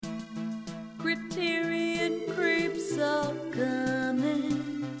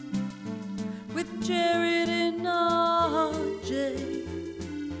Jared and RJ.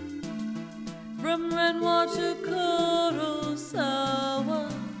 From Renoir to Kurosawa.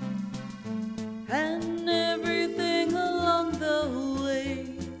 And everything along the way.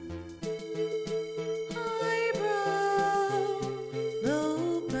 Highbrow,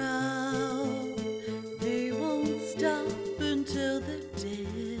 lowbrow. They won't stop until they're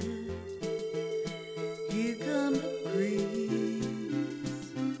dead. Here come the creeps.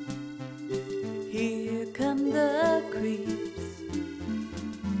 Here come the creeps.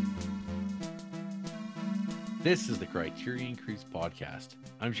 This is the Criterion Creeps podcast.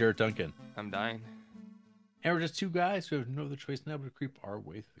 I'm Jared Duncan. I'm dying. And we're just two guys who have no other choice now but to creep our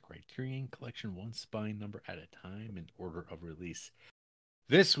way through the Criterion Collection one spine number at a time in order of release.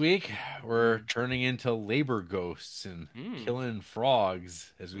 This week, we're turning into labor ghosts and killing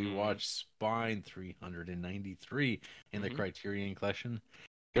frogs as we watch Spine 393 in the Criterion Collection.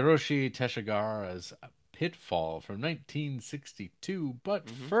 Hiroshi Teshigara's Pitfall from 1962. But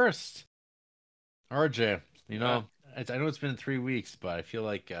first, RJ, you know, I know it's been 3 weeks, but I feel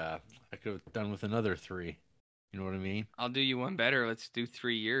like I could have done with another 3. You know what I mean? I'll do you one better. Let's do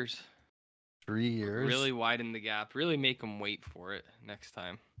 3 years. 3 years? Really widen the gap. Really make them wait for it next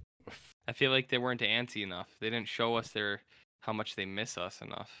time. I feel like they weren't antsy enough. They didn't show us how much they miss us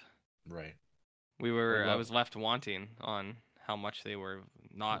enough. Right. I was left wanting on how much they were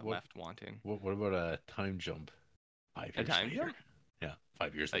not left wanting. What about a time jump? 5 years later? Jump? Yeah,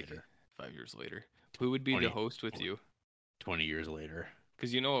 5 years later. 5 years later. Who would be the host with you? 20 years later.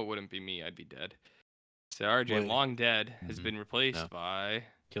 Because you know it wouldn't be me. I'd be dead. So RJ, long dead, has been replaced by...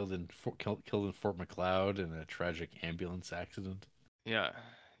 Killed in Fort McLeod in a tragic ambulance accident. Yeah.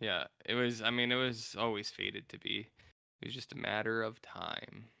 It was always fated to be. It was just a matter of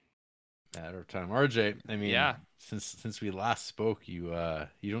time. RJ, I mean, since we last spoke, you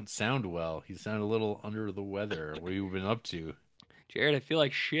don't sound well. You sound a little under the weather. What have you been up to? Jared, I feel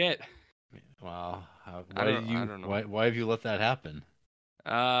like shit. Wow. I don't know. Why have you let that happen?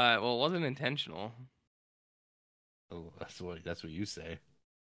 Well, it wasn't intentional. Oh, that's what you say.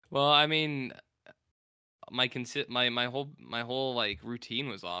 Well, I mean, my whole like routine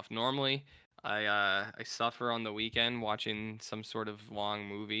was off. Normally, I suffer on the weekend watching some sort of long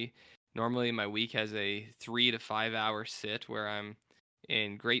movie. Normally, my week has a 3 to 5 hour sit where I'm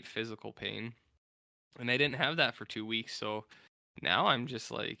in great physical pain, and I didn't have that for 2 weeks. So now I'm just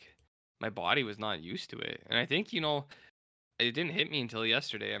like, my body was not used to it, and I think it didn't hit me until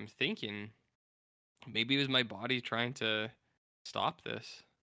yesterday. I'm thinking maybe it was my body trying to stop this.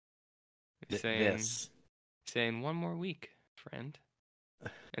 Saying 1 more week, friend.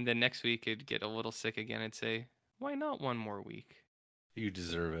 And then next week it'd get a little sick again. I'd say, why not 1 more week? You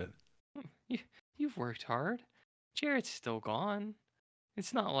deserve it. You've worked hard. Jared's still gone.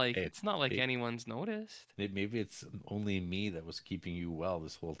 It's not like anyone's noticed. Maybe it's only me that was keeping you well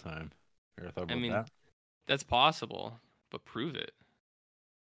this whole time. Ever thought about that? That's possible, but prove it.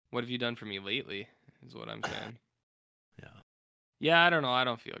 What have you done for me lately, is what I'm saying. Yeah, I don't know. I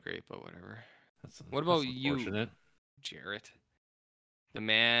don't feel great, but whatever. What about you, Jarrett? The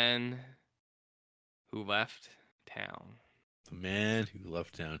man who left town. The man who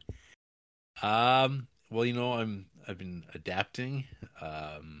left town. Well, I've been adapting.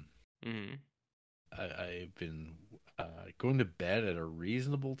 I've been going to bed at a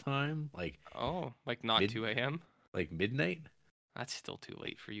reasonable time, like not 2 a.m. like midnight. That's still too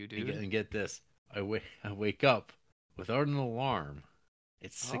late for you, dude. And get this, I wake up without an alarm.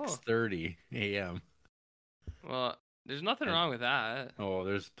 It's 6:30 a.m. Well, there's nothing wrong with that. Oh,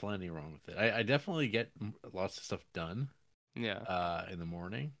 there's plenty wrong with it. I definitely get lots of stuff done. Yeah. In the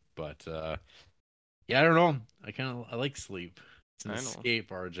morning, but I don't know. I like sleep. It's an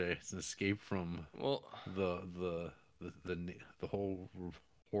escape, RJ. It's an escape from the whole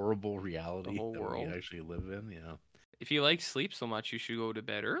horrible reality that we actually live in. Yeah. If you like sleep so much, you should go to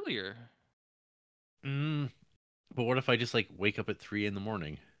bed earlier. But what if I just wake up at 3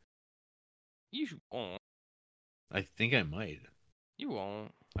 a.m? You won't. I think I might. You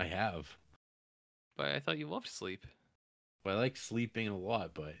won't. I have. But I thought you loved sleep. Well, I like sleeping a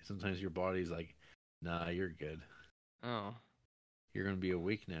lot, but sometimes your body's like, nah, you're good. Oh. You're gonna be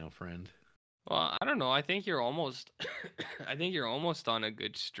awake now, friend. Well, I don't know. I think you're almost on a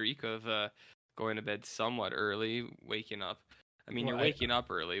good streak of going to bed somewhat early, waking up. I mean, you're waking up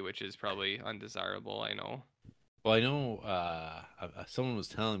early, which is probably undesirable, I know. Well, I know someone was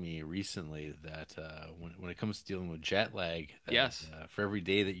telling me recently that when it comes to dealing with jet lag, for every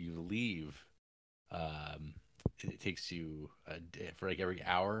day that you leave, it takes you for every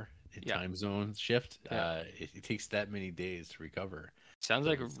hour time zone shift. It takes that many days to recover. Sounds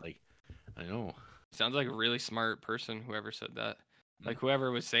so I know. Sounds like a really smart person, whoever said that. Like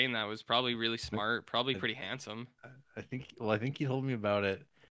whoever was saying that was probably really smart, probably pretty handsome. I think he told me about it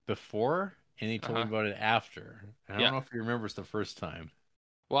before, and he told me Uh-huh. about it after. I don't Yeah. know if he remembers the first time.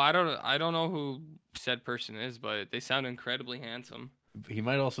 Well, I don't know who said person is, but they sound incredibly handsome. He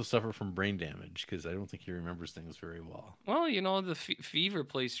might also suffer from brain damage because I don't think he remembers things very well. Well, the fever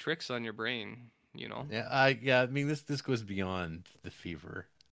plays tricks on your brain, you know. I mean this goes beyond the fever.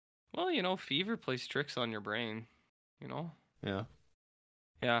 Well, fever plays tricks on your brain, you know. Yeah.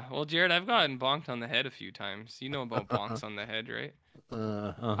 Yeah. Well, Jared, I've gotten bonked on the head a few times. You know about bonks on the head, right?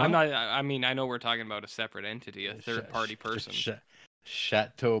 Uh-huh. I'm not. I mean, I know we're talking about a separate entity, a third-party person.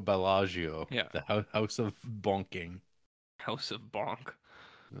 Chateau Bellagio, Yeah. the house of bonking. House of Bonk.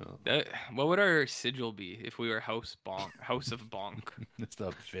 Oh. What would our sigil be if we were House of Bonk? It's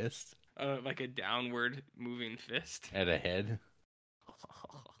the fist Like a downward moving fist. at a head.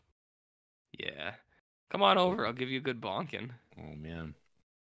 Yeah. Come on over. I'll give you a good bonking. Oh man.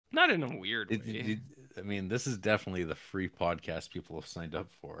 Not in a weird way. I mean, this is definitely the free podcast people have signed up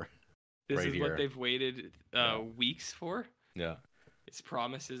for. This right is here. what they've waited weeks for. Yeah. It's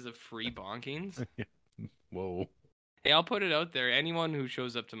promises of free bonkings. Whoa. Hey, I'll put it out there. Anyone who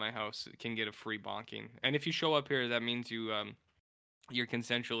shows up to my house can get a free bonking. And if you show up here, that means you're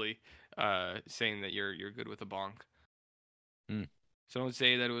consensually saying that you're good with a bonk. Hmm. So don't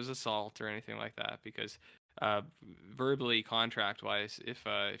say that it was assault or anything like that, because verbally, contract-wise, if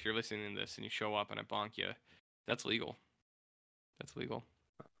you're listening to this and you show up and I bonk you, that's legal. That's legal.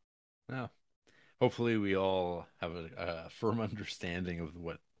 Yeah. Hopefully, we all have a firm understanding of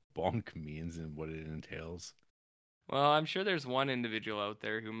what bonk means and what it entails. Well, I'm sure there's one individual out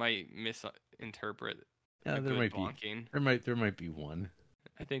there who might misinterpret Yeah, there might bonking. There might be one.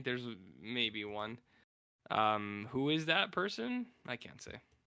 I think there's maybe one. Who is that person? I can't say.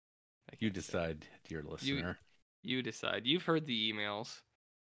 You decide, dear listener. You decide. You've heard the emails.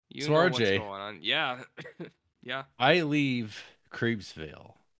 You So know RJ, what's going on. Yeah. Yeah. I leave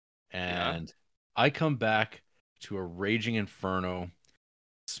Creepsville, and I come back to a raging inferno,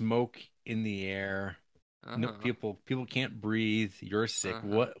 smoke in the air. No, people can't breathe. You're sick.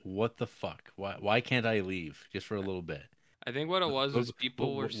 What the fuck? Why can't I leave just for a little bit? I think what it was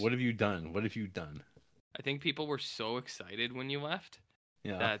people were. What have you done? What have you done? I think people were so excited when you left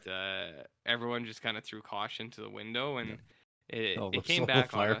that everyone just kind of threw caution to the window, and it all came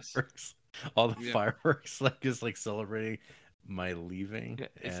back on us. All the fireworks, just celebrating my leaving. Yeah,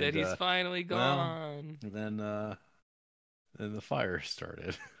 they said he's finally gone. Well, then the fire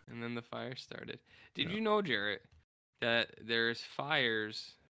started. Did you know, Jarrett, that there's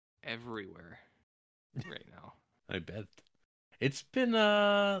fires everywhere right now? I bet. It's been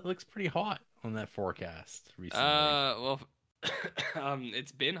looks pretty hot on that forecast recently. Well,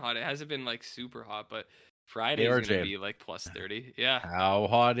 it's been hot. It hasn't been super hot, but Friday is gonna be plus 30. Yeah. How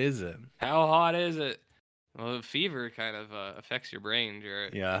hot is it? How hot is it? Well, the fever kind of affects your brain,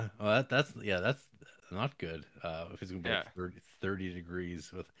 Jarrett. Yeah. Well, that's not good. If it's gonna be 30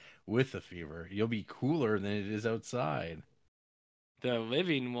 degrees with a fever, you'll be cooler than it is outside. The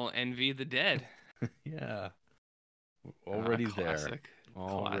living will envy the dead. Yeah. Already there.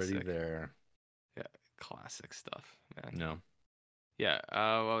 Already there. Yeah, classic stuff, man. No. Yeah,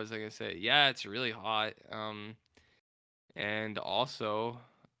 what was I gonna say? Yeah, it's really hot. And also,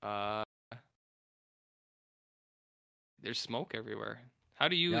 there's smoke everywhere. How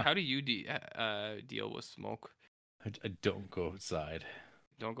do you deal with smoke? I don't go outside.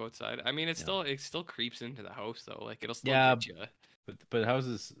 Don't go outside. I mean, it still creeps into the house though. It'll still get you. But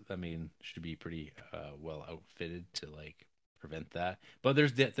houses, I mean, should be pretty well outfitted to prevent that. But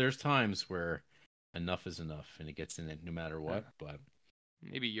there's times where enough is enough, and it gets in it no matter what. But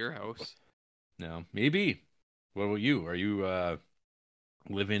maybe your house. No, maybe. What about you? Are you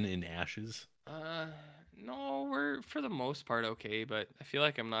living in ashes? No, we're for the most part okay, but I feel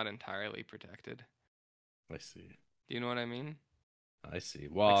like I'm not entirely protected. I see. Do you know what I mean? I see.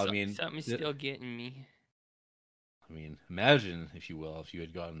 Well, I mean, something's still getting me. I mean, imagine, if you will, if you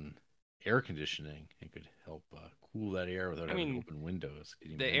had gotten air conditioning, it could help cool that air without having to open windows.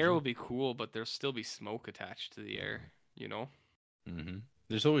 The air will be cool, but there'll still be smoke attached to the air, you know? Mm-hmm.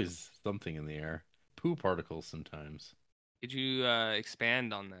 There's always something in the air. Poo particles sometimes. Could you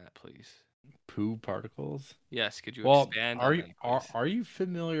expand on that, please? Poo particles? Yes, could you expand on that, please? Are you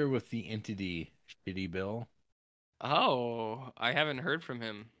familiar with the entity Shitty Bill? Oh, I haven't heard from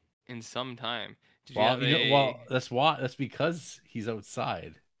him in some time. That's because he's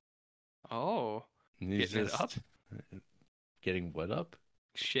outside. Oh. And he's getting it up? Getting what up?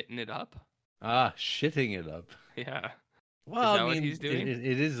 Shitting it up? Shitting it up. Yeah. Well, is that what he's doing?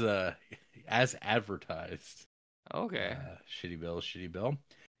 It is as advertised. Okay. Shitty Bill, Shitty Bill.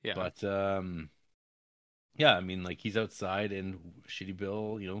 Yeah. But yeah, I mean, like he's outside and Shitty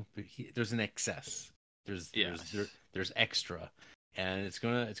Bill, there's an excess. Yes. There's extra, and it's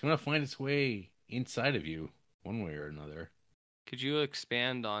gonna find its way inside of you one way or another. Could you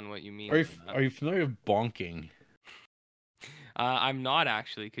expand on what you mean Are you by that? are you familiar with bonking? I'm not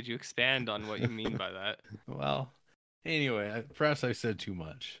actually. Could you expand on what you mean by that? Well, anyway, perhaps I said too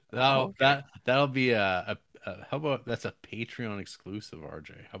much. Oh, okay. That'll be how about that's a Patreon exclusive,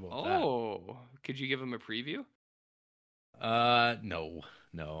 RJ? How about that? Oh, could you give him a preview? No, no.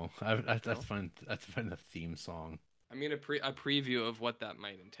 No. That's find the theme song. I mean a preview of what that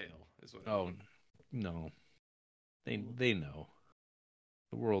might entail is what I Oh, mean. no. Ooh, They know.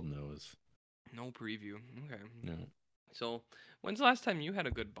 The world knows. no preview. Okay. No. So, when's the last time you had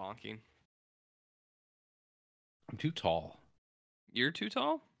a good bonking? I'm too tall. You're too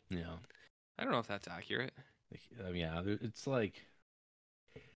tall? Yeah. I don't know if that's accurate. Yeah, it's like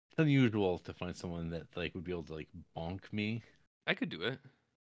it's unusual to find someone that like would be able to like bonk me. I could do it.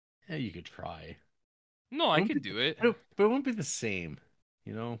 Yeah, you could try. No, It I won't could be, do it. but it won't be the same,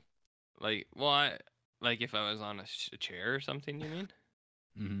 you know? Like, well, like if I was on a chair or something, you mean?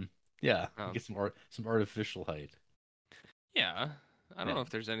 Hmm. Yeah, Oh, get some artificial height. yeah. I don't Yeah. know if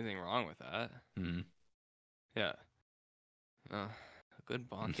there's anything wrong with that. Hmm. Yeah. Good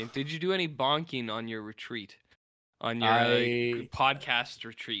bonking. Did you do any bonking on your retreat? On your I podcast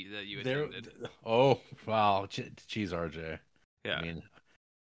retreat that you there. attended? Oh wow, geez, RJ. I Yeah. mean,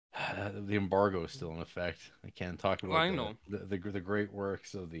 the embargo is still in effect. I can't talk Well, about I know. the great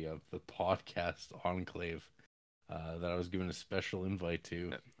works of the podcast enclave that I was given a special invite to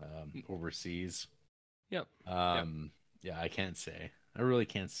Yep. overseas. Yep. Yep. Yeah, I can't say. I really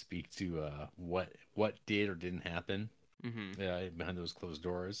can't speak to what did or didn't happen Mhm. behind those closed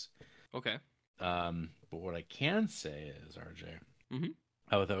doors. Okay. But what I can say is, RJ, Mhm.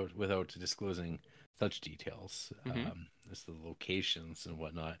 without disclosing such details, Mhm. as the locations and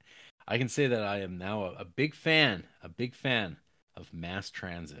whatnot, I can say that I am now a big fan of mass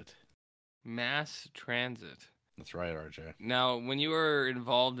transit. Mass transit. That's right, RJ. Now, when you were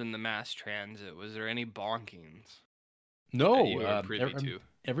involved in the mass transit, was there any bonkings that No, you were privy to?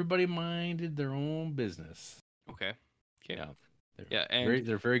 everybody minded their own business. Okay. Okay. Yeah, they're Yeah, and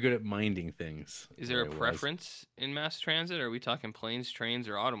they're very good at minding things. is there Where a I was, preference in mass transit? Are we talking planes, trains,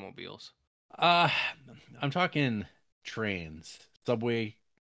 or automobiles? uh, I'm talking trains, subways,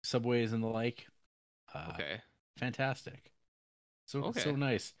 and the like. Uh, Okay. Fantastic. So Okay.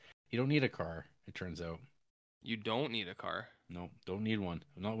 nice. You don't need a car. It turns out. You don't need a car. No, don't need one.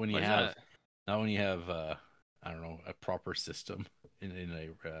 What is that? Not when you have I don't know, a proper system in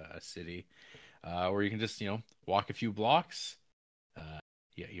a city where you can just walk a few blocks.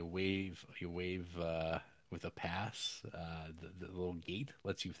 Yeah, you wave with a pass. The little gate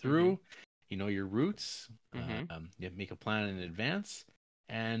lets you Mhm. through. You know your routes. Mhm. You make a plan in advance,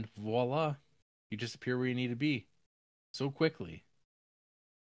 and voila, you just appear where you need to be so quickly.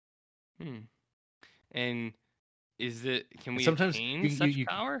 Hmm. And is it? Can And we sometimes attain such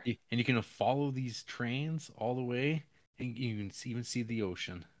power? and you can follow these trains all the way, and you can even see the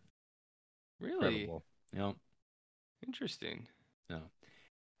ocean. Really Incredible. You know, interesting. no.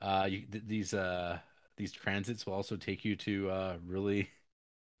 These transits will also take you to really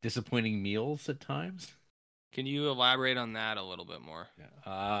disappointing meals at times. Can you elaborate on that a little bit more?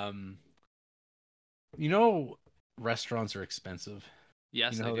 Yeah. You know, restaurants are expensive. You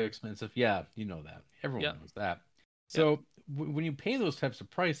Yes, know I how they're do. expensive? Yeah, you know that. Everyone Yep. knows that. Yep. So when you pay those types of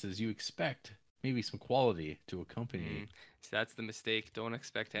prices, you expect maybe some quality to accompany. So that's the mistake. Don't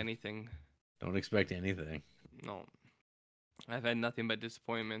expect anything. Don't expect anything. No, I've had nothing but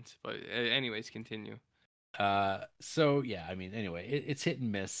disappointments. But anyways, continue. So yeah, I mean, anyway, it's hit and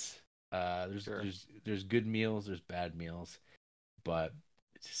miss. Sure. There's good meals, there's bad meals, but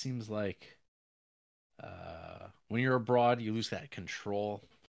it just seems like when you're abroad, you lose that control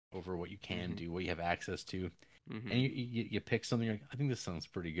over what you can Mhm. do, what you have access to, and Mhm. you pick something like, I think this sounds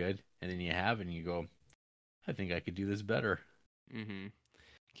pretty good, and then you have it, and you go, I think I could do this better. Mhm.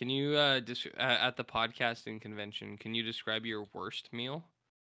 Can you at the podcasting convention? Can you describe your worst meal?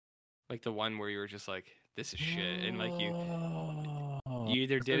 Like the one where you were just like, "This is shit," and like Oh, you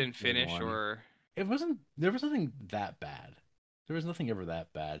either that's a didn't good finish one. or. It wasn't. There was nothing that bad. There was nothing ever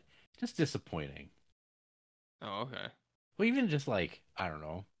that bad. Just disappointing. Oh, okay. Well, even just like, I don't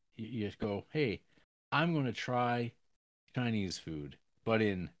know, you just go, hey, I'm going to try Chinese food, but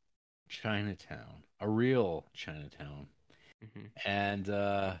in Chinatown, a real Chinatown. Mhm. And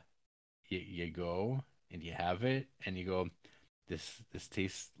you go and you have it, and you go, this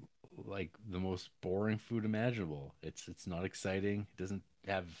tastes like the most boring food imaginable. It's not exciting. It doesn't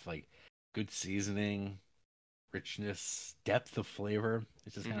have like good seasoning, richness, depth of flavor.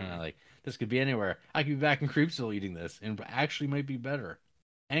 It's just kind of like this could be anywhere. I could be back in Creepsville eating this, and actually might be better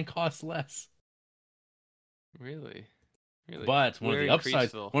and cost less. Really? Really? But one of We're the in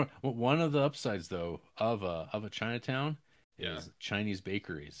upsides, Creasville. one of the upsides though of a Chinatown Yeah. is Chinese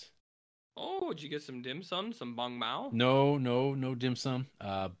bakeries. Oh, did you get some dim sum, some bong mao? No dim sum.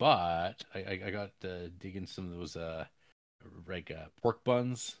 But I got digging some of those like pork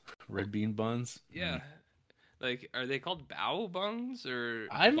buns, red bean buns. Yeah. Like, are they called bao buns or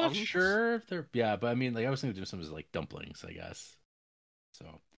I'm not bungs? sure if they're but I mean like I was thinking dim sum is like dumplings, I guess.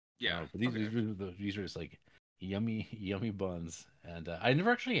 So Yeah. but these Okay. these are just like yummy buns, and I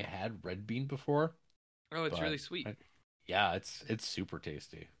never actually had red bean before, Oh, it's but really sweet. yeah, it's super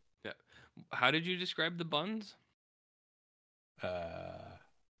tasty. Yeah. How did you describe the buns?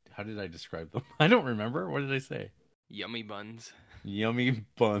 How did I describe them? I don't remember. What did I say? Yummy buns. Yummy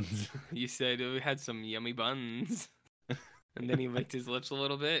buns. You said we had some yummy buns. And then he licked his lips a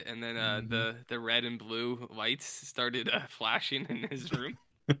little bit, and then the red and blue lights started flashing in his room.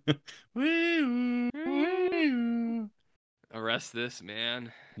 Woo. Arrest this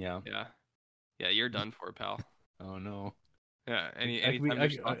man. Yeah. Yeah, you're done for, pal. Oh no. Yeah, I could be- anytime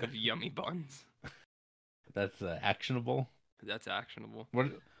there's talk of yummy buns, That's actionable. that's actionable.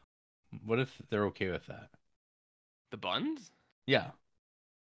 What if they're okay with that? The buns? Yeah.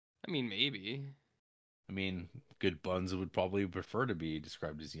 I mean, maybe. I mean, good buns would probably prefer to be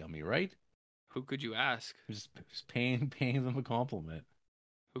described as yummy, right? Who could you ask? Just paying them a compliment.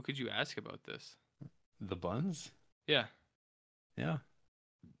 Who could you ask about this? The buns? Yeah. Yeah.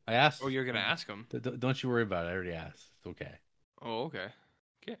 I asked. Oh, you're gonna ask him. Don't you worry about it. I already asked. It's okay. Oh, okay.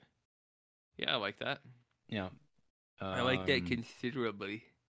 Okay. Yeah, I like that. Yeah. I like that considerably.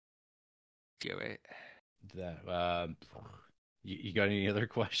 Yeah, right. That you got any other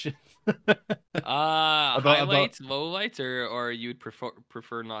questions? Highlights, lowlights, or you'd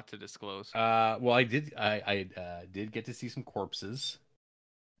prefer not to disclose? Well, I did get to see some corpses.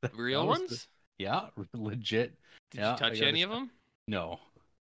 Real ones? Yeah, legit. Did you touch any of them? No.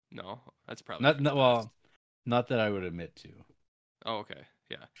 No, that's probably Not that I would admit to. Oh, okay.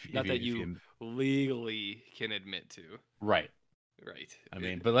 Yeah. Not that you legally can admit to. Right. Right. I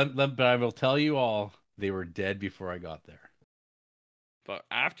mean, but I will tell you all, they were dead before I got there. But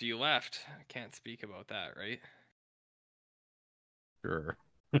after you left, I can't speak about that, right? Sure.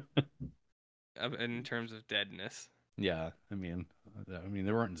 In terms of deadness. Yeah, I mean,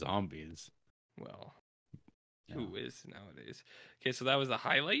 they weren't zombies. Well, Yeah. who is nowadays? Okay, so that was the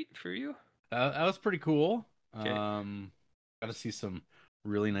highlight for you? That was pretty cool. Okay. Got to see some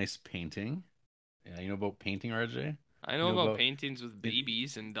really nice painting. Yeah, you know about painting, RJ? I know about paintings with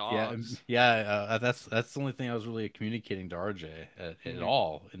babies and dogs. Yeah. That's the only thing I was really communicating to RJ at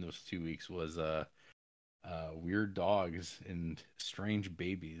all in those 2 weeks was weird dogs and strange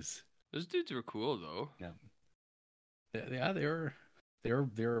babies. Those dudes were cool though. Yeah, they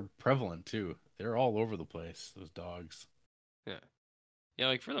were prevalent too. They're all over the place. Those dogs. Yeah,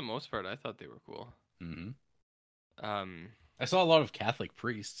 like for the most part, I thought they were cool. Mm-hmm. I saw a lot of Catholic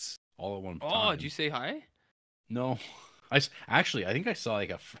priests all at one time. Oh, did you say hi? No, I think I saw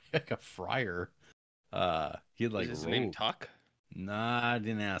like a friar. He had like Is his name Tuck? Nah, I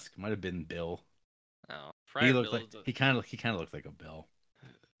didn't ask. Might have been Bill. Oh, Friar He looked Bill. like he kind of looked like a Bill.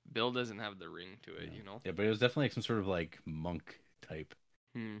 Bill doesn't have the ring to it, you know. Yeah, but it was definitely like some sort of like monk type.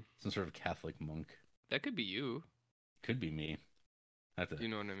 Some sort of Catholic monk. That could be you. Could be me. I have to Do you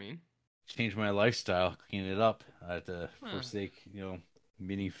know what I mean? change my lifestyle, clean it up. I have to forsake,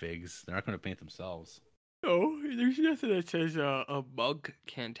 minifigs. They're not going to paint themselves. No, there's nothing that says a monk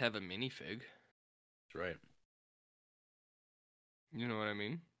can't have a minifig. That's right. You know what I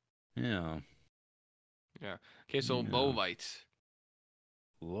mean? Yeah. Yeah. Okay, so low lights.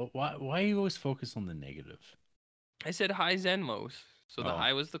 Why you always focus on the negative? I said highs and lows. So the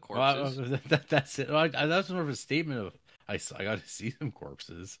high was the corpses. Well, that's it. That's more of a statement of I got to see some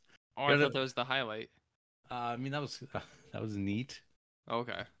corpses. Oh, I thought that was the highlight. I mean that was neat.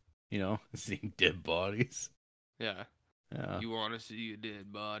 Okay. Seeing dead bodies. Yeah. Yeah. You want to see a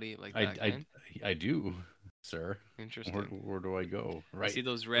dead body like that? I do, sir. Interesting. Where do I go? Right. I see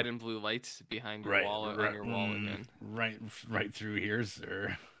those red and blue lights behind your wall on your wall again. Right through here,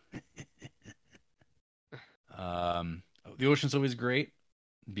 sir. The ocean's always great.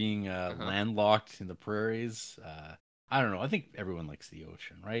 Being landlocked in the prairies. I don't know. I think everyone likes the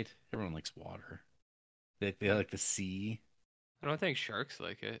ocean, right? Everyone likes water. They like the sea. I don't think sharks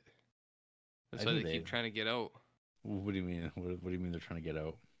like it. That's why they keep trying to get out. What do you mean? What do you mean they're trying to get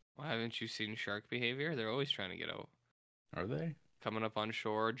out? Why haven't you seen shark behavior? They're always trying to get out. Are they? Coming up on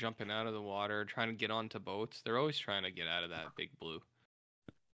shore, jumping out of the water, trying to get onto boats. They're always trying to get out of that big blue.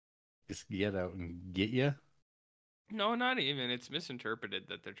 Just get out and get you? No, not even. It's misinterpreted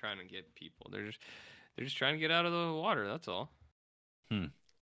that they're trying to get people. They're just trying to get out of the water. That's all. Hmm.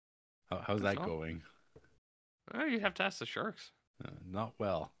 How's That's that all. going? Oh, you'd have to ask the sharks. Not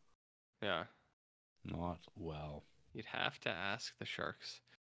well. Yeah, Not well. you'd have to ask the sharks.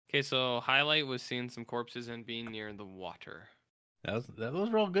 Okay, so highlight was seeing some corpses and being near the water. Those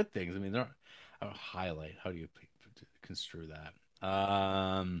are all good things. I mean, they're highlight. How do you construe that?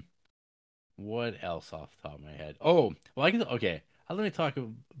 What else off the top of my head? Oh, well, I can. Okay, let me talk a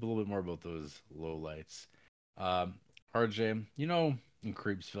little bit more about those lowlights. RJ, in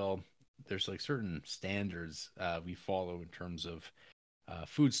Creepsville, there's like certain standards we follow in terms of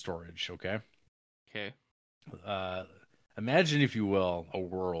food storage. Okay, Okay. uh, imagine, if you will, a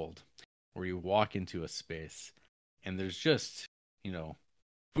world where you walk into a space and there's just,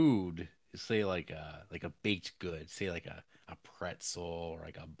 food, say like a baked good, say like a pretzel or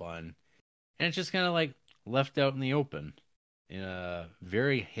like a bun, and it's just kind of like left out in the open in a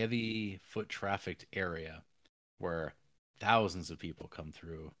very heavy foot trafficked area where thousands of people come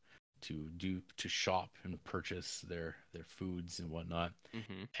through to shop and purchase their foods and whatnot.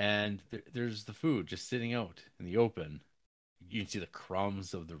 Mm-hmm. And there's the food just sitting out in the open. You can see the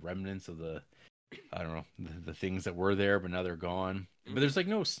crumbs of the remnants of the, I don't know, the things that were there, but now they're gone. But there's like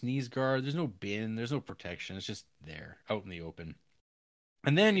no sneeze guard, there's no bin, there's no protection. It's just there out in the open.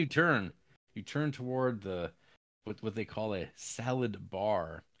 And then you turn toward the what they call a salad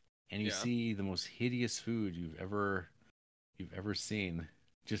bar, and you Yeah. see the most hideous food you've ever seen.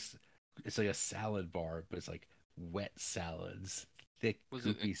 Just it's like a salad bar, but it's like wet salads, thick,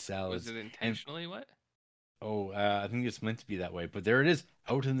 goopy salads. Was it And intentionally wet? I think it's meant to be that way. But there it is,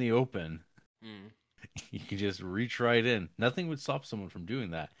 out in the open. Mm. You can just reach right in. Nothing would stop someone from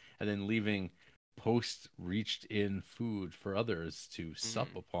doing that, and then leaving post reached in food for others to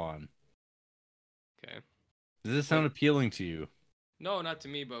sup upon. Okay. Does this sound appealing to you? No, not to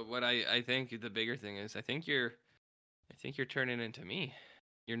me, but what I think the bigger thing is I think you're turning into me.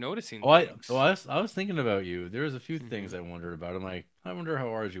 You're noticing things. I was thinking about you. There was a few things I wondered about. I'm like, I wonder how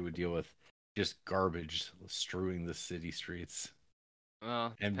RJ would deal with just garbage strewing the city streets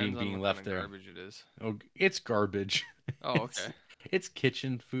Well, and depends on being what left kind of there. garbage it is. Oh, it's garbage. Oh, okay. It's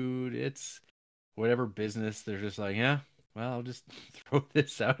kitchen food. It's whatever business. They're just like, yeah, well, I'll just throw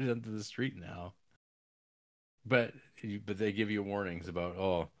this out into the street now. But they give you warnings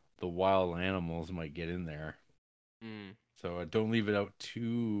about, the wild animals might get in there. Mm. So don't leave it out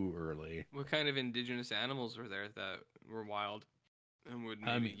too early. What kind of indigenous animals were there that were wild and would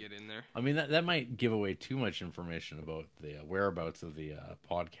maybe get in there? I mean, that might give away too much information about the whereabouts of the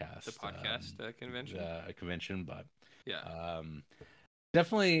podcast. The podcast convention? Convention, but yeah.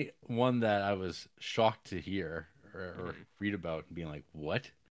 Definitely one that I was shocked to hear or read about and being like, what?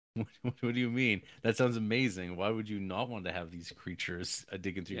 What do you mean? That sounds amazing. Why would you not want to have these creatures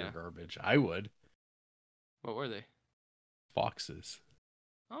digging through your garbage? I would. What were they? Foxes.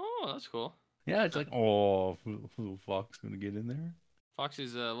 Oh, that's cool. Yeah, it's like, little fox gonna get in there. Fox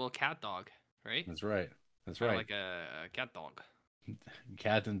is a little cat dog, right? That's right. That's Kinda right. like a cat dog.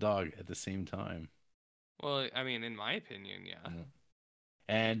 Cat and dog at the same time. Well, I mean, in my opinion, yeah.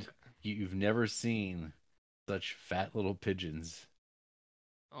 And you've never seen such fat little pigeons.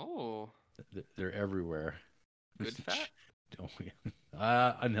 Oh. They're everywhere. Good fat?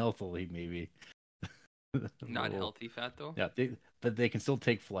 Unhealthily, maybe. Not healthy fat, though? Yeah, but they can still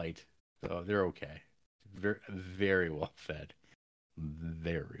take flight. So they're okay. Very, very well fed.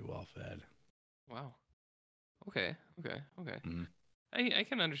 Very well fed. Wow. Okay. Mm-hmm. I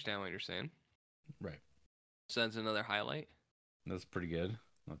can understand what you're saying. Right. So that's another highlight. That's pretty good.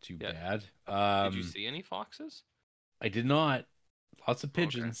 Not too bad. Did you see any foxes? I did not. Lots of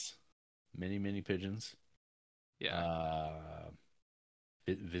pigeons. Okay. Many pigeons. Yeah.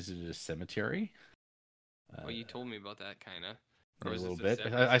 Visited a cemetery. Well, you told me about that, kind of. A little bit.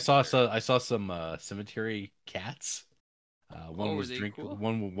 I saw some cemetery cats. One was drinking. Cool?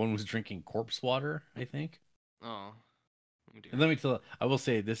 One was drinking corpse water, I think. Oh. And let me I will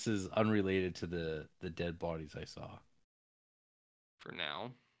say this is unrelated to the dead bodies I saw. For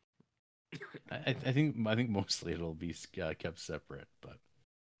now. I think mostly it'll be kept separate, but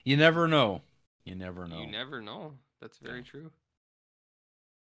you never know. You never know. That's very true.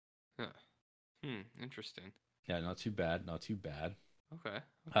 Huh. Interesting. Yeah, not too bad. Okay.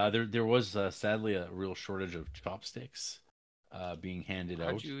 There was sadly a real shortage of chopsticks being handed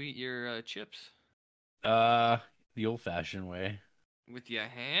out. How'd you eat your chips? The old-fashioned way. With your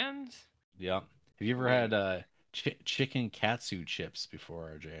hands? Yeah. Have you ever Wait. had chicken katsu chips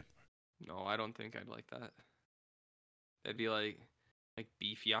before, RJ? No, I don't think I'd like that. That'd be like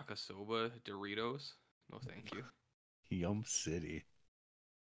beef yakisoba Doritos. No, thank you. Yum City.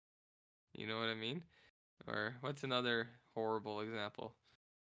 You know what I mean? Or what's another horrible example?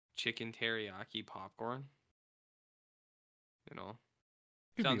 Chicken teriyaki popcorn. You know,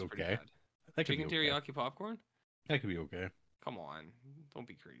 Could be sounds pretty okay. bad. That could be Chicken okay. teriyaki popcorn? That could be okay. Come on, don't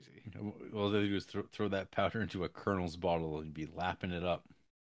be crazy. All they do is throw that powder into a Colonel's bottle and be lapping it up.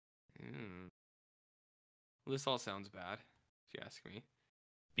 Mm. Well, this all sounds bad, if you ask me.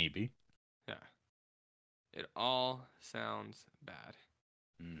 Maybe. Yeah, it all sounds bad.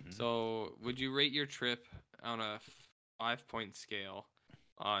 Mm-hmm. So, would you rate your trip on a 5-point scale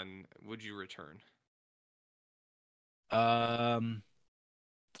on would you return? I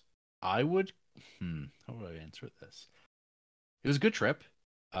would. How would I answer this? It was a good trip.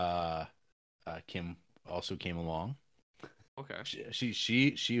 Uh, Kim also came along. Okay.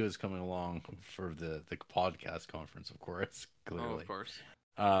 She was coming along for the podcast conference, of course, Oh, clearly. of course.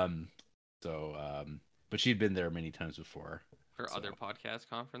 But she'd been there many times before. For other podcast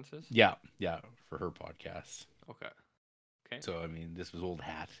conferences? Yeah, for her podcast. Okay. Okay. So I mean, this was old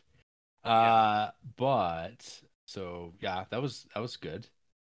hat. Yeah. But so yeah, that was good.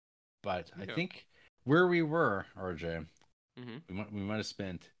 But I Okay. think where we were, RJ, Mm-hmm. we might have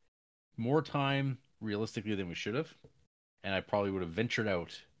spent more time realistically than we should have, and I probably would have ventured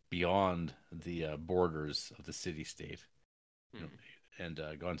out beyond the borders of the city state, and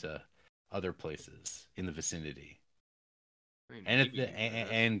gone to other places in the vicinity. I mean, And maybe,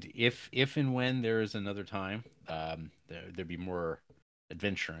 and if and when there is another time, there'd be more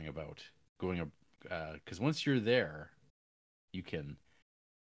adventuring about going, because once you're there, you can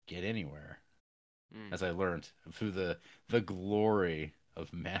get anywhere. As I learned through the glory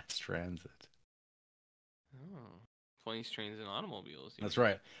of mass transit. Oh, planes, trains, and automobiles. That's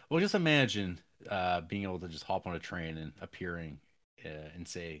right. Well, just imagine being able to just hop on a train and appearing in,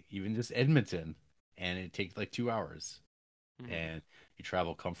 say, even just Edmonton, and it takes like 2 hours. Mm-hmm. And you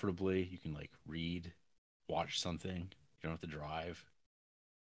travel comfortably. You can like read, watch something. You don't have to drive.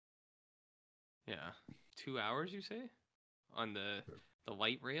 Yeah. 2 hours, you say? On the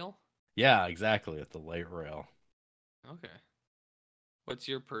light rail? Yeah, exactly. At the light rail. Okay. What's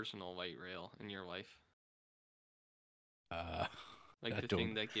your personal light rail in your life? Like the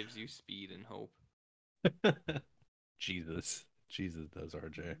thing that gives you speed and hope. Jesus does,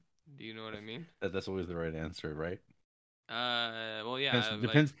 RJ. Do you know what I mean? That's always the right answer, right? Well, yeah.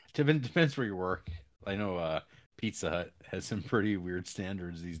 Depends where you work. I know Pizza Hut has some pretty weird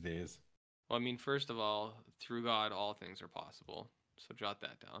standards these days. Well, I mean, first of all, through God, all things are possible. So jot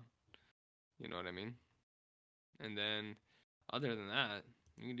that down. You know what I mean? And then, other than that,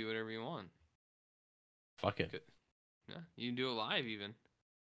 you can do whatever you want. Fuck it. Yeah, you can do it live even.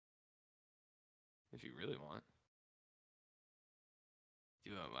 If you really want.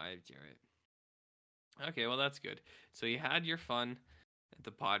 Do it live, Jarrett. Okay, well, that's good. So you had your fun at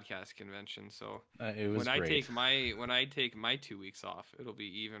the podcast convention. So it was great. when I take my 2 weeks off, it'll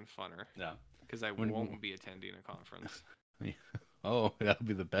be even funner. Yeah, because I won't be attending a conference. Oh, that'll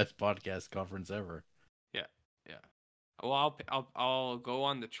be the best podcast conference ever. Yeah. Well, I'll go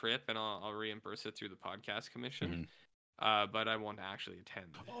on the trip and I'll reimburse it through the podcast commission. Mm-hmm. But I won't actually attend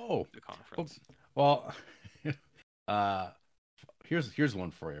the conference. Well, here's one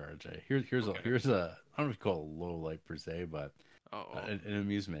for you, RJ. Here's a I don't know if you call it a low light per se, but an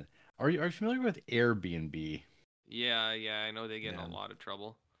amusement. Are you familiar with Airbnb? Yeah, I know they get in a lot of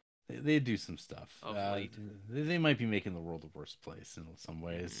trouble. They do some stuff. Of late. They might be making the world a worse place in some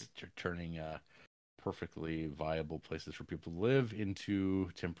ways, turning perfectly viable places for people to live into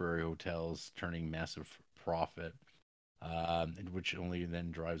temporary hotels, turning massive profit, which only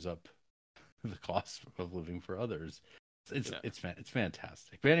then drives up the cost of living for others. It's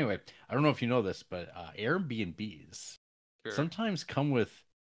fantastic. But anyway, I don't know if you know this, but Airbnbs sometimes come with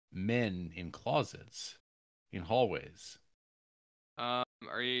men in closets in hallways. Are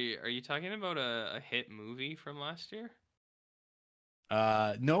you talking about a hit movie from last year?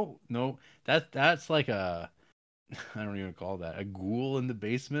 No. That's like I don't even call that a ghoul in the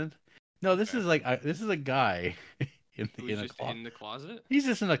basement. No, this is a guy in the closet. He's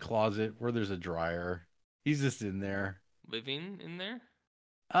just in a closet where there's a dryer. He's just in there. Living in there?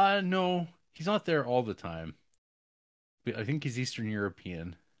 No, he's not there all the time. But I think he's Eastern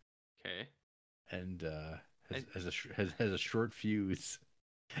European. Okay. And has a short fuse.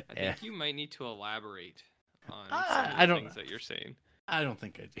 I think you might need to elaborate on some of the things that you're saying. I don't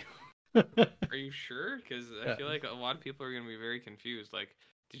think I do. Are you sure? Because I feel like a lot of people are gonna be very confused. Like,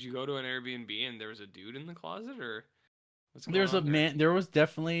 did you go to an Airbnb and there was a dude in the closet, or what's going There's a on there? man. There was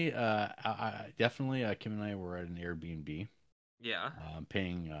definitely, definitely. Kim and I were at an Airbnb, Yeah,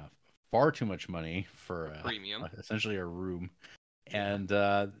 paying far too much money for premium. essentially a room, Yeah. and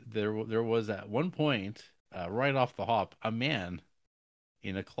there was at one point, right off the hop, a man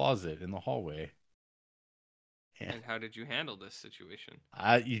in a closet in the hallway. And And how did you handle this situation?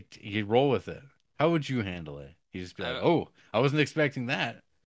 you roll with it. How would you handle it? You just be like, I, "Oh, I wasn't expecting that."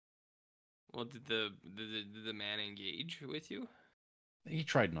 well, did the man engage with you? He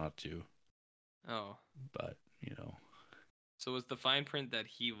tried not to, Oh, but you know, so was the fine print that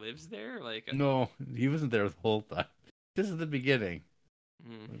he lives there? Like, no, he wasn't there the whole time. This is the beginning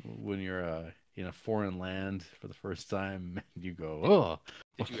hmm. when you're in a foreign land for the first time. And you go,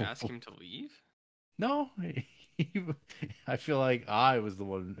 Did you ask "Oh, him to leave? no." He, I feel like I was the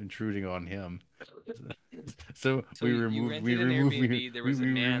one intruding on him. So So you rented an Airbnb. There was a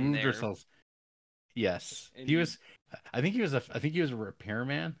we man removed there, ourselves. Yes, and he you. was. I think he was a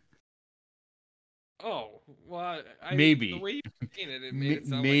repairman. Oh, well, the Maybe. way you painted it made May, it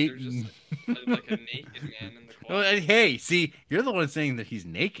sound like may... there's just like a naked man in the No, closet. hey, see, you're the one saying that he's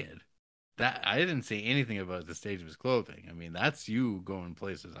naked. That I didn't say anything about the stage of his clothing. I mean, that's you going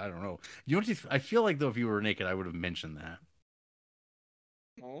places. I don't know. You know what? I feel like though, if you were naked, I would have mentioned that.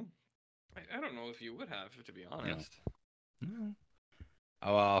 Well, I don't know if you would have, to be You know. honest. No.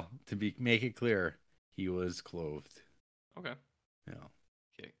 Oh well. Make it clear, he was clothed. Okay. You know,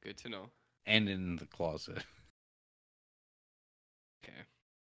 Okay, good to know. and in the closet. Okay.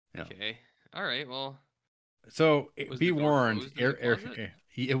 You know. Okay. All right. Well, So was be the door warned. closed in the closet?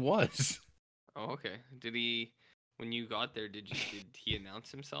 It was. Oh, okay. Did he, when you got there, did he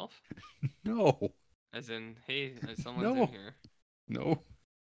announce himself? No. As in, hey, someone's in No. here. No.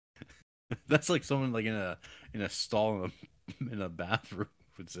 That's like someone like in a stall in a bathroom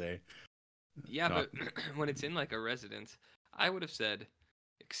would say. Yeah, Not, but when it's in like a residence, I would have said,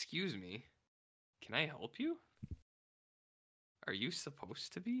 "Excuse me, can I help you? Are you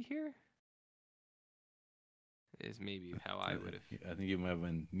supposed to be here?" Is maybe how I would have. I think you might have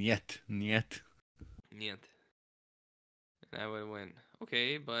been niet. Niet. And I would have went,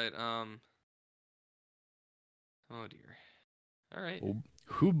 okay, but oh dear. All right.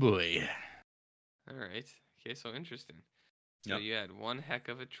 Oh boy. All right. Okay, so interesting. So Yep. you had one heck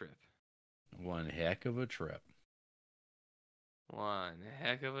of a trip. One heck of a trip. One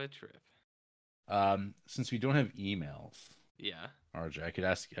heck of a trip. Since we don't have emails, Yeah. RJ, I could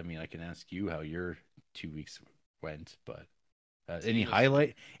ask. I mean, I can ask you how your 2 weeks went, but any Team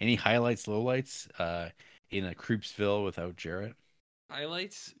was highlights, lowlights, in a Creepsville without Jarrett?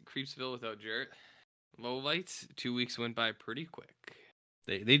 highlights, Creepsville without Jarrett. Lowlights, 2 weeks went by pretty quick.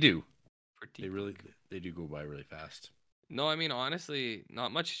 They do. Pretty They really quick. they do go by really fast. No, I mean honestly,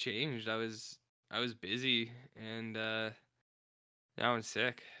 not much changed. I was busy and now I'm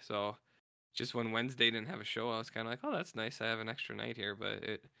sick. So just when Wednesday didn't have a show, I was kind of like, "Oh, that's nice. I have an extra night here." But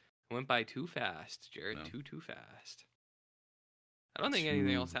it went by too fast, Jared. No. Too fast. I don't think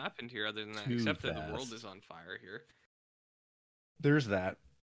anything else happened here other than that, Too except that the world fast. is on fire here. There's that.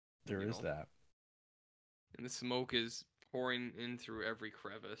 There You is know? that. And the smoke is pouring in through every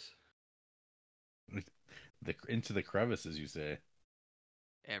crevice. Into the crevices, you say.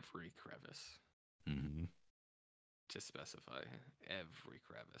 Every crevice. Mm-hmm. To specify, every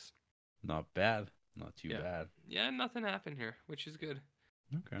crevice. Not bad. Not too Yeah. bad. Yeah, nothing happened here, which is good.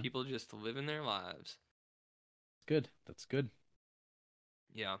 Okay. People just living their lives. Good. That's good.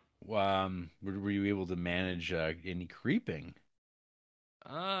 Yeah. Were you able to manage any creeping?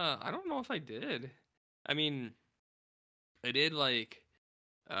 I don't know if I did. I mean, I did like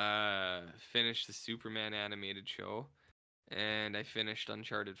finish the Superman animated show, and I finished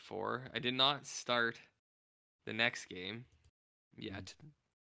Uncharted 4. I did not start the next game yet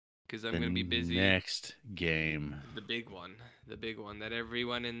because I'm The gonna be busy. next game. The big one that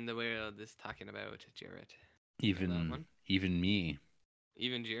everyone in the world is talking about, Jarrett. Even me.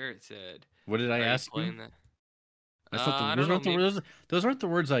 Even Jarrett said, What did I "Are you ask you? playing that?" That's not the, I those don't know. aren't the Maybe. those aren't the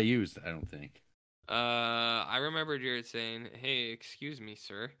words I used, I don't think. I remember Jarrett saying, "Hey, excuse me,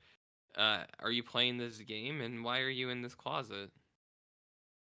 sir. Are you playing this game, and why are you in this closet?"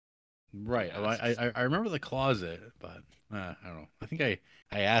 Right. Oh, I remember the closet, but I don't know. I think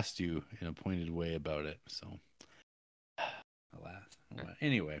I asked you in a pointed way about it. So, alas.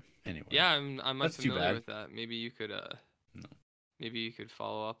 Anyway. Yeah, I'm That's too unfamiliar bad. with that. Maybe you could No. maybe you could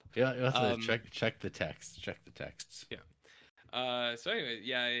follow up. Yeah, you have to check the text. Check the texts. Yeah. So anyway,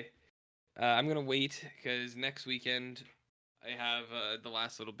 yeah, I'm gonna wait because next weekend I have the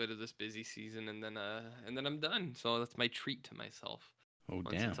last little bit of this busy season, and then I'm done. So that's my treat to myself Oh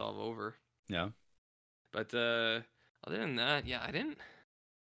once damn. it's all over. Yeah. But other than that, yeah, I didn't.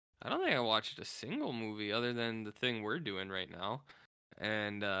 I don't think I watched a single movie other than the thing we're doing right now.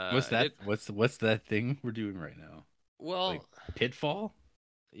 And What's I that? did What's that thing we're doing right now? Like well. Pitfall?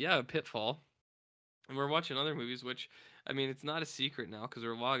 Yeah, Pitfall. And we're watching other movies, which I mean, it's not a secret now because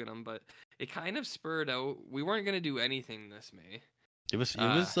we're logging them. But it kind of spurred out. We weren't gonna do anything this May. It was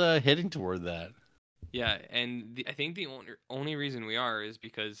heading toward that. Yeah, and I think the only reason we are is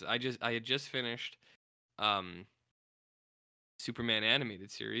because I had just finished um Superman animated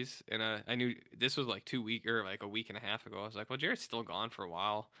series, and I knew this was like 2 week or like a week and a half ago. I was like, well, Jared's still gone for a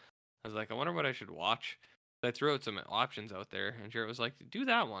while. I was like, I wonder what I should watch. So I threw out some options out there, and Jared was like, do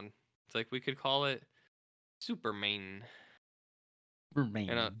that one. It's like we could call it Superman, and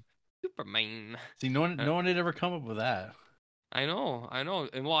Superman. Superman. See, no one, Uh, no one had ever come up with that. I know, and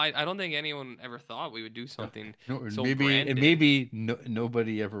well, I don't think anyone ever thought we would do No, something no, so and branded. maybe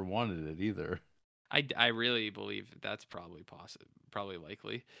nobody ever wanted it either. I really believe that's probably possible, probably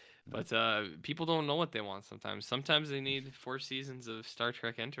likely, but people don't know what they want sometimes. Sometimes they need 4 seasons of Star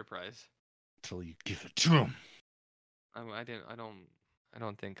Trek Enterprise. Until you give it to them. I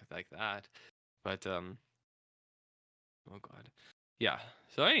don't think like that, but oh god, yeah.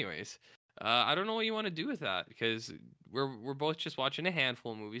 So, anyways, I don't know what you want to do with that because we're both just watching a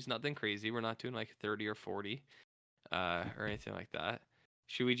handful of movies, nothing crazy. We're not doing like 30 or 40, or anything like that.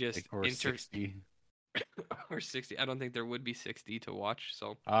 Should we just Or 60. or 60? I don't think there would be 60 to watch.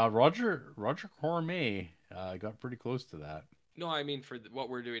 So Roger Cormay got pretty close to that. no, I mean for what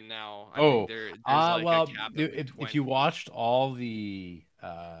we're doing now. I think Oh, there's like a well, cap of like if you 20. watched all the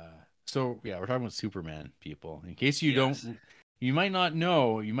so yeah, we're talking about Superman, people. In case you Yes. don't, you might not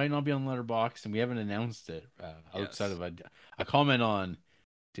know, you might not be on Letterboxd, and we haven't announced it outside Yes. of a comment on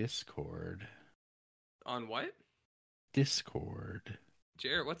Discord. On what? Discord.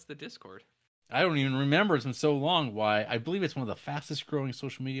 Jarrett, what's the Discord? I don't even remember. It's been so long. Why? I believe it's one of the fastest growing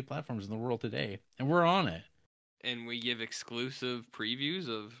social media platforms in the world today, and we're on it. And we give exclusive previews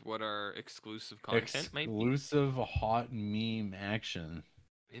of what our exclusive content might be. Exclusive hot meme action.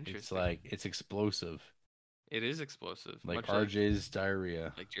 Interesting. It's explosive. It is explosive. Like Much RJ's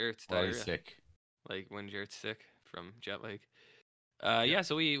diarrhea. like Jarrett's While diarrhea. he's sick. Like when Jarrett's sick from jet lag. Yeah,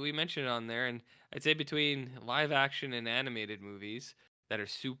 so we mentioned it on there, and I'd say between live action and animated movies that are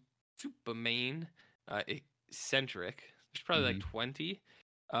super main eccentric, there's probably like 20.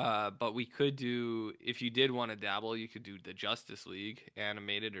 But we could do, if you did want to dabble, you could do the Justice League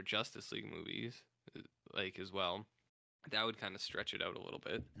animated or Justice League movies, like as well. That would kind of stretch it out a little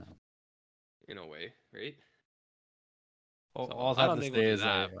bit, in a way, right? All I I have don't to think say we'll do is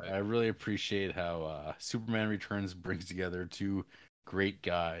that, but I really appreciate how Superman Returns brings together two great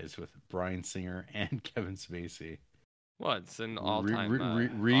guys with Bryan Singer and Kevin Spacey. well, it's an Re- all-time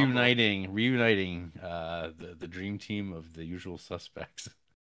combo. reuniting the dream team of The Usual Suspects.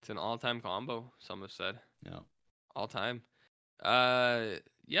 It's an all-time combo. Some have said Yeah. all time.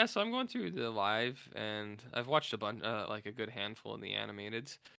 Yeah. So I'm going through the live, and I've watched a bunch, like a good handful of the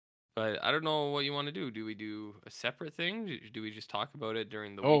animateds. But I don't know what you want to do. Do we do a separate thing? Do we just talk about it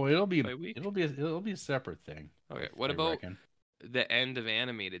during the Oh, week by week? it'll be a separate thing. Okay. What I about reckon. the end of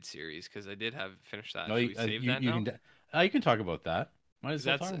animated series? Because I did have finished that. No, Should we save that you now? you can talk about that. Might as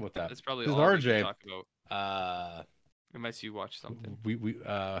well That's talk about that. that's probably Because all we can RJ, talk about, uh, unless you watch something. we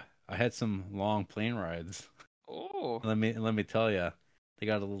I had some long plane rides. Oh. Let me tell you, they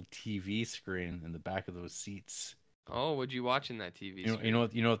got a little TV screen in the back of those seats. Oh, what'd you watch in that TV screen?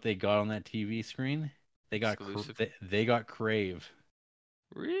 You know what they got on that TV screen? They got Exclusive. they got Crave.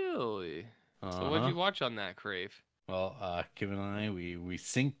 Really? So what'd Uh-huh. you watch on that Crave? Well, Kim and I we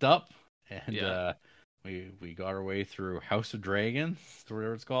synced up and Yeah. we got our way through House of Dragon,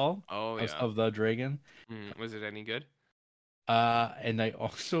 whatever it's called. Oh House yeah. of the Dragon. Was it any good? And I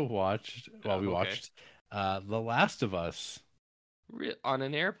also watched we Okay. watched The Last of Us On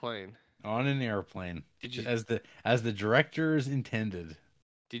an airplane. on an airplane. Did you As the directors intended.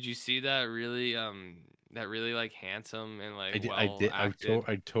 did you see that really like handsome and like I well did acted?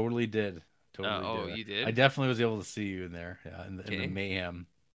 I totally did. Totally Oh, did. you I did? definitely was able to see you in there, in the Okay. mayhem,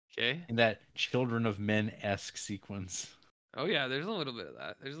 Okay. in that Children of Men-esque sequence. Oh yeah, there's a little bit of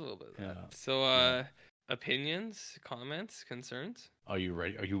that. There's a little bit of that. Yeah. So Yeah. opinions, comments, concerns? Are you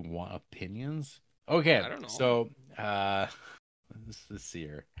ready? Are you want opinions? Okay, I don't know. so let's see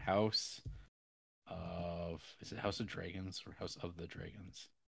here. Is it House of Dragons or House of the Dragons?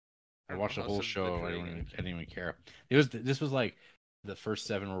 I watched the House whole of the show. Dragon. I didn't even care. This was like the first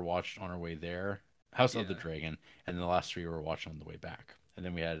 7 were watched on our way there. House of the Yeah. Dragon, and the last three we were watching on the way back. And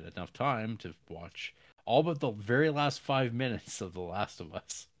then we had enough time to watch all but the very last 5 minutes of The Last of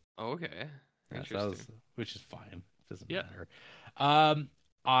Us. Okay. So that was, Interesting. which is fine. Doesn't Yeah. matter. Um,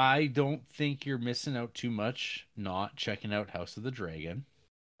 I don't think you're missing out too much not checking out House of the Dragon.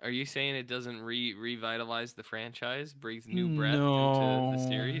 Are you saying it doesn't revitalize the franchise, breathe new breath into the No,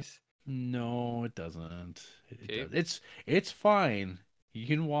 series? no, it doesn't. It Okay. does. It's fine. You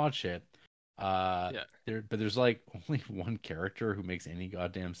can watch it. Yeah. But there's like only one character who makes any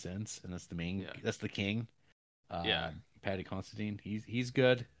goddamn sense, and that's the main. Yeah. That's the king. Yeah. Patty Considine. He's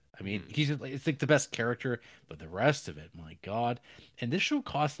good. I mean, Mhm. it's like the best character, but the rest of it, my god. And this show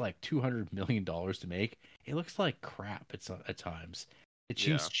costs like $200 million to make. It looks like crap at times. It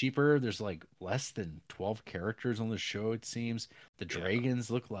seems Yeah. cheaper. There's like less than 12 characters on the show. It seems the Yeah. dragons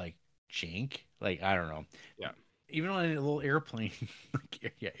look like jank. Like I don't know. Yeah. Even on a little airplane,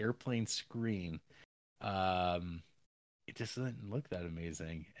 like, yeah, airplane screen, um, it just doesn't look that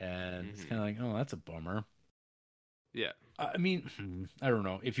amazing. And it's kind Mhm. of like, oh, that's a bummer. Yeah. I mean, I don't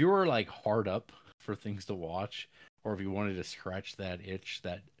know. If you were like hard up for things to watch, or if you wanted to scratch that itch,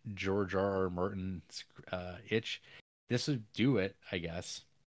 that George R. R. Martin itch, this would do it, I guess.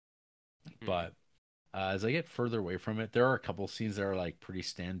 Mhm. But as I get further away from it, there are a couple scenes that are like pretty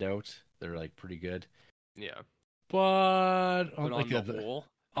standout. They're like pretty good. Yeah. But But like on the whole,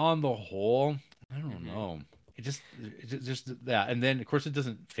 on the whole, I don't mhm. know. Just that, and then of course it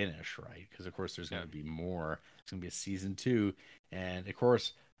doesn't finish right because of course there's going Yeah. to be more. It's going to be a season two, and of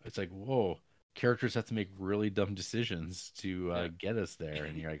course it's like whoa, characters have to make really dumb decisions to Yeah. get us there,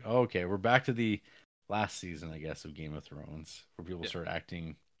 and you're like, oh, okay, we're back to the last season, I guess, of Game of Thrones, where people Yeah. start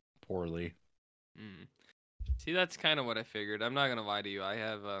acting poorly. Mm. See, that's kind of what I figured. I'm not gonna lie to you. I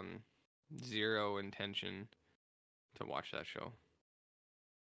have zero intention to watch that show.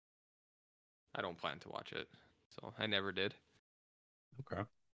 I don't plan to watch it, so I never did. Okay,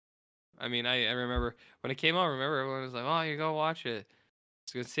 I mean, I remember when it came out. Remember, everyone was like, "Oh, you go watch it.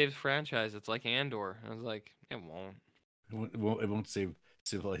 It's gonna save the franchise. It's like Andor." I was like, "It won't." it won't save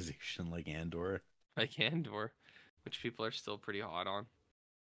civilization like Andor. Like Andor, which people are still pretty hot on.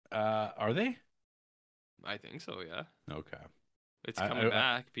 Are they? I think so. Yeah, Okay. it's I, coming I,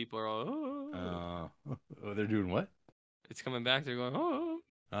 back. People are all, "Oh, oh, they're doing what? it's coming back." They're going, "Oh,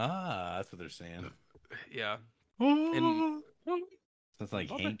 Ah, that's what they're saying. yeah." And Oh, oh, sounds like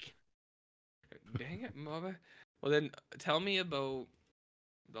Bubba, Hank. dang it, Bubba. Well, then tell me about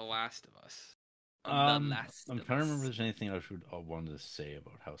The Last of Us. The Um, Last I'm of trying to remember Us. if there's anything I wanted to say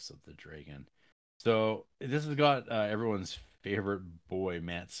about House of the Dragon. So this has got everyone's favorite boy,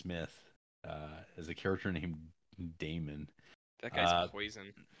 Matt Smith, as a character named Damon. That guy's Uh,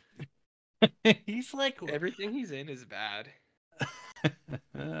 poison. he's like, Everything he's in is bad.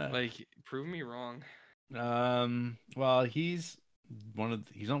 Like, prove me wrong. well, he's not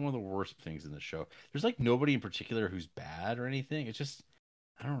one of the worst things in the show. There's like nobody in particular who's bad or anything. It's just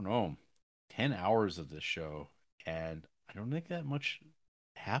I don't know, 10 hours of this show, and I don't think that much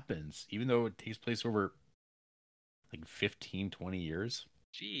happens, even though it takes place over like 15, 20 years.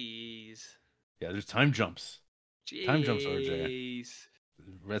 Jeez. Yeah, there's time jumps. Time jumps, RJ. Jeez.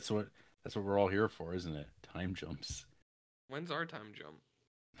 That's what that's what we're all here for, isn't it? Time jumps. When's our time jump?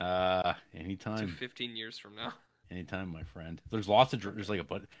 To Anytime. 15 years from now. Anytime, my friend. There's lots of there's like a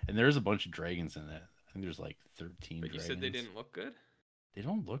bunch, and there's a bunch of dragons in it. I think there's like 13 But you dragons. said they didn't look good? They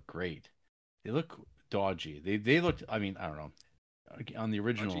don't look great. They look dodgy. They looked. I mean, I don't know. On the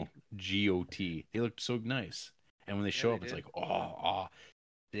original GOT, they looked so nice, and when they Yeah, show they up, it's did. like, oh,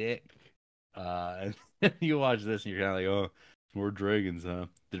 thick. And you watch this, and you're kind of like, oh, more dragons, huh?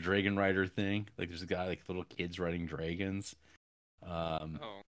 The Dragon Rider thing. Like, there's a guy like little kids riding dragons. Um,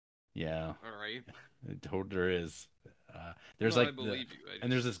 Oh, yeah, all right. there is. There's No, I like the, believe you.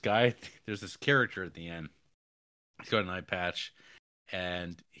 and there's this guy. There's this character at the end. He's got an eye patch,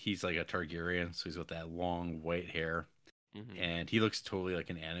 and he's like a Targaryen, so he's got that long white hair, Mm-hmm. and he looks totally like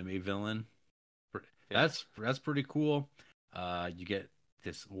an anime villain. Yeah. That's pretty cool. You get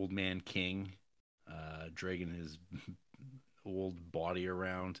this old man king, dragging his old body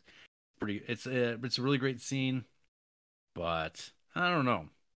around. It's a really great scene, but I don't know,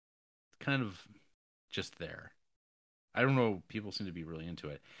 kind of just there. I don't know. People seem to be really into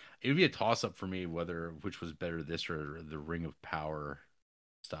it. It would be a toss up for me whether which was better, this or the Ring of Power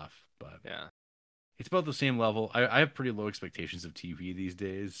stuff. But Yeah. it's about the same level. I have pretty low expectations of TV these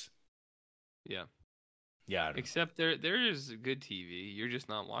days. Yeah. Yeah, I don't know. Except there is good TV. You're just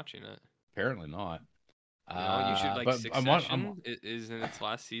not watching it. Apparently not. You know, you should like But Succession is in its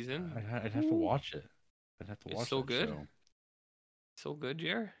last season. I'd have to watch it. I'd have to It's watch so that good. show. So good,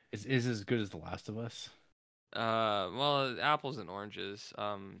 Jer. Is as good as The Last of Us? Well, apples and oranges. Okay.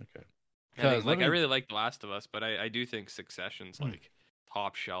 I think Because let like I me really like The Last of Us, but I do think Succession's like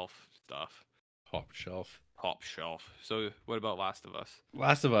top shelf stuff. top shelf. Top shelf. So what about Last of Us?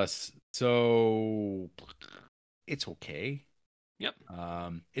 Last of Us. So it's okay. Yep.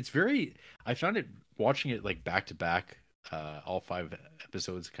 It's very. I found it watching it like back to back. All 5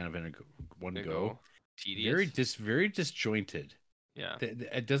 episodes kind of in one Gonna go. go tedious. Very disjointed. Yeah.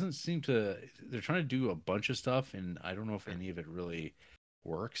 It doesn't seem to. They're trying to do a bunch of stuff, and I don't know if any of it really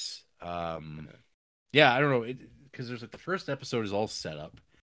works. Yeah, I don't know. Because there's like the first episode is all set up,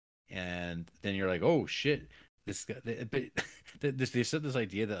 and then you're like, oh shit, this guy. But they said this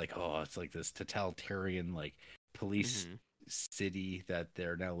idea that like, oh, it's like this totalitarian like police city that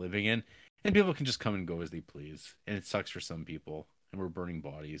they're now living in, and people can just come and go as they please, and it sucks for some people, and we're burning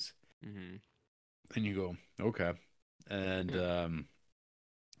bodies. And you go, okay, and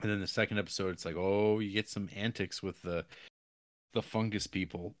then the second episode, it's like, oh, you get some antics with the fungus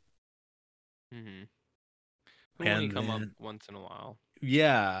people. Who only come up once in a while.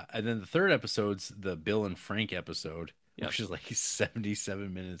 Yeah, and then the third episode's the Bill and Frank episode, Yep. which is like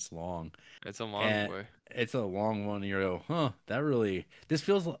 77 minutes long. It's a long boy. It's a long one. And you go, huh? This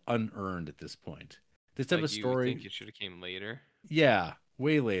feels unearned at this point. This type Like of you story, think it should have came later. yeah,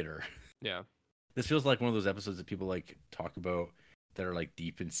 way later. Yeah. This feels like one of those episodes that people like talk about that are like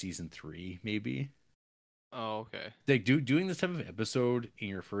deep in season 3, maybe. Oh, okay. Like doing this type of episode in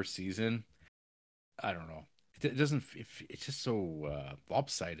your first season, I don't know. It doesn't. It's just so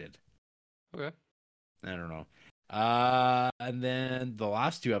lopsided. Okay. I don't know. And then the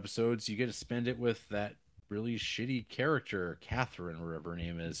last 2 episodes, you get to spend it with that really shitty character, Catherine, or whatever her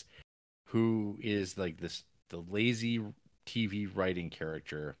name is, who is like the lazy TV writing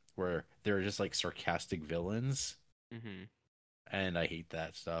character where they're just like sarcastic villains. And I hate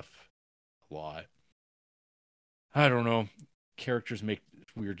that stuff a lot. I don't know. Characters make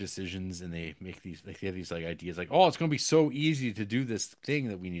weird decisions, and they make these like they have these like ideas like, oh, it's gonna be so easy to do this thing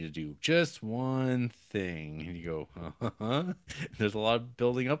that we need to do, just one thing, and you go, there's a lot of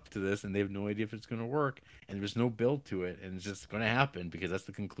building up to this, and they have no idea if it's gonna work, and there's no build to it, and it's just gonna happen because that's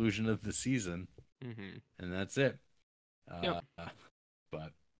the conclusion of the season, and that's it. Yep.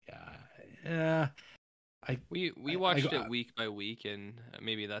 But yeah, we watched it week by week, and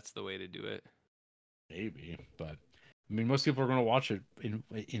maybe that's the way to do it. Maybe, but I mean, most people are going to watch it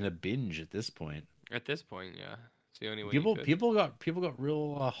in a binge at this point. At this point, yeah, it's the only way. People got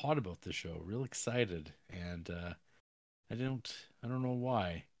real hot about the show, real excited, and I don't know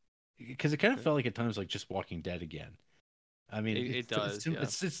why, because it kind of felt like at times like just Walking Dead again. I mean, it does.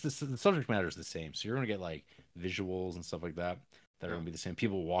 It's the subject matter is the same, so you're going to get like visuals and stuff like that are going to be the same.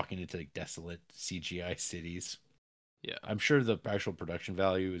 People walking into like desolate CGI cities. Yeah, I'm sure the actual production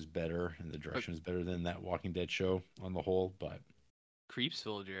value is better and the direction is better than that Walking Dead show on the whole, but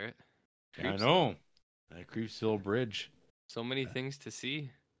Creepsville, Jarrett. Yeah, I know that Creepsville Bridge. So many things to see.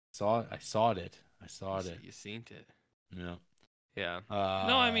 I saw it. You seen it? Yeah. Yeah.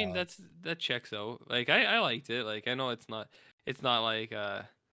 No, I mean that checks out. Like I liked it. Like I know it's not like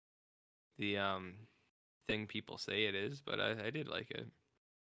the thing people say it is, but I did like it.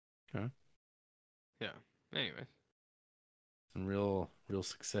 Okay. Yeah. Anyway. Some real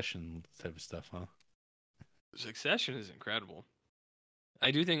Succession type of stuff, huh? Succession is incredible.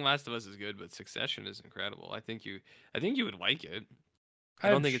 I do think Last of Us is good, but Succession is incredible. I think you would like it.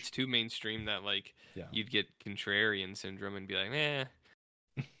 I don't think it's too mainstream that like you'd get contrarian syndrome and be like, eh.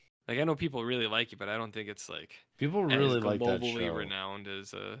 Like I know people really like it, but I don't think it's like people really like that show. Globally renowned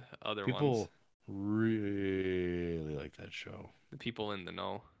as other ones. People really like that show. The people in the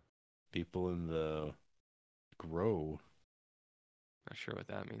know. People in the grow. Not sure what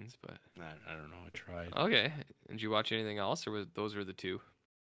that means, but I don't know. I tried. Okay. Did you watch anything else, or those were the 2?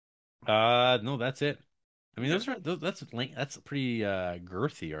 No, that's it. I mean, that's pretty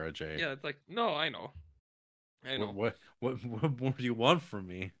girthy, RJ. Yeah, it's like no, I know. What more do you want from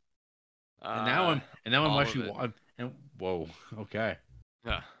me? And now I'm watching. Whoa, okay.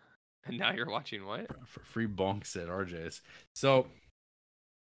 Yeah. And now you're watching what? For free bonks at RJ's. So.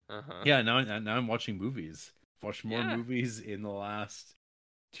 Yeah, now I'm watching movies. I've watched more movies in the last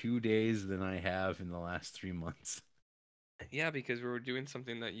 2 days than I have in the last 3 months. Yeah, because we were doing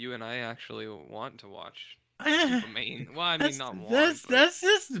something that you and I actually want to watch. Well, I mean, not want. That's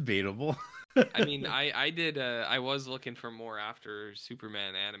just debatable. I mean, I did. I was looking for more after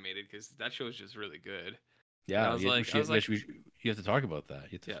Superman animated because that show is just really good. Yeah, you have to talk about that.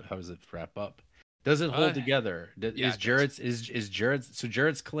 How does it wrap up? Does it hold together? Is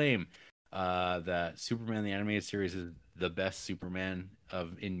Jared's claim that Superman the animated series is the best Superman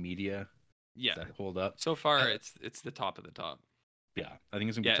in media. Yeah. Does that hold up? So far, I- it's the top of the top. Yeah, I think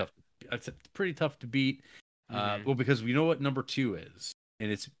it's gonna be Yeah. tough. It's pretty tough to beat. Mhm. Well, because we know what number 2 is,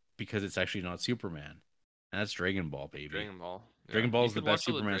 and it's because it's actually not Superman, and that's Dragon Ball, baby. Dragon Ball. Dragon Yeah. Ball You is the could best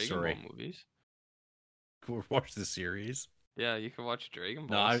watch all the Superman Dragon story. Ball movies. Go watch the series. Yeah, you could watch Dragon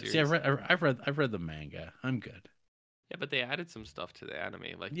No, Ball I series. see. I've read the manga. I'm good. Yeah, but they added some stuff to the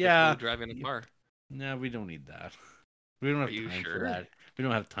anime, like Yeah. Piccolo driving a car. No, we don't need that. We don't have Are you time for sure? that. We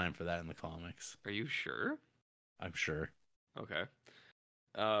don't have time for that in the comics. Are you sure? I'm sure. Okay.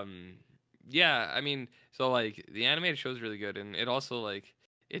 Yeah, I mean, so like the animated show is really good, and it also like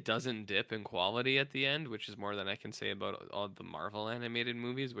it doesn't dip in quality at the end, which is more than I can say about all the Marvel animated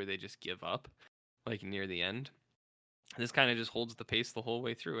movies where they just give up like near the end. This kind of just holds the pace the whole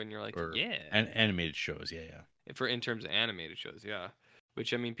way through, and you're like, Or yeah. animated shows. Yeah. For in terms of animated shows, yeah.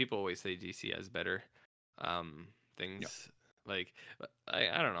 Which I mean, people always say DC has better things. Like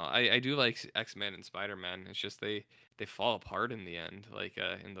I don't know. I do like X-Men and Spider-Man. It's just they fall apart in the end, like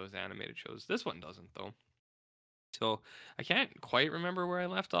in those animated shows. This one doesn't though. So I can't quite remember where I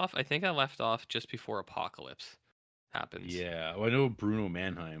left off. I think I left off just before Apocalypse happens. Yeah. Well, I know Bruno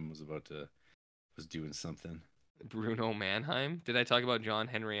Mannheim was doing something. Bruno Mannheim. Did I talk about John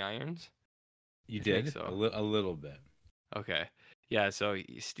Henry Irons? You I think did so. a little bit. Okay. Yeah, so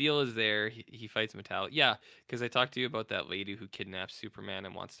Steel is there. He fights Metallic. Yeah, because I talked to you about that lady who kidnaps Superman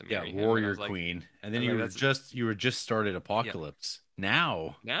and wants to Yeah, marry him. And I Warrior was like, Queen, and then I'm you like, were just started Apocalypse.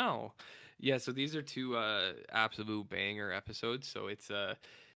 Now, yeah. So these are two absolute banger episodes. So it's a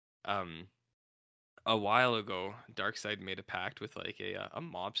while ago, Darkseid made a pact with like a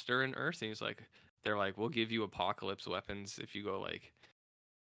mobster in Earth, and he's like, they're like, we'll give you Apocalypse weapons if you go like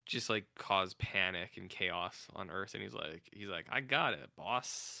just like cause panic and chaos on Earth. And he's like, I got it,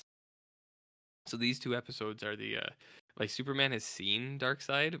 boss. So these two episodes are the like Superman has seen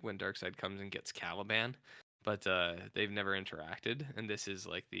Darkseid when Darkseid comes and gets Caliban, but they've never interacted. And this is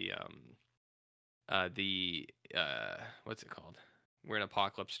like the what's it called? Where an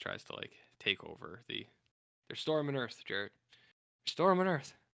apocalypse tries to like take over they're storming Earth, Jarrett. Storming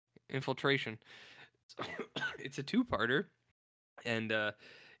Earth. Infiltration. So, it's a two-parter, and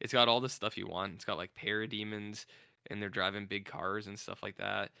it's got all the stuff you want. It's got like parademons, and they're driving big cars and stuff like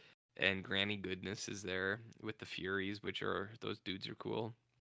that. And Granny Goodness is there with the Furies, which are those dudes are cool.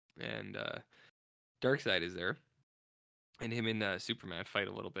 And Darkseid is there, and him and Superman fight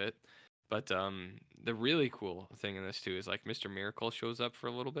a little bit. But the really cool thing in this too is like Mr. Miracle shows up for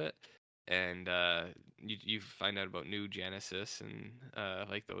a little bit, and you find out about New Genesis and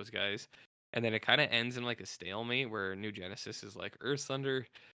like those guys, and then it kind of ends in like a stalemate where New Genesis is like Earth's under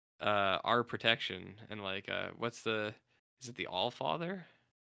our protection, and like is it the All Father?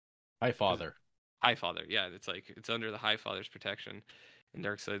 High Father. High Father, yeah, it's like it's under the High Father's protection, and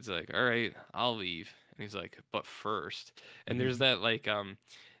Darkseid's like, all right, I'll leave, and he's like, but first, and there's that like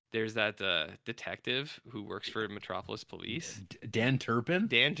there's that detective who works for Metropolis Police, Dan Turpin.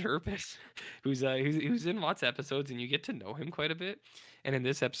 Dan Turpin, who's in lots of episodes, and you get to know him quite a bit. And in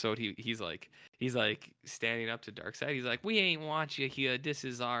this episode, he's like standing up to Darkseid. He's like, "We ain't want you here. This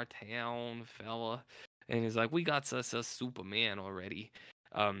is our town, fella." And he's like, "We got us a Superman already."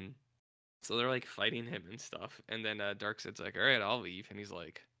 So they're like fighting him and stuff. And then Darkseid's like, "All right, I'll leave." And he's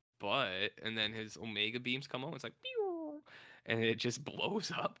like, "But," and then his Omega beams come on. It's like, pew! And it just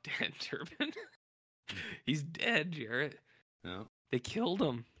blows up Dan Turpin. He's dead, Jarrett. No. They killed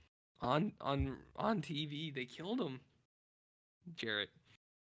him on TV. They killed him, Jarrett.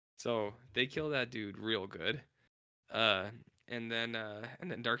 So they kill that dude real good. And then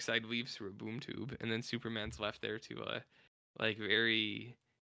Darkseid leaves through a boom tube, and then Superman's left there to like very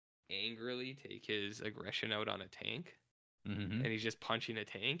angrily take his aggression out on a tank. Mm-hmm. And he's just punching a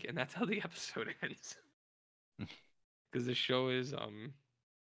tank, and that's how the episode ends. Because the show is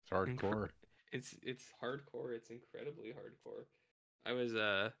It's hardcore. It's hardcore. It's incredibly hardcore. I was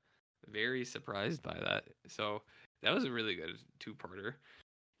very surprised by that. So that was a really good two-parter.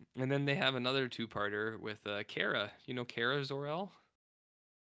 And then they have another two-parter with Kara. You know Kara Zor-El?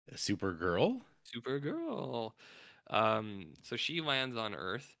 Supergirl. Supergirl. So she lands on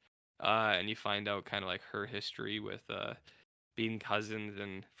Earth, and you find out kind of like her history with being cousins.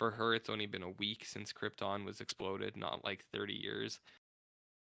 And for her, it's only been a week since Krypton was exploded, not like 30 years.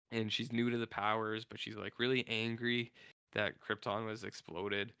 And she's new to the powers, but she's like really angry that Krypton was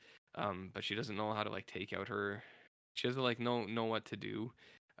exploded. But she doesn't know how to like take out her. She doesn't like know what to do.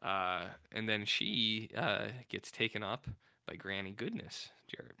 And then she gets taken up by Granny Goodness,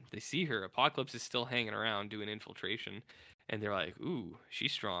 Jared. They see her. Apocalypse is still hanging around doing infiltration, and they're like, "Ooh,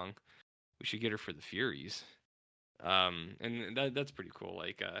 she's strong. We should get her for the Furies." And that's pretty cool.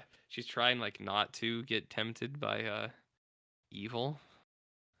 Like, she's trying like not to get tempted by evil,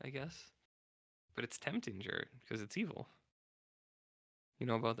 I guess. But it's tempting, Jared, because it's evil. You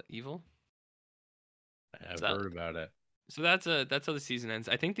know about the evil? I've So, heard about it. so that's how the season ends.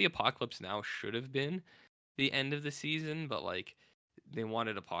 I think the apocalypse now should have been the end of the season, but like they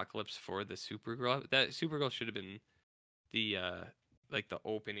wanted apocalypse for the Supergirl. That Supergirl should have been the like the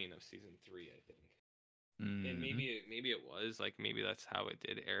opening of season 3, I think. And Mhm. maybe it was like maybe that's how it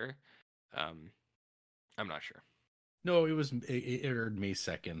did air. I'm not sure. No, it aired May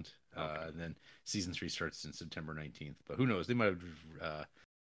 2nd. Okay. And then season 3 starts in September 19th. But who knows? They might have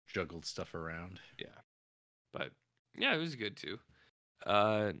juggled stuff around. Yeah. But yeah, it was good too.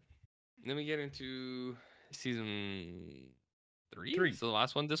 Then we get into season 3. 3. So the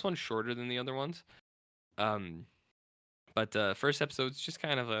last one. This one's shorter than the other ones. But first episode's just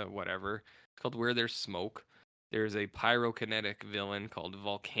kind of a whatever. It's called Where There's Smoke. There's a pyrokinetic villain called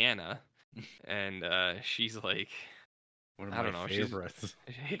Volcana, and she's like, One of I my don't know, favorites.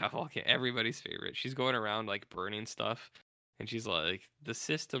 yeah, everybody's favorite. She's going around like burning stuff, and she's like, the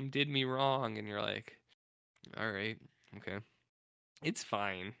system did me wrong, and you're like, all right, okay, it's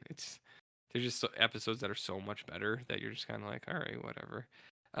fine. There's just episodes that are so much better that you're just kind of like, all right, whatever.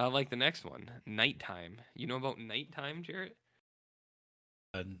 Like the next one, Nighttime. You know about Nighttime, Jarrett?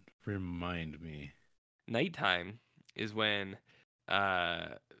 Remind me. Nighttime is when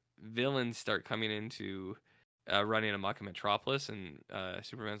villains start coming into running amok in Metropolis, and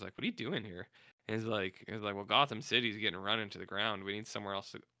Superman's like, "What are you doing here?" And he's like, "Well, Gotham City's getting run into the ground. We need somewhere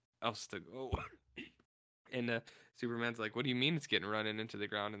else to go." And Superman's like, "What do you mean it's getting run into the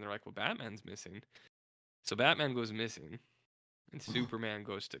ground?" And they're like, "Well, Batman's missing." So Batman goes missing, and Superman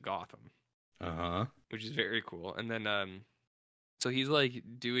goes to Gotham, which is very cool. And then so he's like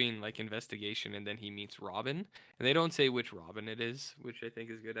doing like investigation, and then he meets Robin, and they don't say which Robin it is, which I think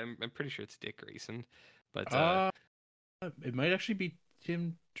is good. I'm pretty sure it's Dick Grayson, but It might actually be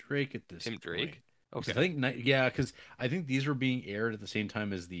Tim Drake at this Tim point. Drake. Because Okay. I think, yeah, because I think these were being aired at the same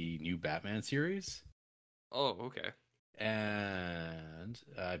time as the new Batman series. Oh, okay. And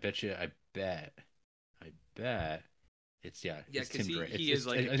I bet it's Yeah, it's because Tim Drake. he is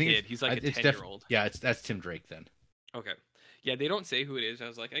like I a think kid. He's like a it's 10-year-old. yeah, that's Tim Drake then. Okay. Yeah, they don't say who it is. I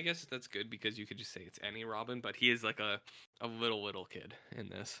was like, I guess that's good because you could just say it's any Robin, but he is like a little kid in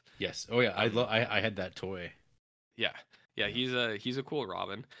this. Yes. Oh yeah, I had that toy. Yeah. Yeah, he's a cool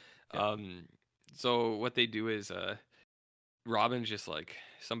Robin. Yeah. So what they do is Robin's just like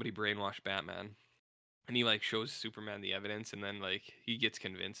somebody brainwashed Batman, and he like shows Superman the evidence, and then like he gets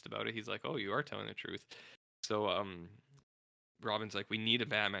convinced about it. He's like, "Oh, you are telling the truth." So Robin's like, "We need a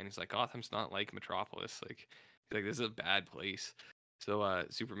Batman." He's like, "Gotham's not like Metropolis. Like, he's like, this is a bad place." So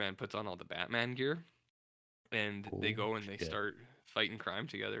Superman puts on all the Batman gear, and they go and they shit. start fighting crime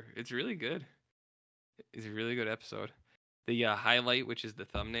together. It's really good. It's a really good episode. The highlight, which is the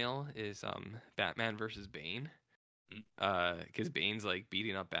thumbnail, is Batman versus Bane. Because Bane's like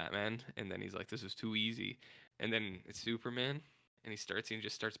beating up Batman, and then he's like, "This is too easy," and then it's Superman, and he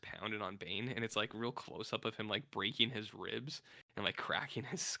just starts pounding on Bane, and it's like real close up of him like breaking his ribs and like cracking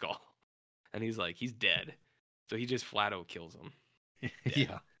his skull, and he's like, he's dead, so he just flat out kills him.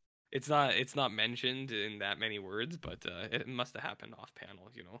 Yeah. It's not mentioned in that many words, but it must have happened off panel,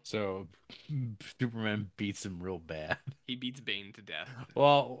 you know. So Superman beats him real bad. He beats Bane to death.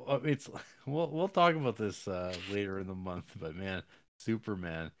 Well, we'll talk about this later in the month, but man,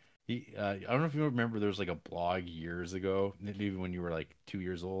 Superman. I don't know if you remember, there was like a blog years ago, maybe when you were like 2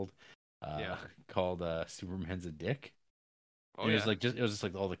 years old, Yeah. called "Superman's a Dick." Oh And yeah. it was just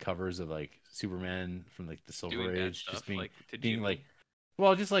like all the covers of like Superman from like the Silver Doing bad Age, stuff, just being like to being Jimmy. like,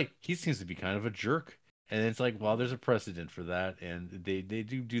 well, just like he seems to be kind of a jerk, and it's like, well, there's a precedent for that, and they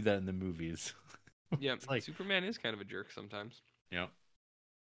do that in the movies. Yeah, It's like, Superman is kind of a jerk sometimes. you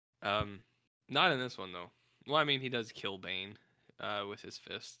know, Not in this one though. Well, I mean, he does kill Bane, with his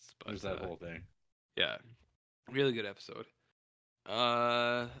fists, but there's that whole thing. yeah, really good episode.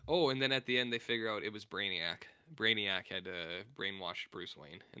 Oh, and then at the end they figure out it was Brainiac. Brainiac had brainwashed Bruce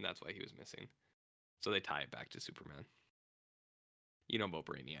Wayne, and that's why he was missing. So they tie it back to Superman. You know about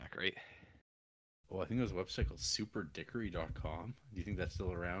Brainiac, right? Well, I think there's a website called superdickery.com. Do you think that's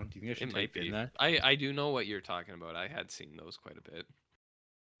still around? Do you think I should It might type be. in that? I do know what you're talking about. I had seen those quite a bit.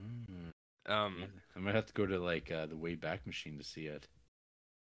 Yeah, I might have to go to like the Wayback Machine to see it.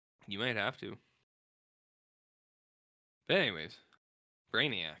 You might have to. But anyways,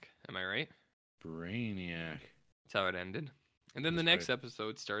 Brainiac. Am I right? Brainiac. That's how it ended. And then the That's next right.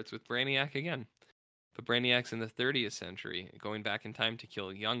 episode starts with Brainiac again. But Brainiac's in the 30th century, going back in time to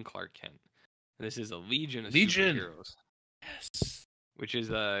kill young Clark Kent. And this is a Legion of Legion. Superheroes, Yes. which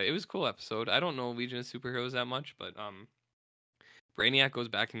is it was a cool episode. I don't know Legion of Superheroes that much, but Brainiac goes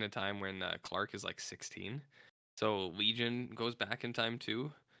back in the time when Clark is like 16. So Legion goes back in time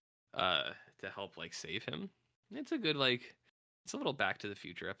too, to help like save him. It's a good like, it's a little Back to the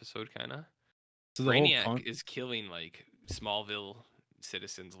Future episode kind of. So the Brainiac is killing like Smallville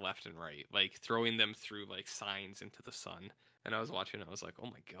citizens left and right, like throwing them through like signs into the sun. And I was watching, I was like, oh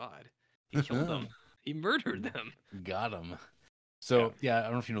my god, he killed them, he murdered them. Got him. So yeah, I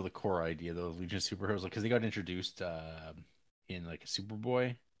don't know if you know the core idea though, Legion of Superheroes, because they got introduced in like a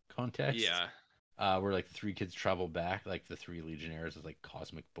Superboy context. Yeah. Where like 3 kids travel back, like the 3 Legionnaires is like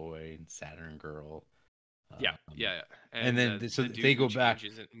Cosmic Boy and Saturn Girl. Yeah. And then so the dude they who go back.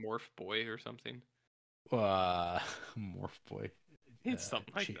 changes it, Morph Boy or something. Morph Boy. It's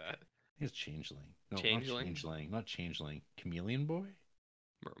something like that. It's Changeling. No, Changeling? Not Changeling. Chameleon Boy?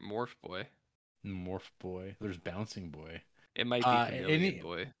 Morph Boy. Morph Boy. There's Bouncing Boy. It might be Chameleon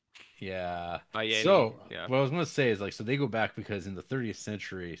Boy. Yeah. So, what I was going to say is like, so they go back because in the 30th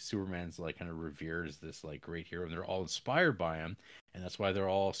century, Superman's like kind of revered as this like great hero, and they're all inspired by him, and that's why they're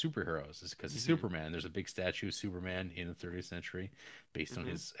all superheroes. Is because of Superman. There's a big statue of Superman in the 30th century, based on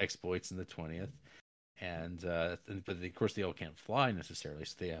his exploits in the 20th, and but of course they all can't fly necessarily,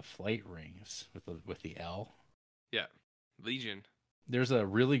 so they have flight rings with the L. Yeah, Legion. There's a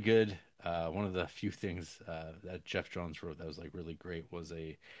really good one of the few things that Jeff Johns wrote that was like really great was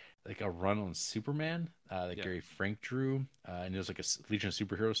a run on Superman that Gary Frank drew, and it was like a Legion of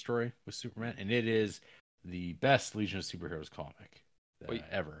Superheroes story with Superman, and it is the best Legion of Superheroes comic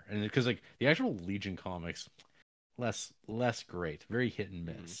ever. And because like the actual Legion comics, less great, very hit and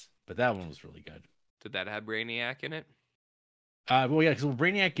miss, but that one was really good. Did that have Brainiac in it? Well, yeah, because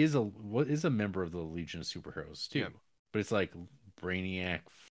Brainiac is a member of the Legion of Superheroes too, but it's like Brainiac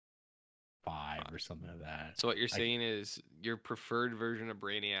 5 or something like that. So what you're saying is your preferred version of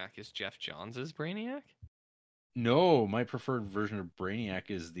Brainiac is Jeff Johns' Brainiac? No, my preferred version of Brainiac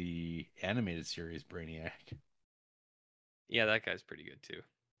is the animated series Brainiac. Yeah, that guy's pretty good too.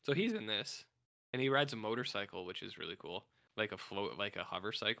 So he's in this, and he rides a motorcycle, which is really cool, like a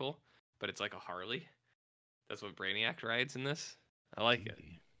hover cycle, but it's like a Harley. That's what Brainiac rides in this. I like it.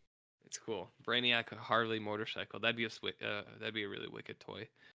 It's cool. Brainiac Harley motorcycle. That'd be a really wicked toy.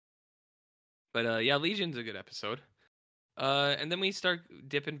 But yeah, Legion's a good episode. And then we start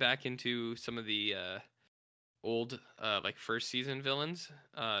dipping back into some of the old like first season villains.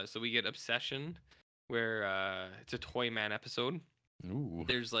 So we get Obsession, where it's a Toyman episode. Ooh.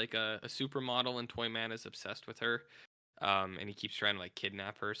 There's like a supermodel, and Toyman is obsessed with her. And he keeps trying to like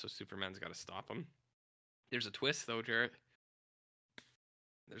kidnap her, so Superman's got to stop him. There's a twist though, Jarrett.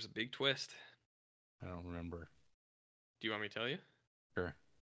 There's a big twist. I don't remember. Do you want me to tell you? Sure.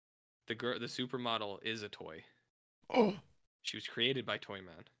 The supermodel is a toy. Oh. She was created by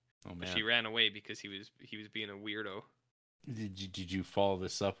Toyman. Oh man. But she ran away because he was being a weirdo. Did you follow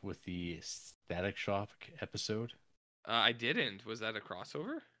this up with the Static Shock episode? I didn't. Was that a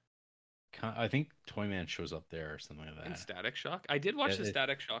crossover? I think Toyman shows up there or something like that. In Static Shock? I did watch the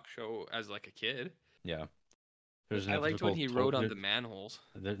Static Shock show as like a kid. Yeah. I liked when he rode on the manholes.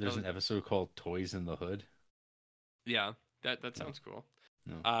 There's an episode called Toys in the Hood. Yeah, that sounds cool.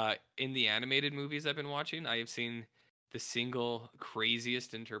 No. In the animated movies I've been watching, I have seen the single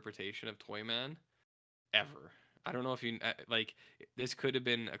craziest interpretation of Toyman ever. I don't know if you like. This could have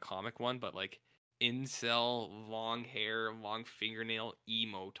been a comic one, but like incel, long hair, long fingernail,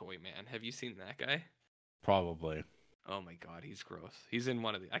 emo Toyman. Have you seen that guy? Probably. Oh my god, he's gross. He's in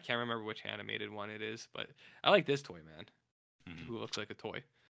one of the. I can't remember which animated one it is, but I like this Toyman, who looks like a toy.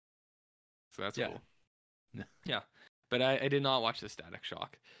 So that's cool. Yeah, but I did not watch the Static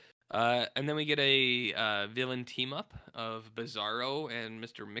Shock. And then we get a villain team up of Bizarro and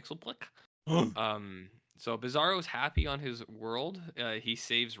Mr. Mxyzptlk. So Bizarro's happy on his world. He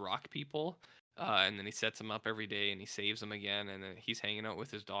saves rock people, and then he sets them up every day, and he saves them again, and then he's hanging out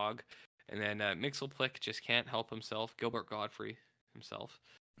with his dog. And then Mxyzptlk just can't help himself. Gilbert Gottfried himself.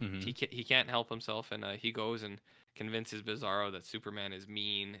 He can't help himself, and he goes and convinces Bizarro that Superman is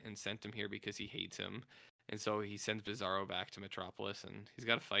mean and sent him here because he hates him. And so he sends Bizarro back to Metropolis, and he's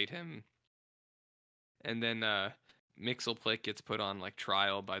got to fight him. And then Mxyzptlk gets put on like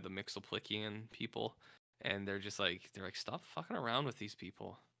trial by the Mxyzptlikian people, and they're like, stop fucking around with these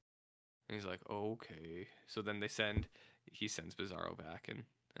people. And he's like, okay. So then he sends Bizarro back, and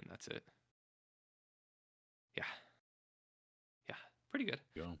that's it. Yeah, pretty good.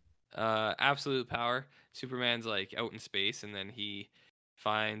 Absolute power. Superman's like out in space, and then he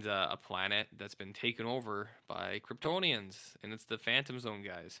finds a planet that's been taken over by Kryptonians, and it's the Phantom Zone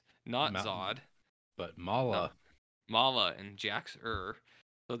guys, not Zod. But Mala, Mala and Jax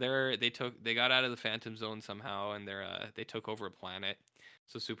So they got out of the Phantom Zone somehow, and they took over a planet.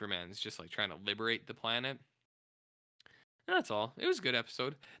 So Superman's just like trying to liberate the planet. And that's all. It was a good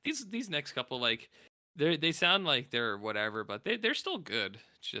episode. These next couple, like, they sound like they're whatever, but they're still good.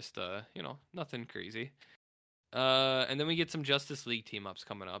 It's just nothing crazy. And then we get some Justice League team ups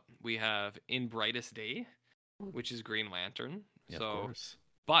coming up. We have In Brightest Day, which is Green Lantern. yeah, So, of course.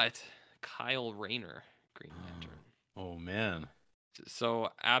 but Kyle Rayner, Green Lantern. Oh man. So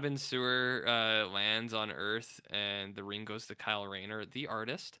Abin Sur lands on Earth, and the ring goes to Kyle Rayner, the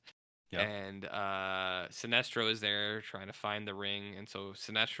artist. Yep. And Sinestro is there trying to find the ring, and so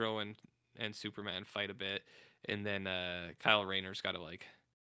Sinestro and Superman fight a bit, and then Kyle Rayner's got to like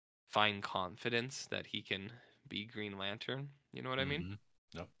find confidence that he can be Green Lantern. You know what I mean?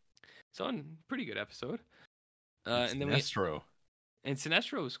 Yep. So a pretty good episode. And then Sinestro. And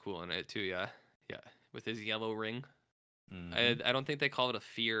Sinestro was cool in it too. Yeah, with his yellow ring. Mhm. I don't think they call it a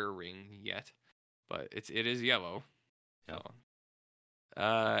fear ring yet, but it is yellow. Yep. So.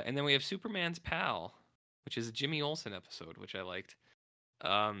 And then we have Superman's Pal, which is a Jimmy Olsen episode, which I liked.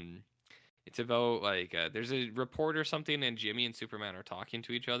 It's about like there's a report or something, and Jimmy and Superman are talking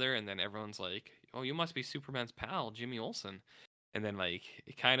to each other, and then everyone's like, "Oh, you must be Superman's pal, Jimmy Olsen." And then like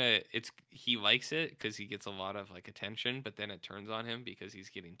he likes it because he gets a lot of like attention, but then it turns on him because he's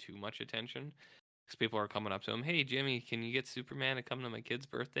getting too much attention. Because people are coming up to him, "Hey, Jimmy, can you get Superman to come to my kid's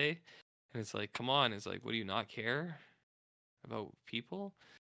birthday?" And it's like, "Come on!" It's like, "What do you not care about people?"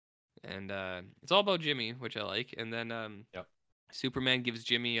 And it's all about Jimmy, which I like. And then Yep. Superman gives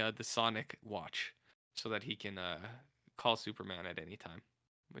Jimmy the Sonic watch so that he can call Superman at any time,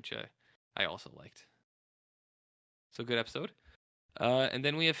 which I also liked. So good episode. And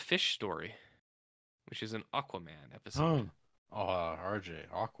then we have Fish Story, which is an Aquaman episode. RJ,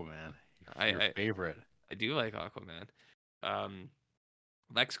 Aquaman, your favorite. I do like Aquaman.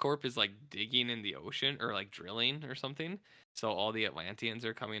 LexCorp is like digging in the ocean or like drilling or something. So all the Atlanteans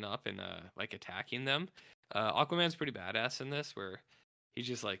are coming up and like attacking them. Aquaman's pretty badass in this, where he's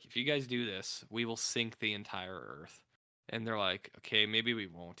just like, if you guys do this, we will sink the entire Earth. And they're like, okay, maybe we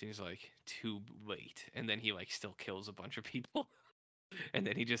won't. And he's like, too late. And then he like still kills a bunch of people. And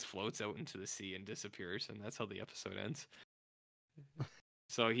then he just floats out into the sea and disappears. And that's how the episode ends.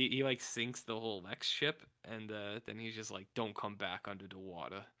 So he like sinks the whole Lex ship, and then he's just like, "Don't come back under the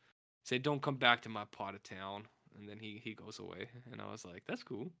water." Say, "Don't come back to my part of town," and then he goes away. And I was like, "That's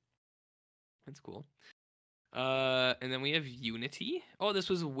cool. That's cool." And then we have Unity. Oh, this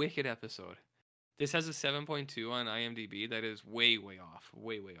was a wicked episode. This has a 7.2 on IMDb. That is way off.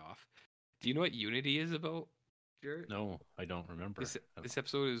 Way off. Do you know what Unity is about, Jared? No, I don't remember. This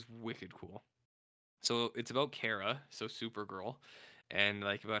episode is wicked cool. So it's about Kara, so Supergirl, and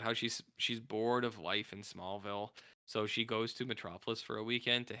like about how she's bored of life in Smallville. So she goes to Metropolis for a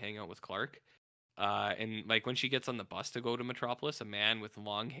weekend to hang out with Clark. And like when she gets on the bus to go to Metropolis, a man with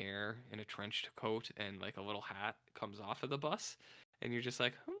long hair and a trench coat and like a little hat comes off of the bus, and you're just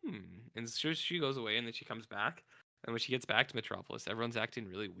like, And so she goes away, and then she comes back. And when she gets back to Metropolis, everyone's acting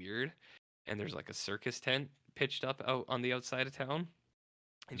really weird, and there's like a circus tent pitched up out on the outside of town.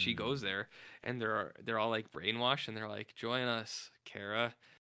 And she goes there, and they're all like brainwashed, and they're like, "Join us, Kara,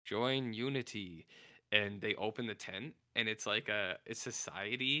 join Unity." And they open the tent, and it's like a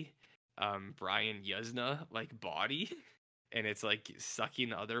society, Brian Yuzna like body, and it's like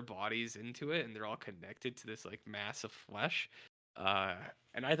sucking other bodies into it, and they're all connected to this like mass of flesh.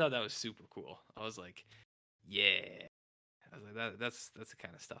 And I thought that was super cool. I was like, yeah, I was like, that's the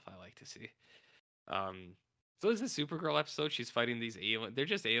kind of stuff I like to see. So this is a Supergirl episode. She's fighting these aliens. They're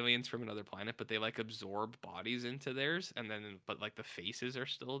just aliens from another planet, but they like absorb bodies into theirs, and then but like the faces are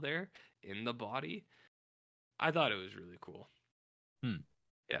still there in the body. I thought it was really cool.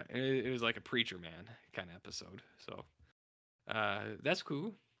 Yeah, it was like a Preacher Man kind of episode. So that's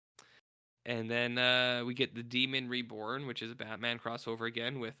cool. And then we get the Demon Reborn, which is a Batman crossover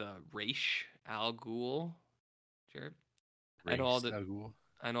again with Ra's al Ghul. Jared, I know all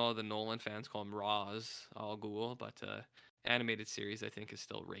the Nolan fans call him Ra's al Ghul, but animated series I think is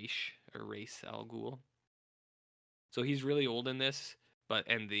still Ra's al Ghul. So he's really old in this,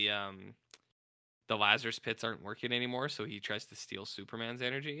 and the Lazarus pits aren't working anymore, so he tries to steal Superman's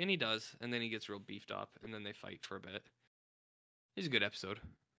energy, and he does, and then he gets real beefed up, and then they fight for a bit. It's a good episode.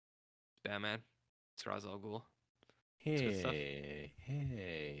 It's Batman. It's Ra's al Ghul. Hey.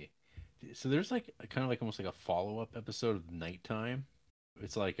 So there's like kind of like almost like a follow-up episode of Nighttime.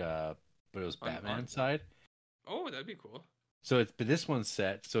 It's like but it was Batman side. Oh, that'd be cool. But this one's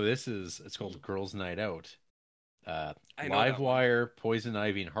set. So it's called Girls' Night Out, I know that one. Livewire, Poison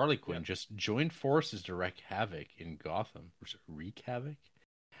Ivy, and Harley Quinn Yep. just joined forces to wreak havoc in Gotham. Or is it wreak havoc?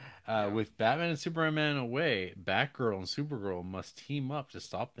 Yeah. With Batman and Superman away, Batgirl and Supergirl must team up to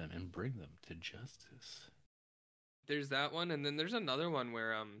stop them and bring them to justice. There's that one, and then there's another one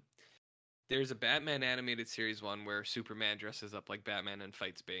where there's a Batman animated series one where Superman dresses up like Batman and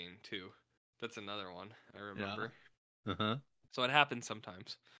fights Bane too. That's another one I remember. Yeah. Uh-huh. So it happens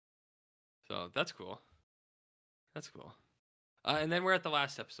sometimes. So that's cool. That's cool. And then we're at the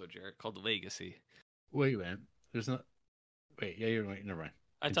last episode, Jarrett, called Legacy. Wait, man. There's not. Wait, yeah, you're right. Never mind.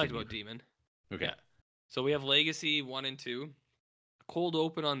 I talked Continue. about Demon. Okay. Yeah. So we have Legacy 1 and 2. Cold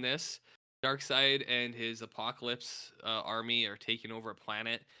open on this. Darkseid and his Apocalypse army are taking over a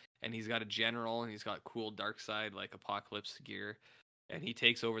planet, and he's got a general, and he's got cool Darkseid like Apocalypse gear, and he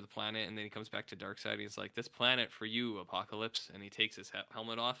takes over the planet, and then he comes back to Darkseid, and he's like, "This planet for you, Apocalypse," and he takes his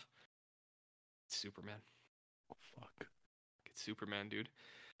helmet off. It's Superman. Oh, fuck. It's Superman, dude.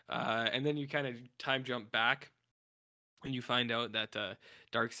 And then you kind of time jump back, and you find out that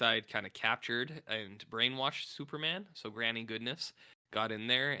Darkseid kind of captured and brainwashed Superman. So Granny Goodness got in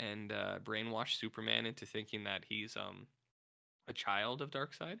there and brainwashed Superman into thinking that he's a child of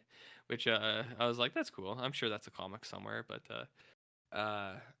Darkseid, which I was like, that's cool. I'm sure that's a comic somewhere, but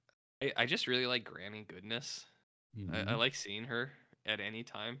I just really like Granny Goodness. I like seeing her at any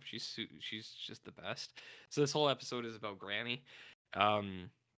time. She's just the best. So this whole episode is about Granny.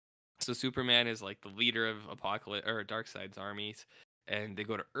 So Superman is like the leader of Apocalypse or Darkseid's armies, and they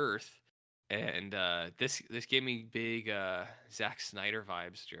go to Earth. And this gave me big Zack Snyder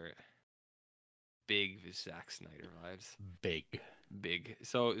vibes, Jarrett. Big Zack Snyder vibes. Big.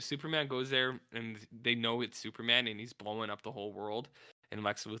 So Superman goes there, and they know it's Superman, and he's blowing up the whole world. And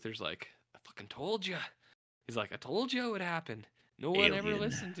Lex Luthor's like, "I fucking told you." He's like, "I told you it would happen. No one ever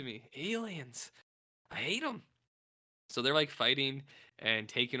listened to me. Aliens. I hate them." So they're like fighting and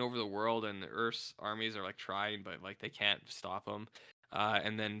taking over the world, and the Earth's armies are like trying, but like they can't stop them.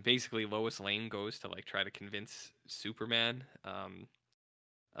 And then basically Lois Lane goes to like try to convince Superman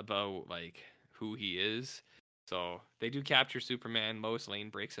about like who he is. So they do capture Superman. Lois Lane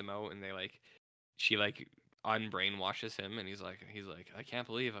breaks him out, and she unbrainwashes him, and he's like, I can't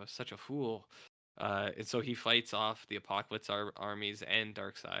believe I was such a fool. And so he fights off the Apocalypse armies and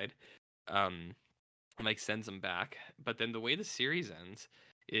Darkseid. And like sends them back. But then the way the series ends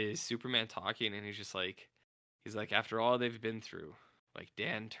is Superman talking, and he's like, after all they've been through, like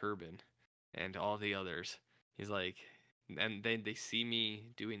Dan Turbin and all the others, he's like, and then they see me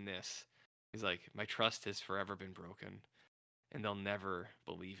doing this. He's like, my trust has forever been broken, and they'll never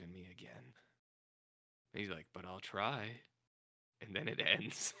believe in me again. And he's like, but I'll try. And then it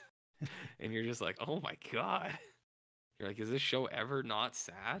ends. And you're just like, oh my God. You're like, is this show ever not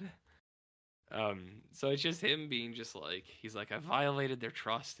sad? So it's just him being just like, he's like, I violated their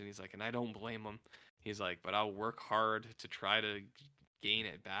trust, and he's like, and I don't blame him. He's like, but I'll work hard to try to gain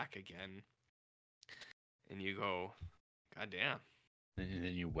it back again. And you go, God damn. And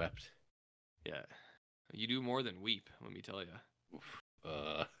then you wept. Yeah. You do more than weep, let me tell you.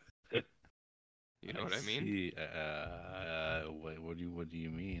 You know what I mean? See. What do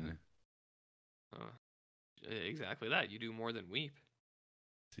you mean? Exactly that. You do more than weep.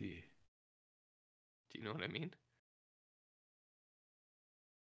 See. Do you know what I mean?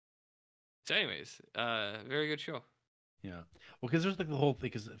 So anyways, very good show. Yeah. Well, because there's like the whole thing,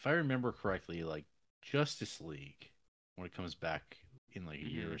 because if I remember correctly, like Justice League, when it comes back in like a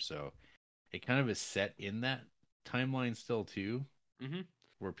year or so, it kind of is set in that timeline still too,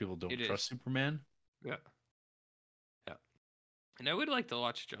 where people don't trust Superman. Yeah. And I would like to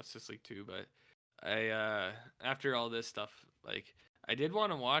watch Justice League too, but I after all this stuff, like I did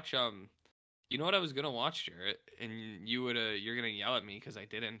want to watch you know what I was gonna watch, Jarrett, and you're gonna yell at me because I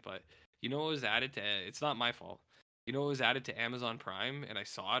didn't, but you know what was added to? It's not my fault. You know what was added to Amazon Prime, and I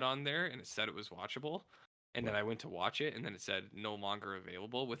saw it on there, and it said it was watchable, and then I went to watch it, and then it said no longer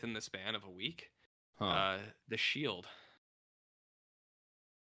available within the span of a week. The Shield.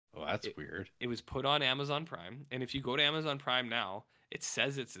 Oh, that's weird. It was put on Amazon Prime, and if you go to Amazon Prime now, it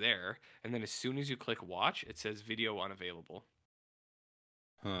says it's there, and then as soon as you click watch, it says video unavailable.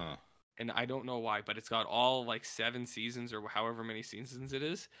 Huh. And I don't know why, but it's got all like 7 seasons or however many seasons it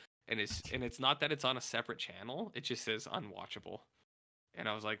is, and it's not that it's on a separate channel, it just says unwatchable. And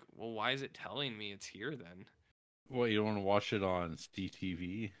I was like, well, why is it telling me it's here then? Well, you don't want to watch it on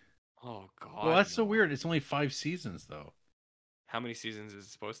CTV? Oh God. Well, that's so weird. It's only 5 seasons though. How many seasons is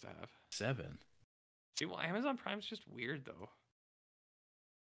it supposed to have? 7. See, well, Amazon Prime's just weird though.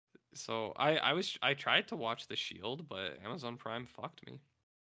 So I tried to watch The Shield, but Amazon Prime fucked me.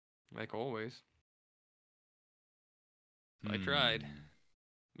 Like always. I tried.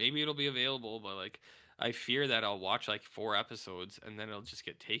 Maybe it'll be available, but like I fear that I'll watch like 4 episodes and then it'll just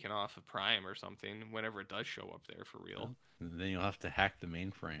get taken off of Prime or something whenever it does show up there for real. Then you'll have to hack the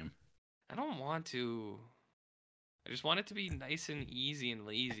mainframe. I don't want to. I just want it to be nice and easy and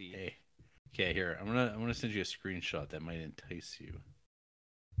lazy. Hey, okay, here I'm gonna send you a screenshot that might entice you.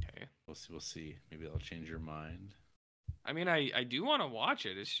 Okay. We'll see. Maybe that'll change your mind. I mean, I do want to watch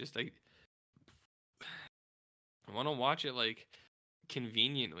it. It's just I want to watch it like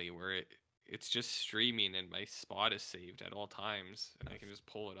conveniently where it's just streaming and my spot is saved at all times and I can just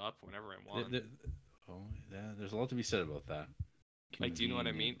pull it up whenever I want. There's a lot to be said about that. Like, do you know what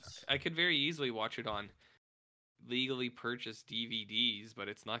I mean? I could very easily watch it on legally purchased DVDs, but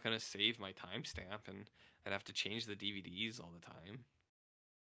it's not going to save my timestamp, and I'd have to change the DVDs all the time.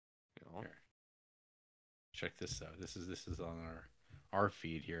 You know? Here. Check this out. This is on our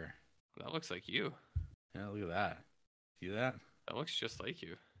feed here. That looks like you. Yeah, look at that. See that? That looks just like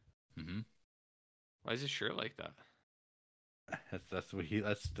you. Mm-hmm. Why is his shirt like that? That's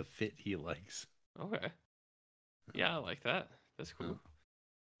the fit he likes. Okay. Yeah, I like that. That's cool.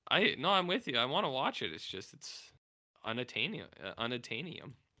 I'm with you. I want to watch it. It's just it's unobtainium.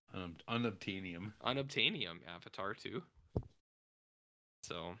 Unobtainium Avatar 2.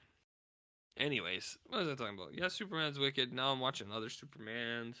 So, anyways, what was I talking about? Yeah, Superman's wicked. Now I'm watching other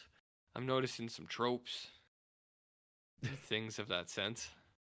Supermans. I'm noticing some tropes. Things of that sense.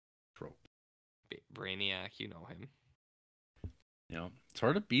 Trope. Brainiac, you know him. You know, it's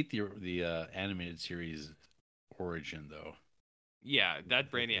hard to beat the animated series origin though. Yeah,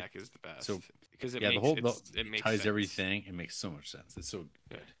 that Brainiac is the best. So because it makes ties sense. everything. It makes so much sense. It's so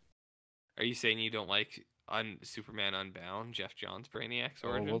good. Are you saying you don't like Superman Unbound, Jeff Johns' Brainiac's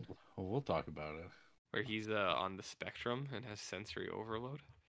origin? We'll talk about it. Where he's on the spectrum and has sensory overload.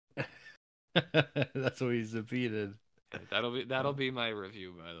 That's what he's defeated. That'll be my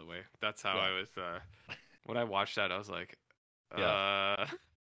review, by the way. That's how I was. When I watched that, I was like,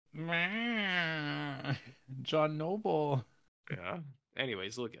 John Noble. Yeah.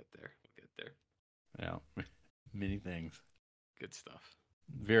 Anyways, we'll get there. Yeah. Many things. Good stuff.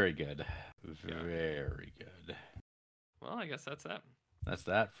 Very good. Very good. Well, I guess that's that. That's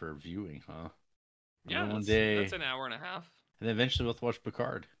that for viewing, huh? Yeah, one day, that's an hour and a half. And then eventually we'll have to watch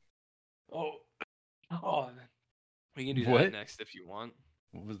Picard. Oh, we can do What? that next if you want.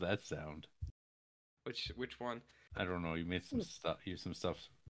 What was that sound? Which one? I don't know. You made some stuff. Some stuff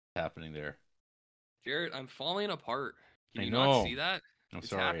happening there. Jared, I'm falling apart. Can I you know. not see that? I'm it's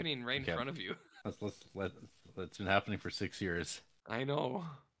sorry. happening right in front of you. It's been happening for 6 years. I know.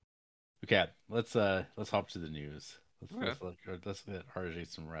 Okay, let's hop to the news. Okay. Let's let RJ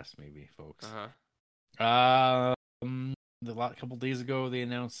some rest, maybe, folks. Couple days ago, they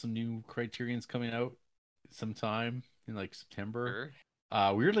announced some new Criterions coming out sometime in like September.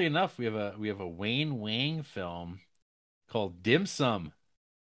 Sure. Weirdly enough, we have a Wayne Wang film called Dim Sum.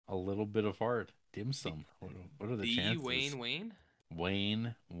 A little bit of heart. Dim Sum. What are the chances?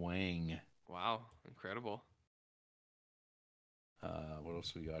 Wayne Wang. Wow, incredible. What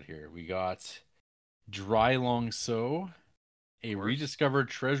else we got here? We got Dry Long So, a rediscovered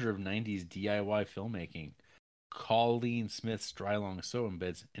treasure of 90s DIY filmmaking. Colleen Smith's Dry Long So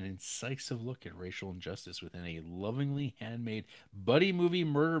embeds an incisive look at racial injustice within a lovingly handmade buddy movie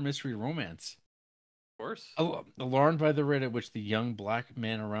murder mystery romance. Of course. Alarmed by the rate at which the young black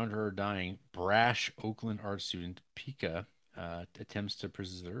men around her are dying, brash Oakland art student Pika attempts to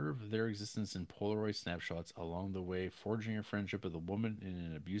preserve their existence in Polaroid snapshots, along the way forging a friendship with a woman in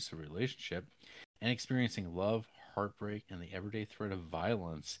an abusive relationship and experiencing love, heartbreak, and the everyday threat of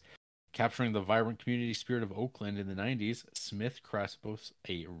violence. Capturing the vibrant community spirit of Oakland in the 90s, Smith crafts both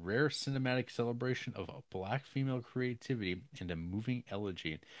a rare cinematic celebration of black female creativity and a moving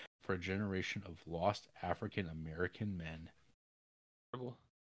elegy for a generation of lost African American men.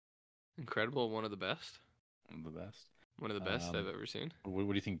 Incredible. One of the best. One of the best I've ever seen. What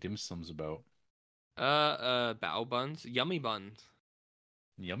do you think Dim Sum's about? Bao buns, yummy buns.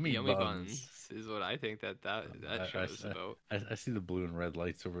 Yummy buns is what I think that show is about. I see the blue and red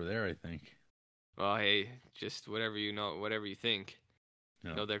lights over there, I think. Well, hey, just whatever you think.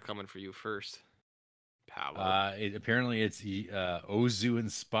 No. You know they're coming for you first. Power. Apparently it's Ozu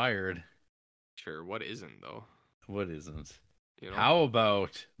inspired. Sure, what isn't though? What isn't? You know? How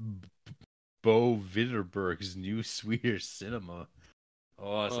about Bo Vidderberg's new Swedish cinema?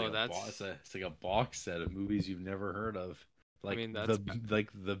 It's like a box set of movies you've never heard of. Like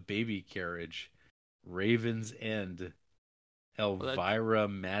the Baby Carriage, Raven's End, Elvira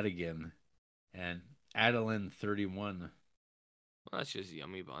Madigan, and Adeline 31. Well, that's just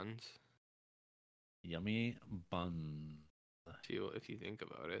yummy buns. Yummy bun. if you think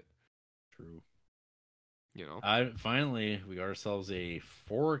about it, True. you know. Finally, we got ourselves a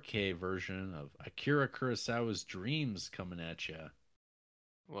 4K version of Akira Kurosawa's Dreams coming at you.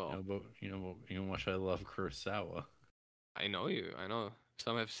 Well, You know how much I love Kurosawa. I know you. I know.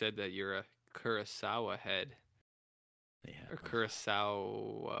 Some have said that you're a Kurosawa head. Yeah. Or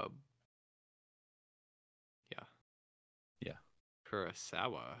Kurosawa. Yeah. Yeah.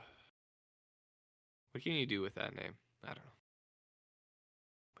 Kurosawa. What can you do with that name? I don't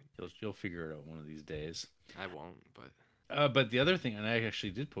know. You'll figure it out one of these days. I won't, but. But the other thing, and I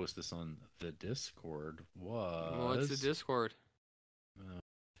actually did post this on the Discord, was Well, it's the Discord.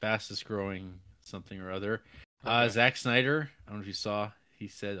 fastest growing something or other. Okay. Zack Snyder, I don't know if you saw, he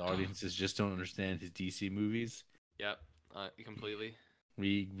said audiences just don't understand his DC movies. Yep, completely.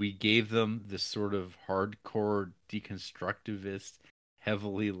 We gave them this sort of hardcore deconstructivist,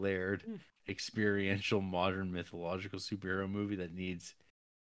 heavily layered, experiential, modern mythological superhero movie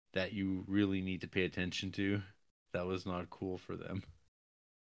that you really need to pay attention to. That was not cool for them.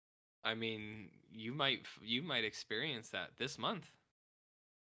 I mean, you might experience that this month.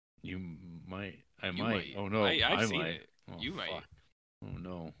 You might. I You might. Oh no, I've seen might. it. Oh, You might. fuck. Oh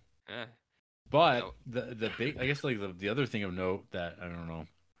no. Yeah. But the big, I guess, like the other thing of note that I don't know,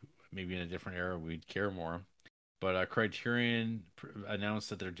 maybe in a different era we'd care more, but Criterion announced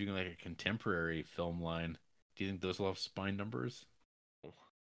that they're doing like a contemporary film line. Do you think those will have spine numbers?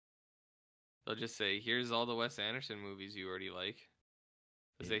 They'll just say, "Here's all the Wes Anderson movies you already like."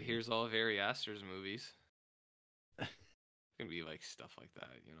 They'll say, Maybe. "Here's all of Ari Aster's movies." It's gonna be like stuff like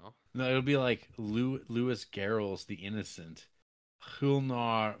that, you know. No, it'll be like Lewis Carroll's The Innocent,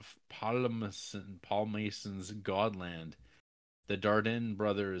 Hulnar Palmason's Godland, the Dardenne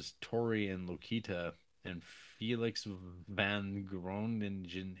brothers Tori and Lokita, and Felix van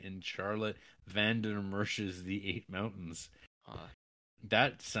Groningen and Charlotte van der Merch's The Eight Mountains.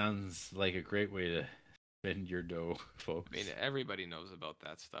 That sounds like a great way to spend your dough, folks. I mean, everybody knows about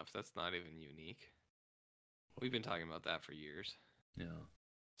that stuff. That's not even unique. We've been talking about that for years. Yeah.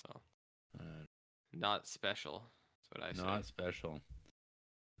 So, not special. That's what I say. Not special.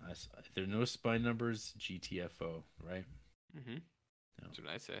 If there are no spine numbers, GTFO, right? Mm-hmm. No. That's what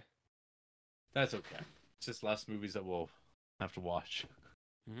I say. That's okay. It's just less movies that we'll have to watch.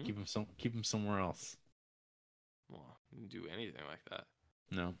 Mm-hmm. Keep them somewhere else. Well, you can do anything like that.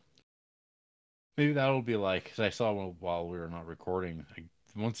 No. Maybe that'll be like, because I saw one while we were not recording.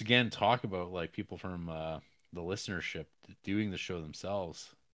 Once again, talk about like people from the listenership doing the show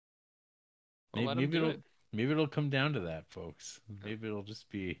themselves. Well, let them do it. Maybe it'll come down to that, folks. Maybe it'll just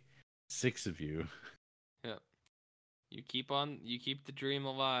be 6 of you. Yeah. You keep the dream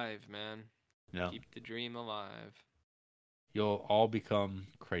alive, man. Yeah. Keep the dream alive. You'll all become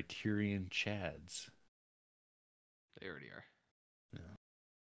Criterion Chads. They already are. Yeah.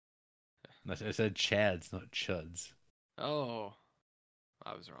 I said Chads, not Chuds. Oh,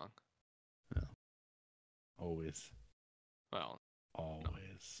 I was wrong. No. Always. Well,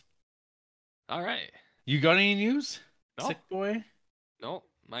 always. No. All right. You got any news? No. Sick boy? No.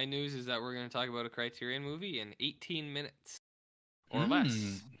 My news is that we're going to talk about a Criterion movie in 18 minutes or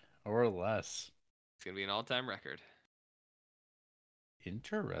less. Or less. It's going to be an all-time record.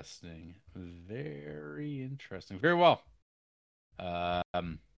 Interesting. Very interesting. Very well. After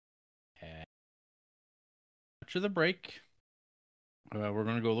the break, we're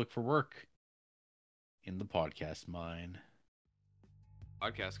going to go look for work in the podcast mine.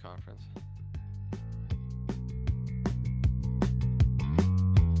 Podcast conference.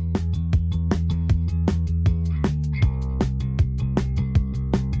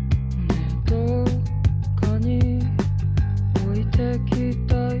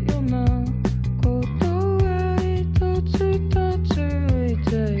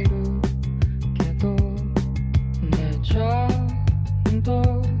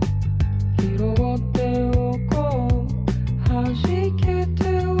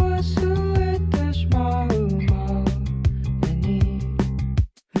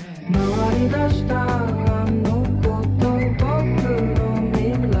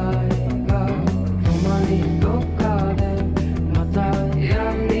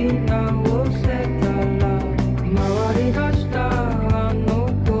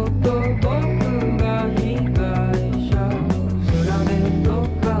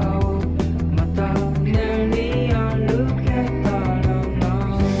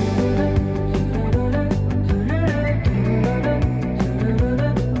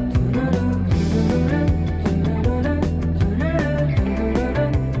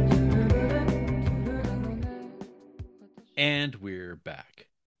 And we're back.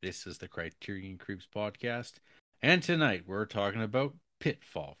 This is the Criterion Creeps podcast. And tonight we're talking about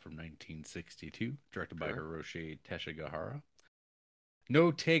Pitfall from 1962, directed by Sure. Hiroshi Teshigahara.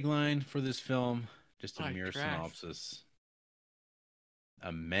 No tagline for this film, just a Oh, mere trash. synopsis.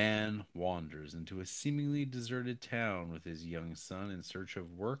 A man wanders into a seemingly deserted town with his young son in search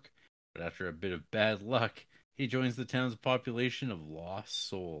of work, but after a bit of bad luck, he joins the town's population of lost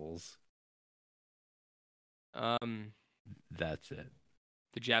souls. Um, That's it.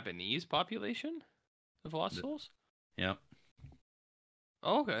 the Japanese population of lost souls. Yep,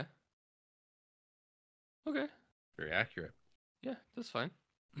 Oh, okay. Okay. very accurate. Yeah, that's fine.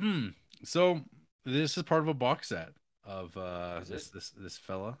 So this is part of a box set of Is this it? this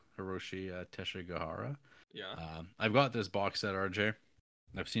fella Hiroshi Teshigahara. Yeah. I've got this box set, RJ.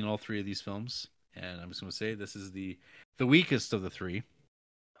 I've seen all three of these films, and I'm just going to say this is the weakest of the three.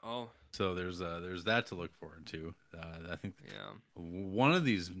 Oh, So there's that to look forward to. I think yeah. one of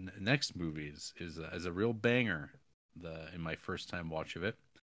these next movies is a real banger. In my first time watch of it,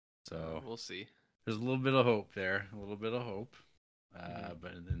 so We'll see. there's a little bit of hope there, a little bit of hope. Mhm.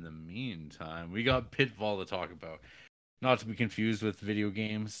 But in the meantime, we got Pitfall to talk about. Not to be confused with video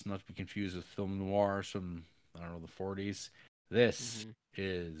games, not to be confused with film noirs from, I don't know, the 40s. This Mhm.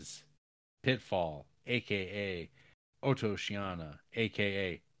 is Pitfall, aka Otoshiana,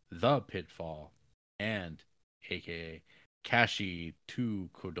 aka The Pitfall, and aka Kashi to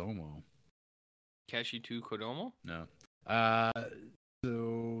Kodomo. Kashi 2 Kodomo? No. Uh,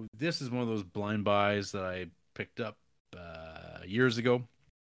 so this is one of those blind buys that I picked up years ago,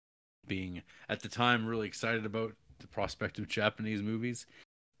 being at the time really excited about the prospect of Japanese movies.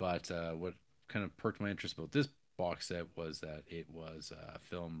 But what kind of perked my interest about this box set was that it was a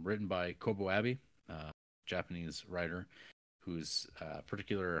film written by Kobo Abe, Japanese writer, whose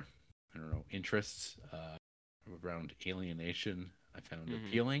particular, I don't know, interests around alienation I found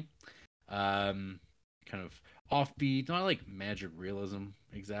appealing. Kind of offbeat, not like magic realism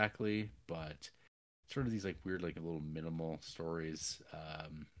exactly, but sort of these like weird, like little minimal stories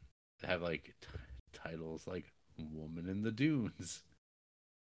that have like titles like "Woman in the Dunes,"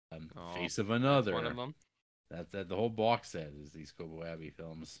 "Face of That's Another." one of them. That the whole box set is these Kobo Abbey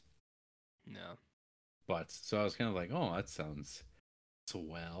films. No. But so I was kind of like, oh, that sounds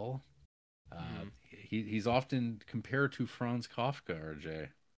swell. Mhm. He's often compared to Franz Kafka,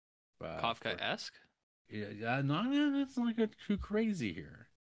 RJ. Kafka-esque? Yeah, no, that's not like too crazy here.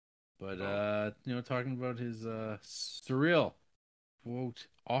 But talking about his surreal, quote,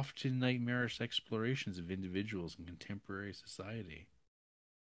 often nightmarish explorations of individuals in contemporary society.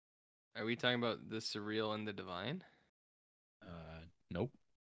 Are we talking about the surreal and the divine? Nope.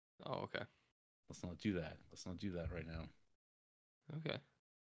 Oh, okay. Let's not do that. Let's not do that right now. Okay.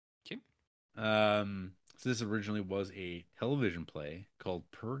 Kim? So this originally was a television play called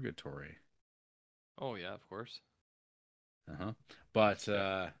Purgatory. Oh, yeah, of course. But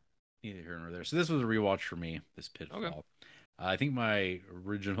neither here nor there. So this was a rewatch for me, this Pitfall. Okay. I think my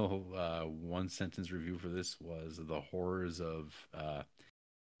original one sentence review for this was the horrors of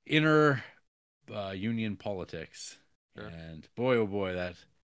inner union politics. Sure. And boy, oh boy, that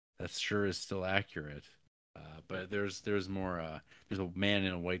sure is still accurate. But there's more. There's a man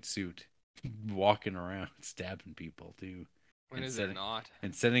in a white suit walking around stabbing people too. When is that not?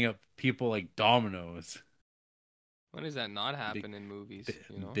 And setting up people like dominoes. When does that not happen in movies?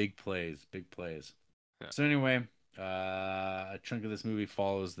 Big plays, big plays. Yeah. So anyway, a chunk of this movie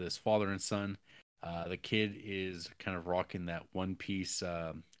follows this father and son. The kid is kind of rocking that One Piece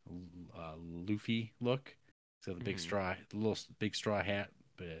Luffy look. So the little big straw hat,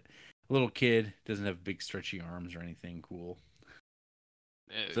 but a little kid doesn't have big stretchy arms or anything cool.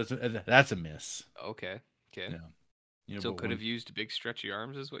 So that's a miss. Okay. Yeah. So could have used big stretchy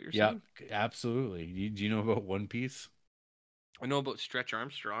arms, is what you're saying? Yeah, absolutely. Do you know about One Piece? I know about Stretch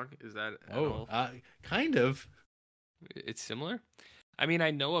Armstrong. Is that at all? Kind of. It's similar. I mean,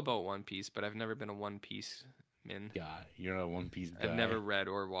 I know about One Piece, but I've never been a One Piece man. Yeah, you're not a One Piece guy. I've never read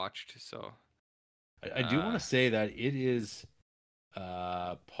or watched, so. I do want to say that it is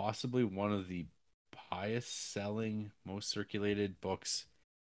possibly one of the highest selling, most circulated books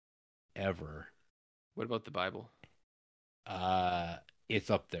ever. What about the Bible? It's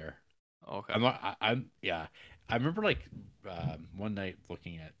up there. Okay. I remember like one night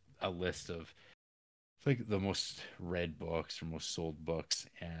looking at a list of like the most read books or most sold books,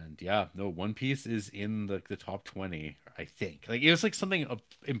 and One Piece is in the top 20, I think. Like it was like something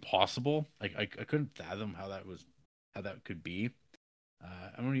impossible. Like I couldn't fathom how that could be. I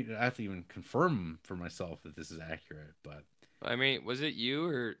have to even confirm for myself that this is accurate, but I mean, was it you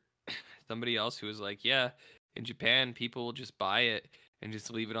or somebody else who was like, yeah, in Japan people will just buy it and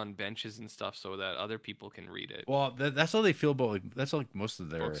just leave it on benches and stuff so that other people can read it. Well, that's how they feel about that's how, like most of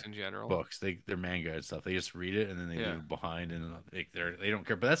their Books in general. books. Their manga and stuff. They just read it and then they Yeah. leave it behind, and they don't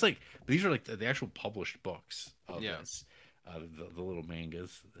care. But that's like these are like the actual published books of Yeah. this, the little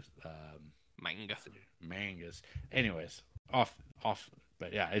mangas, Manga. mangas. Anyways, off.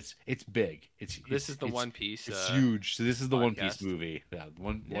 But yeah, it's big. This is the it's, One Piece. It's huge. So this is the One Piece podcast. movie. Yeah,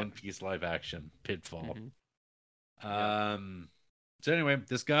 One Piece live action Pitfall. Mhm. So anyway,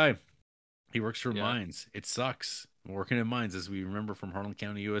 this guy, he works for Yeah. mines. It sucks working in mines, as we remember from Harlan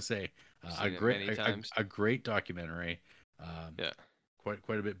County, USA. Seen it many times. A great documentary. Yeah. Quite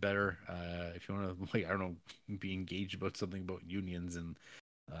a bit better. If you want to, like, I don't know, be engaged about something about unions and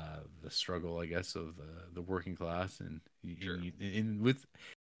the struggle, I guess, of the working class and Sure. in with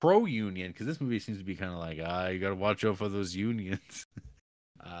pro union, because this movie seems to be kind of like, you got to watch out for those unions.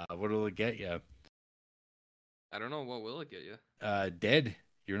 What will it get you? I don't know. What will it get you? Dead.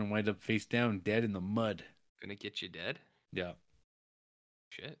 You're gonna wind up face down, dead in the mud. Gonna get you dead? Yeah.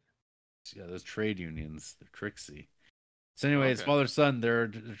 Shit. Yeah, those trade unions, they're tricksy. So anyways, Okay. father son, they're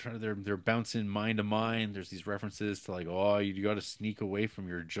bouncing mine to mine. There's these references to like, oh, you got to sneak away from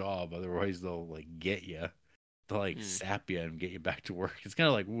your job, otherwise they'll like get you. They'll like sap you and get you back to work. It's kind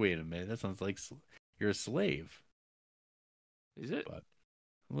of like, wait a minute, that sounds like you're a slave. Is it? But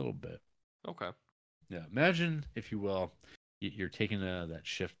a little bit. Okay. Yeah. Imagine, if you will, you're taking that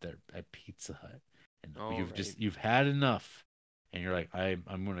shift at Pizza Hut, and you've had enough, and you're like,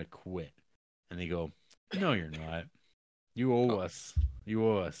 I'm gonna quit, and they go, no, you're not. You owe us. You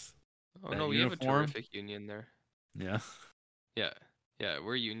owe us. Oh That no, we have a uniform? terrific union there. Yeah. Yeah,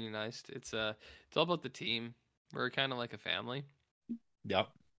 we're unionized. It's all about the team. We're kind of like a family. Yep.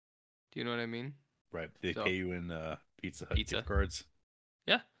 Do you know what I mean? Right. They So- pay you in Pizza Hut Pizza. gift cards.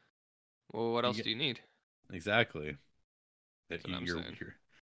 Yeah. Well, what You else get- do you need? Exactly. That That's what I'm you're saying.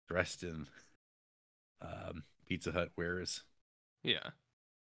 dressed in Pizza Hut wares Yeah.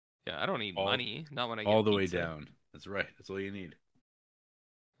 Yeah, I don't need All- money. Not when I get all the pizza. way down. That's right. That's all you need.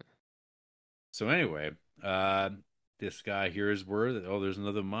 So anyway, this guy hears word that, there's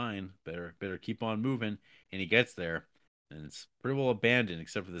another mine. Better keep on moving. And he gets there, and it's pretty well abandoned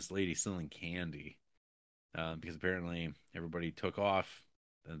except for this lady selling candy, because apparently everybody took off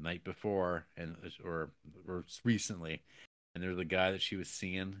the night before or recently, and there's the guy that she was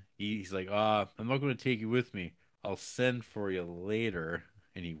seeing. He's like, I'm not going to take you with me. I'll send for you later.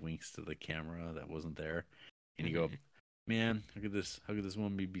 And he winks to the camera that wasn't there, and you go, man, how could this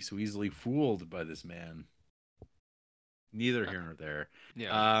woman be so easily fooled by this man? Neither here nor there.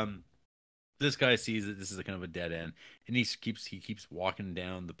 Yeah. This guy sees that this is a kind of a dead end, and he keeps walking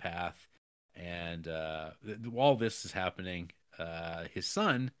down the path. And while this is happening, his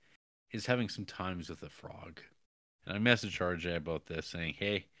son is having some times with a frog. And I messaged RJ about this, saying,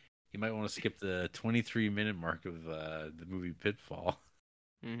 hey, you might want to skip the 23-minute mark of the movie Pitfall.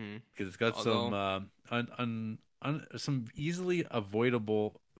 Because it's got some easily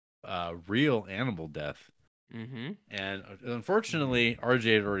avoidable real animal death. And unfortunately,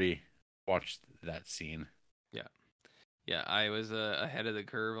 RJ had already watched that scene. Yeah, I was ahead of the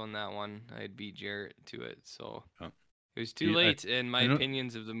curve on that one. I had beat Jarrett to it, so it was too late, and my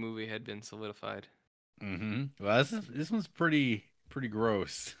opinions of the movie had been solidified. Well, this one's pretty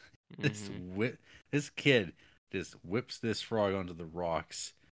gross. This kid just whips this frog onto the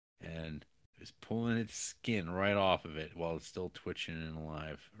rocks and is pulling its skin right off of it while it's still twitching and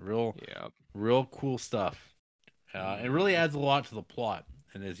alive. Real cool stuff. It really adds a lot to the plot.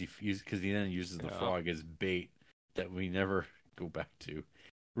 And as because he then uses the frog as bait that we never go back to.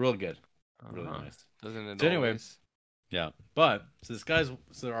 Real good. Really nice. Doesn't it So anyway, always? Yeah. But so this guy's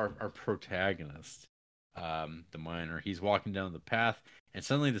our protagonist, the miner, he's walking down the path, and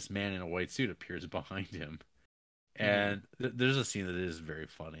suddenly this man in a white suit appears behind him. And there's a scene that is very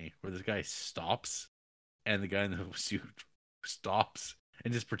funny where this guy stops, and the guy in the suit stops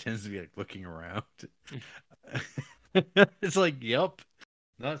and just pretends to be like looking around. It's like, yep,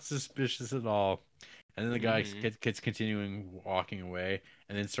 not suspicious at all. And then the guy gets continuing walking away,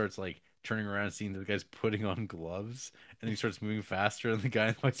 and then starts like turning around, seeing the guy's putting on gloves, and he starts moving faster, and the guy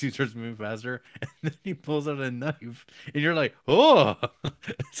in the white suit starts moving faster, and then he pulls out a knife, and you're like, oh!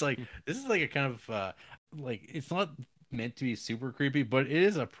 It's like, this is like a kind of like, it's not meant to be super creepy, but it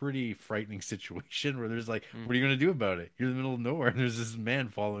is a pretty frightening situation where there's like, what are you gonna do about it? You're in the middle of nowhere, and there's this man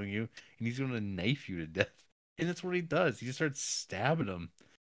following you, and he's gonna knife you to death. And that's what he does. He just starts stabbing him,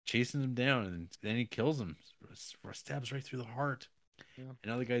 chasing him down, and then he kills him, stabs right through the heart. And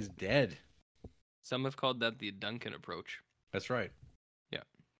now the guy's dead. Some have called that the Duncan approach. That's right. Yeah.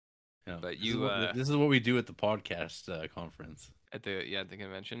 Yeah. But this is what we do at the podcast conference. at the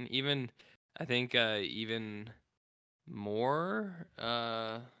convention. Even I think even more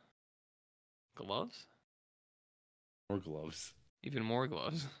gloves. More gloves. Even more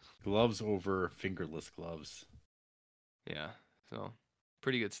gloves. Gloves over fingerless gloves. Yeah. So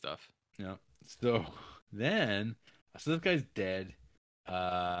pretty good stuff. Yeah. So then, so this guy's dead.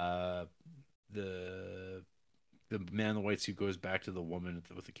 Uh, the man in the white suit goes back to the woman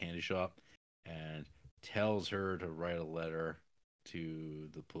with the candy shop and tells her to write a letter to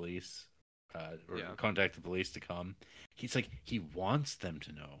the police, or contact the police to come. He's like, he wants them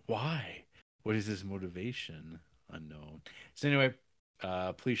to know. Why? What is his motivation? Unknown. So anyway,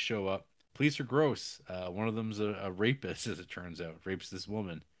 police show up. Police are gross. One of them's a rapist, as it turns out. Rapes this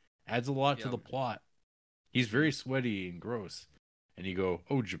woman. Adds a lot to the plot. He's very sweaty and gross. And you go,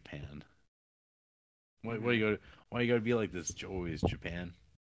 oh, Japan. Why you gotta be like this? Always Japan.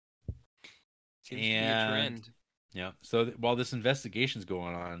 Seems to be a trend. Yeah. So while this investigation's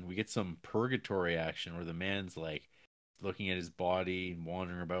going on, we get some purgatory action where the man's like looking at his body and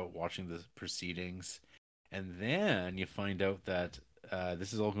wandering about, watching the proceedings, and then you find out that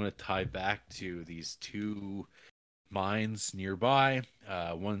this is all going to tie back to these two mines nearby,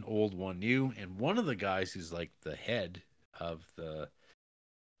 one old, one new, and one of the guys who's like the head of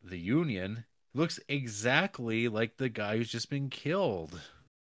the union looks exactly like the guy who's just been killed.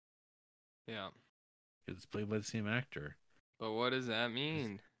 Yeah. It's played by the same actor. But what does that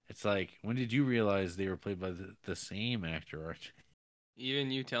mean? It's like, when did you realize they were played by the same actor, Archie?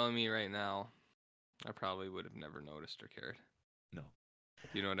 Even you telling me right now, I probably would have never noticed or cared. No.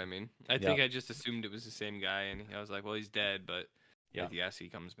 You know what I mean? I think I just assumed it was the same guy, and I was like, well, he's dead, but yes, he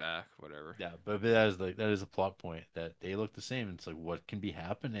comes back, whatever. Yeah, but that is a plot point, that they look the same. It's like, what can be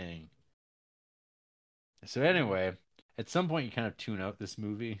happening? So anyway, at some point you kind of tune out this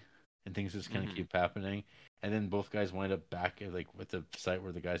movie, and things just kind of keep happening. And then both guys wind up back at, like, with the site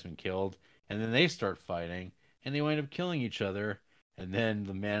where the guy's been killed, and then they start fighting, and they wind up killing each other. And then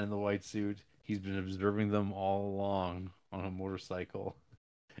the man in the white suit, he's been observing them all along on a motorcycle,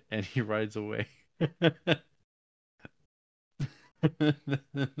 and he rides away. The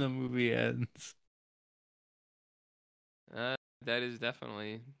movie ends. That is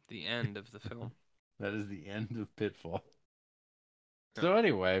definitely the end of the film. That is the end of Pitfall. So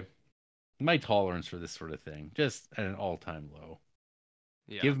anyway, my tolerance for this sort of thing, just at an all-time low.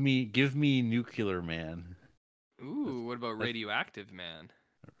 Yeah. Give me Nuclear Man. Ooh, what about Radioactive Man?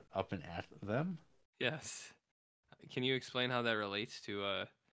 Up and at them? Yes. Can you explain how that relates to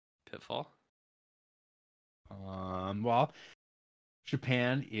Pitfall? Well,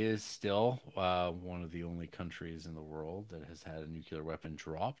 Japan is still one of the only countries in the world that has had a nuclear weapon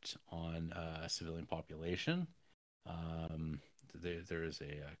dropped on a civilian population. There is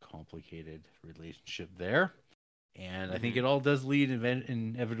a complicated relationship there, and I think it all does lead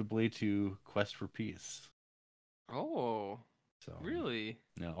inevitably to Quest for Peace. Oh, so really?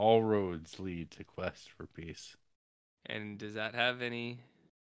 Yeah, all roads lead to Quest for Peace. And does that have any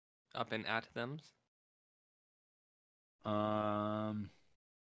up and at thems? Not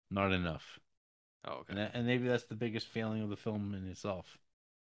enough. Oh, okay. And maybe that's the biggest failing of the film in itself.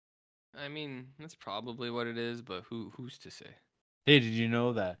 I mean, that's probably what it is, but who's to say? Hey, did you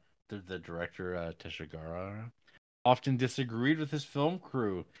know that the director Teshigara often disagreed with his film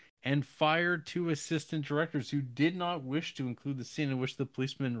crew and fired 2 assistant directors who did not wish to include the scene in which the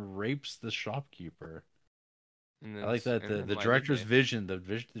policeman rapes the shopkeeper? I like that the director's vision. The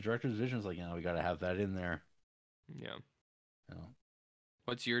director's vision was like, we got to have that in there. Yeah.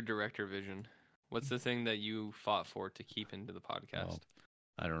 What's your director vision? What's the thing that you fought for to keep into the podcast?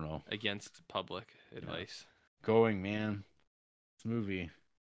 I don't know. Against public advice. Going, man. This movie.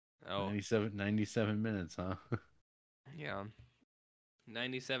 Oh. 97 minutes, huh? Yeah.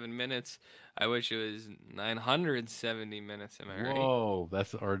 97 minutes. I wish it was 970 minutes. Am I right? Whoa,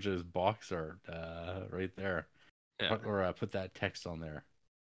 that's RJ's box art right there. Yeah. Or put that text on there.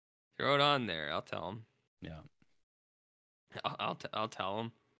 Throw it on there. I'll tell him. Yeah. I'll tell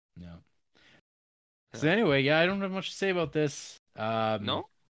him. Yeah. So anyway, I don't have much to say about this. No?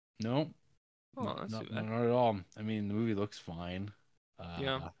 No. Oh, not at all. I mean, the movie looks fine.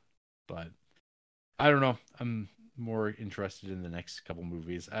 Yeah. But I don't know. I'm more interested in the next couple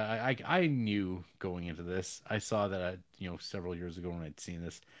movies. I knew going into this. I saw that several years ago when I'd seen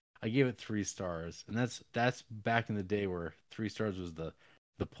this. I gave it 3 stars, and that's back in the day where 3 stars was the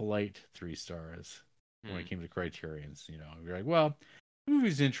polite 3 stars when it came to Criterions. You're like, well, the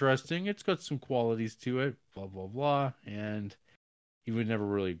movie's interesting. It's got some qualities to it. Blah blah blah, and you would never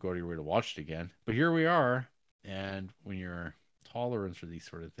really go to your way to watch it again. But here we are, and when your tolerance for these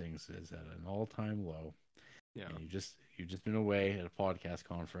sort of things is at an all-time low, and you've just been away at a podcast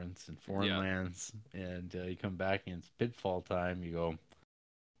conference in foreign lands, and you come back and it's Pitfall time. You go,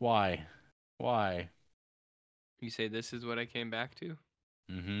 why? You say this is what I came back to?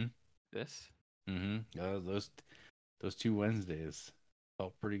 Mm-hmm. This? Mm-hmm. Those 2 Wednesdays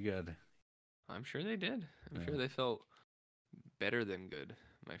felt pretty good. I'm sure they did. I'm sure they felt better than good,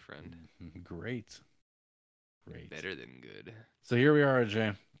 my friend. Great. Better than good. So here we are,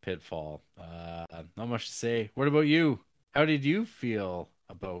 Jay. Pitfall. Not much to say. What about you? How did you feel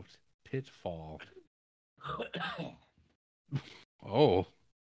about Pitfall? Oh,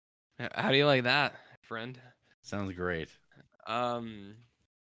 How do you like that, friend? sounds great. I'm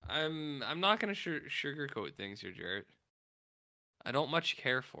not gonna sugarcoat things here, Jarrett. I don't much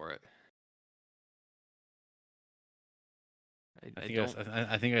care for it.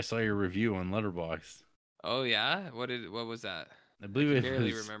 I think I saw your review on Letterboxd. Oh yeah, what was that? I believe I it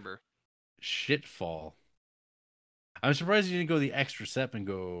barely was remember. Shitfall. I'm surprised you didn't go the extra step and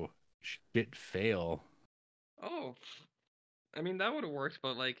go Shitfail. Oh, I mean that would have worked,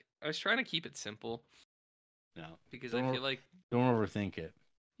 but like I was trying to keep it simple. No, because I feel like don't overthink it.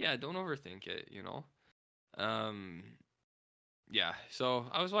 Yeah, don't overthink it. Yeah. So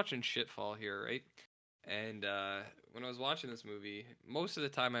I was watching Shitfall here, right? And when I was watching this movie, most of the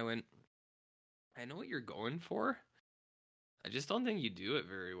time I went, I know what you're going for. I just don't think you do it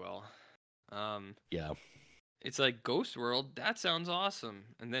very well. Yeah. It's like Ghost World. That sounds awesome.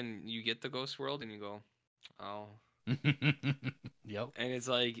 And then you get the Ghost World and you go, oh. Yep. And it's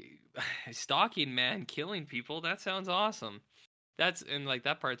like stalking man, killing people. That sounds awesome.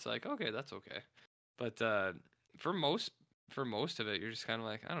 That part's like, okay, that's okay. But for most of it, you're just kind of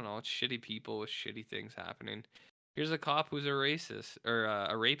like, I don't know, it's shitty people with shitty things happening. Here's a cop who's a racist or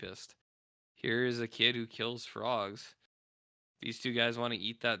a rapist. Here's a kid who kills frogs. These 2 guys want to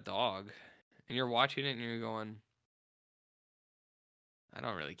eat that dog. And you're watching it and you're going, I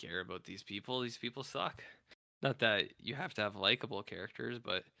don't really care about these people. These people suck. Not that you have to have likable characters,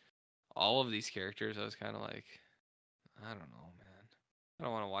 but all of these characters, I was kind of like, I don't know, man. I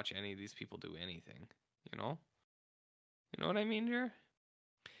don't want to watch any of these people do anything, you know? You know what I mean, Jer?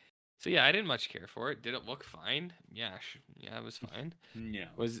 So yeah, I didn't much care for it. Did it look fine? Yeah, yeah, it was fine. Yeah.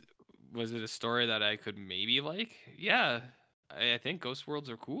 Was it a story that I could maybe like? Yeah, I think Ghost Worlds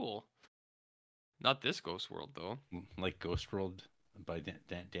are cool. Not this Ghost World though. Like Ghost World by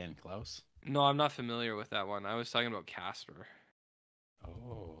Dan Klaus? No, I'm not familiar with that one. I was talking about Casper.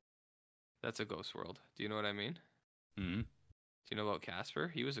 Oh. That's a Ghost World. Do you know what I mean? Mm-hmm. Do you know about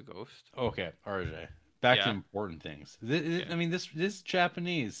Casper? He was a ghost. Okay, RJ. Back to important things. I mean, this is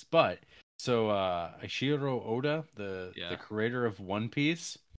Japanese, but so Eiichiro Oda, the creator of One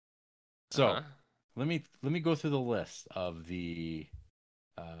Piece. So let me go through the list of the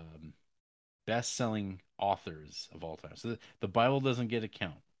best-selling authors of all time. So the Bible doesn't get a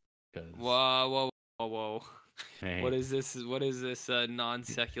count. Whoa. Hey. What is this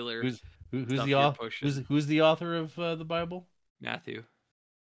non-secular who's stuff the you're author? pushing? Who's the author of the Bible? Matthew.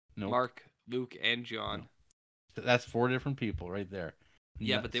 No. Nope. Mark, Luke, and John. No. That's 4 different people right there.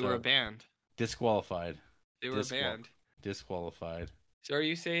 Yeah, but they were a band. Disqualified. They were a band. Disqualified. So are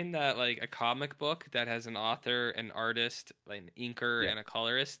you saying that like a comic book that has an author, an artist, like an inker, and a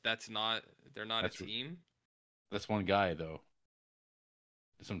colorist, they're not a team? That's one guy though.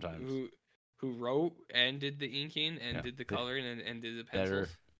 Sometimes. Who wrote and did the inking and did the coloring and did the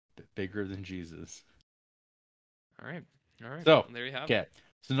pencils? Bigger than Jesus. All right. So well, there you have it. Okay.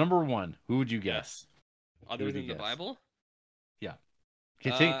 So number 1, who would you guess? Other than the Bible? Yeah.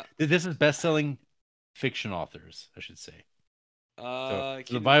 Okay, this is best-selling fiction authors, I should say. So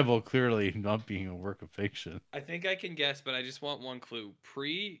the Bible clearly not being a work of fiction. I think I can guess, but I just want one clue.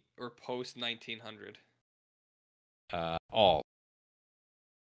 Pre or post 1900? All.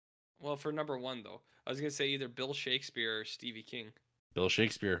 Well, for number 1 though, I was gonna say either Bill Shakespeare or Stevie King. Bill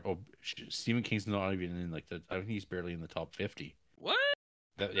Shakespeare. Oh, Stephen King's not even in I think he's barely in the top 50. What?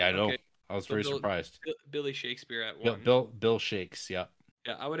 I know. Okay. I was very surprised. Billy Shakespeare at 1. Bill Shakes. Yeah.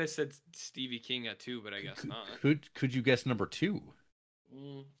 Yeah, I would have said Stevie King at 2, but I guess not. Could you guess number 2?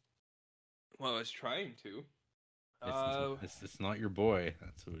 Well, I was trying to. It's not your boy.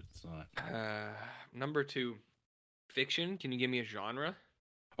 That's what it's not. Number 2, fiction. Can you give me a genre?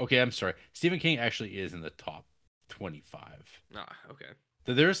 Okay, I'm sorry. Stephen King actually is in the top 25. Ah, okay.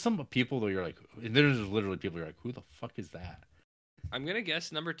 There's some people that you're like, there's literally people you're like, who the fuck is that? I'm gonna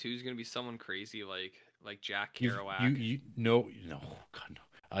guess number 2 is gonna be someone crazy like Jack Kerouac. No, God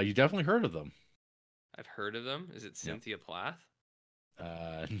no. You definitely heard of them. I've heard of them. Is it Cynthia Plath?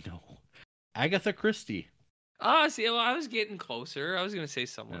 No. Agatha Christie. See, well, I was getting closer. I was gonna say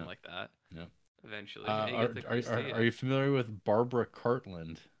someone like that. No. eventually. Yeah, you get the Are you familiar with Barbara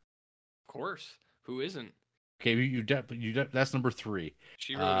Cartland? Of course. Who isn't? Okay, that's number 3.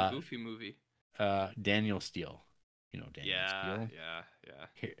 She wrote a Goofy movie. Daniel Steele. You know Daniel Yeah,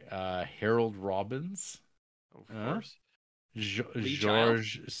 Steele. yeah. Harold Robbins. Of course. Lee Child?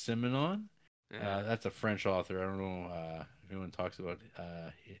 Georges Simenon. Yeah. That's a French author. I don't know if anyone talks about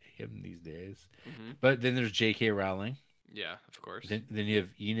him these days. Hmm. But then there's J.K. Rowling. Yeah, of course. Then you have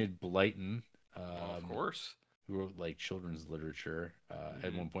Enid Blyton. Well, of course. Who wrote like children's literature at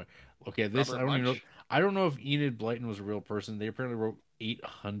Mhm. one point. Okay, Robert I don't even know. Munch? I don't know if Enid Blyton was a real person. They apparently wrote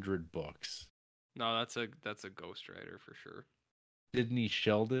 800 books. No, that's a ghostwriter for sure. Sidney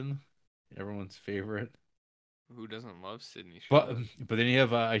Sheldon, everyone's favorite. Who doesn't love Sidney But Sheldon? but then you have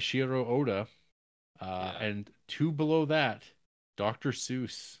Ishiro Oda, Yeah. and 2 below that, Dr.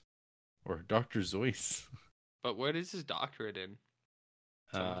 Seuss or Dr. Zeus. But what is his doctorate in?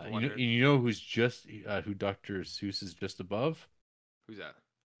 Someone's You wondered. know who's just who Dr. Seuss is just above? Who's that?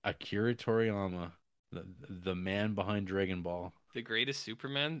 Akira Toriyama, the man behind Dragon Ball. The greatest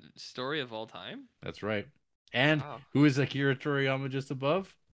Superman story of all time? That's right. And Wow. who is Akira Toriyama just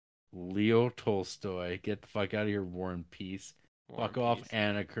above? Leo Tolstoy. Get the fuck out of here, War and Peace. War Fuck and off, Peace.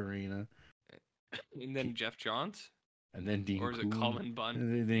 Anna Karina. And then Jeff Johns? And then Dean Or is it Koontz. Cullen Bunn?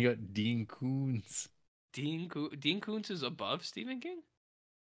 And then you got Dean Koontz. Dean Koontz is above Stephen King?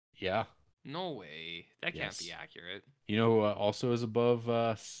 Yeah. No way. That can't Yes. be accurate. You know who also is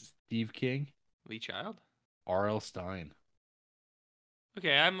above Steve King? Lee Child? R.L. Stein.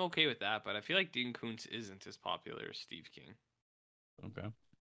 Okay, I'm okay with that, but I feel like Dean Koontz isn't as popular as Steve King. Okay.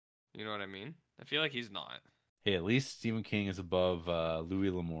 You know what I mean? I feel like he's not. Hey, at least Stephen King is above Louis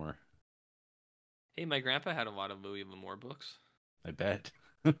L'Amour. Hey, my grandpa had a lot of Louis L'Amour books. I bet.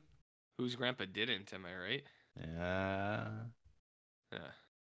 Whose grandpa didn't, am I right? Yeah. Yeah.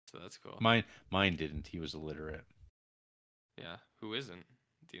 So that's cool. Mine didn't. He was illiterate. Yeah. Who isn't?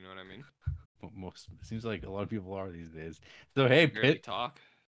 Do you know what I mean? Most it seems like a lot of people are these days. So hey, Barely talk.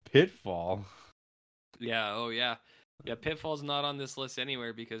 Pitfall. Yeah. Oh yeah. Yeah. Pitfall's not on this list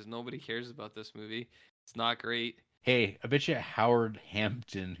anywhere because nobody cares about this movie. It's not great. Hey, I bet you Howard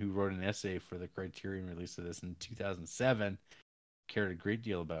Hampton, who wrote an essay for the Criterion release of this in 2007, cared a great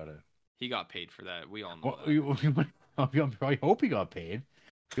deal about it. He got paid for that. We all know that. I hope he got paid.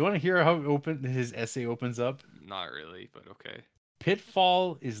 Do you want to hear how his essay opens up? Not really, but okay.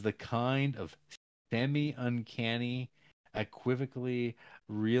 Pitfall is the kind of semi-uncanny, equivocally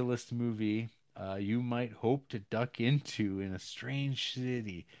realist movie you might hope to duck into in a strange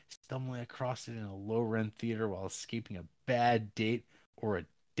city, stumbling across it in a low-rent theater while escaping a bad date or a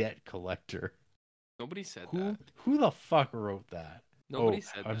debt collector. Nobody said that. Who the fuck wrote that? Nobody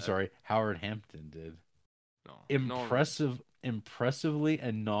said that. I'm sorry, Howard Hampton did. No. Impressively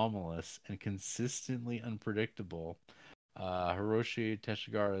anomalous and consistently unpredictable. Hiroshi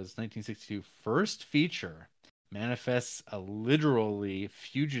Teshigara's 1962 first feature manifests a literally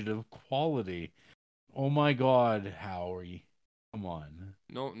fugitive quality. Oh my God, Howie. Come on.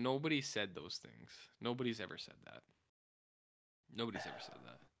 No, nobody said those things. Nobody's ever said that. Nobody's ever said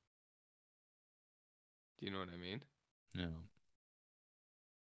that. Do you know what I mean? No.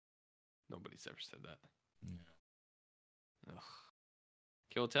 Nobody's ever said that. No. Ugh.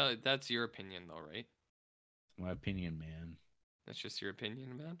 Okay, well, that's your opinion, though, right? My opinion, man. That's just your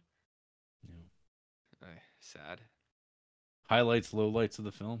opinion, man? No. Sad. Highlights, lowlights of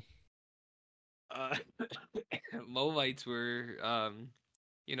the film. Lowlights were,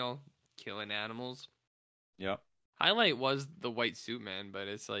 killing animals. Yep. Highlight was the white suit man, but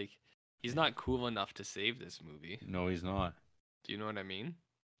it's like, he's not cool enough to save this movie. No, he's not. Do you know what I mean?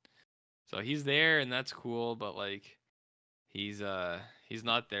 So he's there, and that's cool, but, like, he's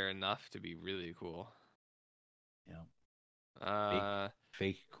not there enough to be really cool. Yeah.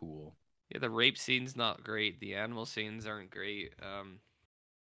 Fake cool. Yeah, the rape scene's not great. The animal scenes aren't great.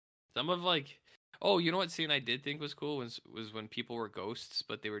 Some of you know what scene I did think was cool was when people were ghosts,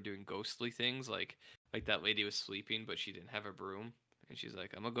 but they were doing ghostly things, like that lady was sleeping, but she didn't have a broom, and she's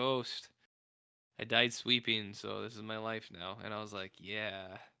like, "I'm a ghost. I died sweeping, so this is my life now." And I was like,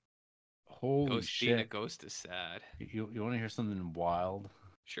 "Yeah." Holy shit! Being a ghost is sad. You want to hear something wild?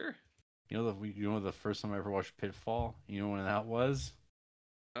 Sure. You know the first time I ever watched Pitfall? You know when that was?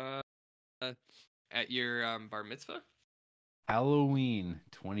 At your bar mitzvah? Halloween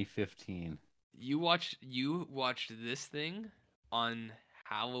 2015. You watched this thing on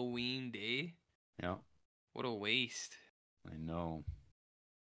Halloween Day? Yeah. What a waste. I know.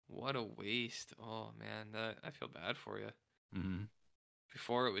 What a waste. Oh man, I feel bad for you. Mm-hmm.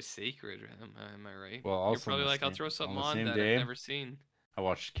 Before it was sacred, am I right? Well, also you're probably like, I'll throw something on that I've never seen. I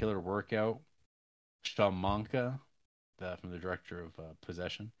watched Killer Workout. Shamanka, from the director of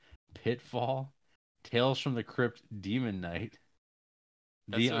Possession, Pitfall, Tales from the Crypt, Demon Knight,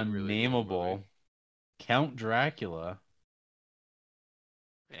 The That's a really cool movie. Unnameable, Count Dracula,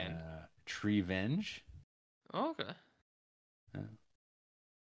 And Treevenge. oh, okay, Yeah,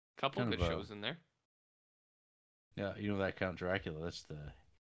 couple kind good of a shows in there. yeah. You know that Count Dracula? That's the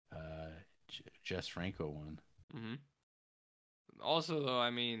Jess Franco one. Hmm. Also, though,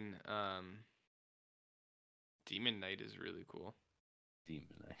 I mean, Demon Knight is really cool.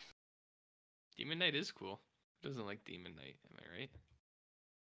 Demon Knight. Demon Knight is cool. Who doesn't like Demon Knight? Am I right?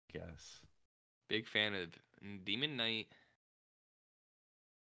 Guess. Big fan of Demon Knight.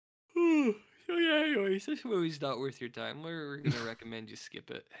 Oh yeah. Anyways, this movie's not worth your time. We're gonna recommend you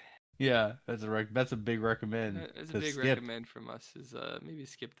skip it. Yeah, that's a big recommend. That's a To big skip. recommend from us. Is maybe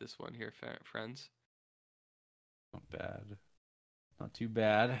skip this one here, friends. Not bad. Not too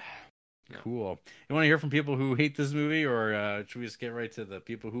bad. Yeah. Cool. You want to hear from people who hate this movie, or should we just get right to the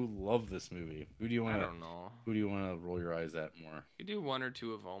people who love this movie? Who do you want I to? don't know. Who do you want to roll your eyes at more? You do one or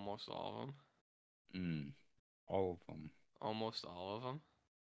two of almost all of them. All of them. Almost all of them.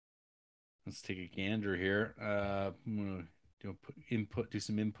 Let's take a gander here. I'm gonna do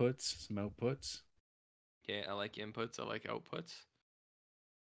some inputs, some outputs, Yeah, I like inputs. I like outputs.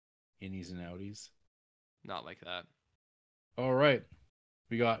 innies and outies. Not like that. All right,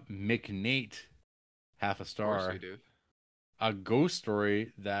 we got McNate, half a Of course star. we do. A ghost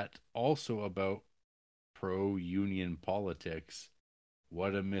story that also about pro-union politics.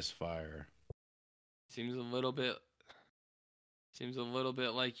 What a misfire. Seems a little bit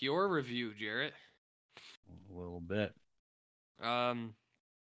like your review, Jarrett. A little bit.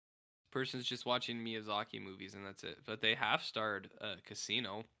 Person's just watching Miyazaki movies and that's it. But they have starred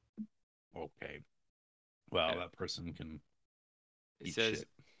Casino. Okay. Well, Yeah. that person can It eat says shit.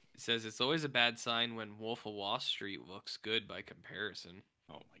 it says it's always a bad sign when Wolf of Wall Street looks good by comparison.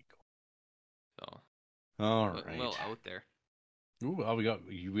 Oh my god. So All a right. little out there. Ooh, well, we got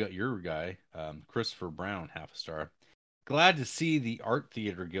your guy, Christopher Brown, half a star. Glad to see the Art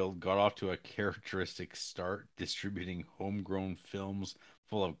Theater Guild got off to a characteristic start, distributing homegrown films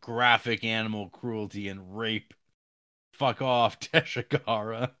full of graphic animal cruelty and rape. Fuck off,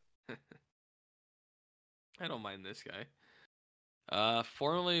 Teshigara. I don't mind this guy.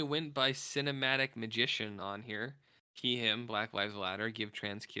 Formerly went by Cinematic Magician on here. He, him, Black Lives Matter, give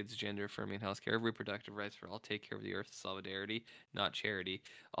trans kids gender affirming healthcare, reproductive rights for all, take care of the earth, solidarity, not charity.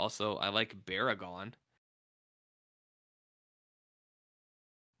 Also, I like Baragon.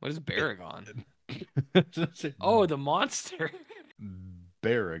 What is Baragon? Oh, the monster.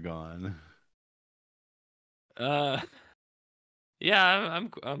 Baragon. Yeah,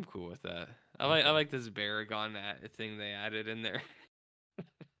 I'm cool with that. I like this Baragon thing they added in there.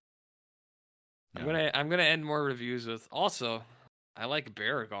 Yeah. I'm gonna end more reviews with also, I like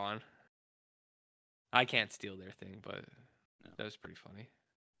Baragon. I can't steal their thing, but that was pretty funny.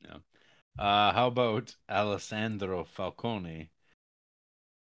 Yeah. How about Alessandro Falcone?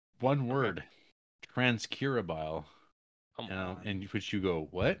 One word, transcurabile. Come on. And which you go,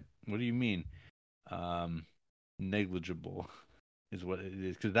 what? What do you mean? Negligible is what it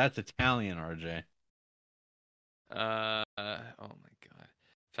is, because that's Italian, RJ. Oh my god.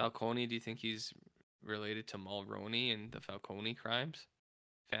 Falcone, do you think he's related to Mulroney and the Falcone crimes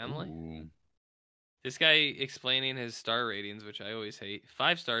family? Ooh. This guy explaining his star ratings, which I always hate.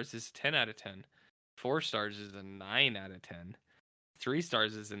 5 stars is 10 out of 10. 4 stars is a 9 out of 10. 3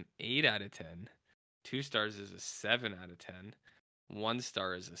 stars is an 8 out of 10. 2 stars is a 7 out of 10. 1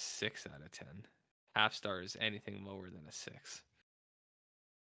 star is a 6 out of 10. Half star is anything lower than a 6.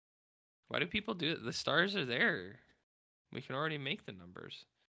 Why do people do it? The stars are there. We can already make the numbers.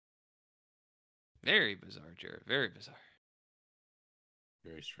 Very bizarre, Jared. Very bizarre.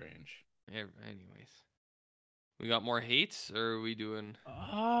 Very strange. Yeah, anyways. We got more hates, or are we doing...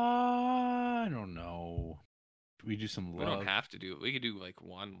 I don't know. We do some love. We don't have to do it. We could do like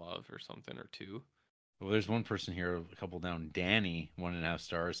 1 love or something, or 2. Well, there's one person here, a couple down. Danny, 1.5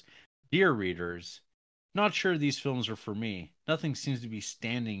 stars. Dear readers, not sure these films are for me. Nothing seems to be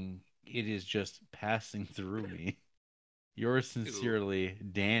standing. It is just passing through me. Yours sincerely,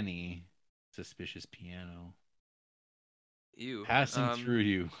 Danny. Suspicious piano. Ew. Passing through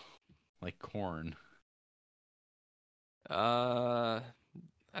you like corn. I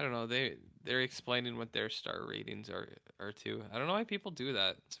don't know. They're explaining what their star ratings are too. I don't know why people do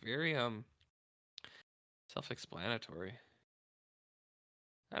that. It's very self-explanatory.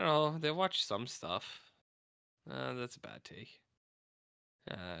 I don't know. They watch some stuff. That's a bad take.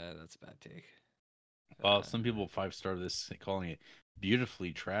 That's a bad take. Some people 5-star this, calling it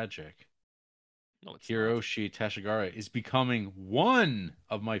beautifully tragic. No, it's not. Hiroshi Tashigara is becoming one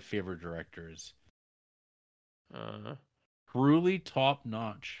of my favorite directors. Truly top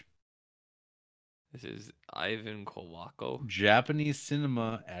notch. This is Ivan Kowako. Japanese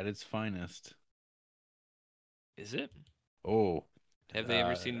cinema at its finest. Is it? Oh, Have they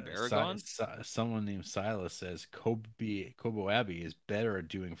ever seen Baragon? Someone named Silas says Kobo Abbey is better at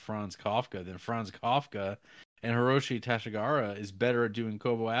doing Franz Kafka than Franz Kafka, and Hiroshi Tashigara is better at doing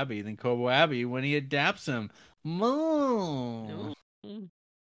Kobo Abbey than Kobo Abbey when he adapts him. Moo. Mm.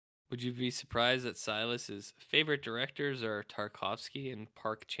 Would you be surprised that Silas's favorite directors are Tarkovsky and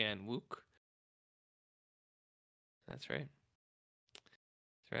Park Chan-wook? That's right.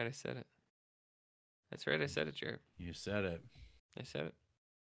 That's right, I said it. That's right, I said it, Jared. You said it. I said it.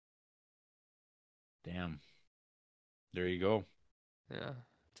 Damn. There you go. Yeah,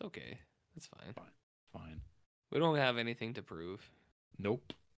 it's okay. That's fine. Fine. We don't have anything to prove.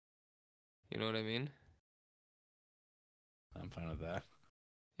 Nope. You know what I mean? I'm fine with that.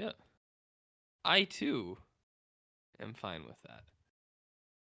 Yeah. I, too, am fine with that.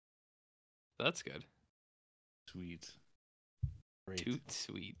 That's good. Sweet. Great. Toot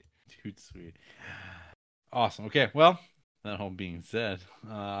sweet. Toot sweet. Awesome. Okay, well, that whole being said,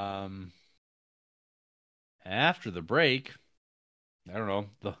 after the break, I don't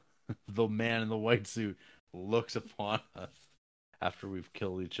know, the man in the white suit looks upon us after we've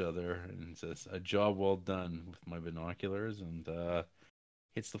killed each other and says, "A job well done," with my binoculars, and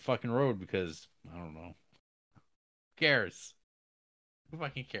hits the fucking road because, I don't know. Who cares? Who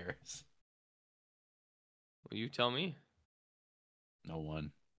fucking cares? Well, you tell me. No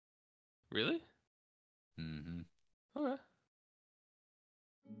one. Really? Mm-hmm. Okay.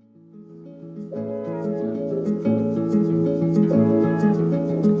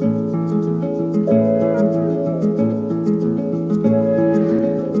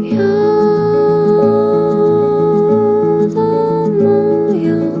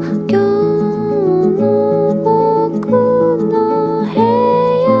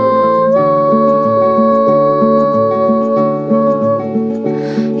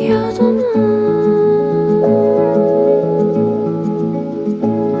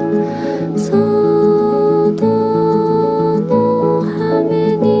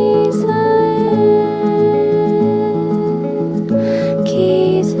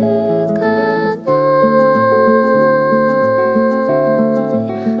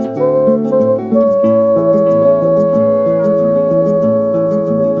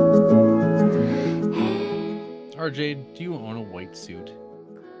 RJ, do you own a white suit?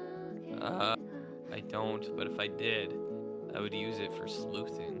 I don't, but if I did, I would use it for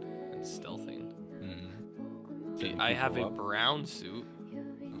sleuthing and stealthing. Setting I have people a up? brown suit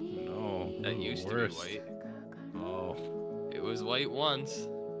No. that Ooh, used to worse. be white. Oh, It was white once.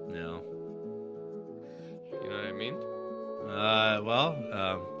 no. You know what I mean?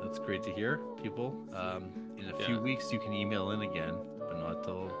 Well, that's great to hear, people. In a few Yeah. weeks, you can email in again, but not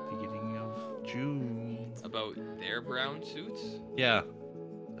till beginning of June. About their brown suits? Yeah.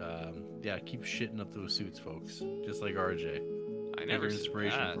 Yeah, keep shitting up those suits, folks. Just like RJ. I Get never your said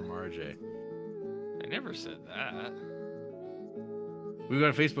inspiration that. from RJ. I never said that. We've got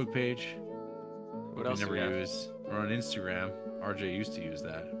a Facebook page. What we else do never we have? use. We're on Instagram. RJ used to use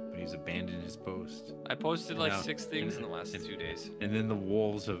that, but he's abandoned his post. I posted like Now- 6 things in the and- last 2 days. And then the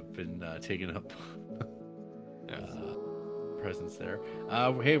wolves have been taking up Yeah. presence there.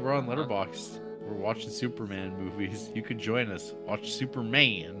 Hey, we're on Letterboxd. We're watching Superman movies. You could join us. Watch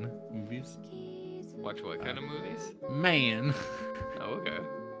Superman movies. Watch what kind of movies? Man. Oh, okay.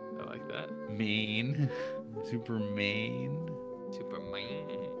 I like that. Mean. Superman.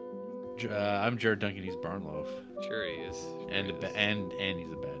 Superman. I'm Jared Duncan. He's Barnloaf. Sure he is. Sure And he is. and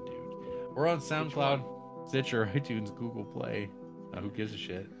he's a bad dude. We're on SoundCloud, Stitcher, iTunes, Google Play. Who gives a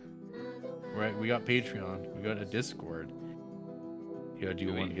shit? Right, we got Patreon. We got a Discord. You gotta do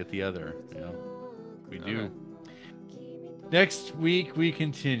Do one we? to get the other. Yeah, we Okay. do. Next week we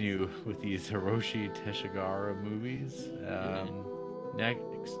continue with these Hiroshi Teshigara movies. Next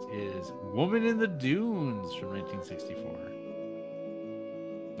is Woman in the Dunes from 1964.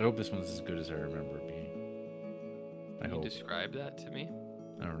 I hope this one's as good as I remember it being. I Can you hope. describe that to me?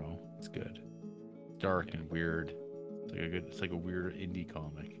 I don't know. It's good. Dark Yeah. and weird. It's like a weird indie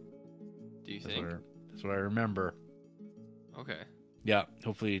comic. Do you That's think? that's what I remember. Okay. Yeah.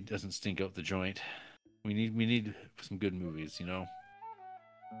 Hopefully it doesn't stink out the joint. We need some good movies. You know,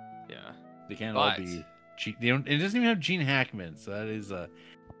 Yeah. they can't all But- be. They don't. It doesn't even have Gene Hackman, so that is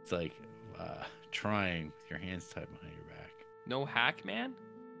it's like trying with your hands tied behind your back. No Hackman?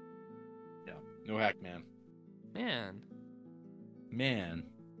 Yeah. No Hackman. Man. Man.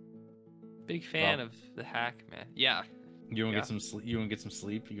 Big fan of the hack, man. Yeah. You want to Yeah. get some sleep? You want to get some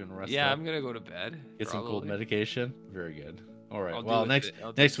sleep? You gonna rest Yeah, up? I'm gonna go to bed. Get some cold probably. medication. Very good. All right. I'll do Well, it next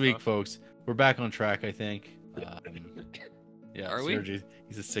I'll do next week, stuff. folks, we're back on track. I think. Yeah. Are we? Sergey,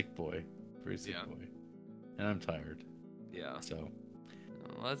 he's a sick boy. Very sick Yeah. boy. And I'm tired. Yeah. So.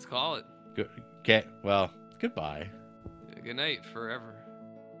 Let's call it. Good. Okay. Well. Goodbye. Good night forever.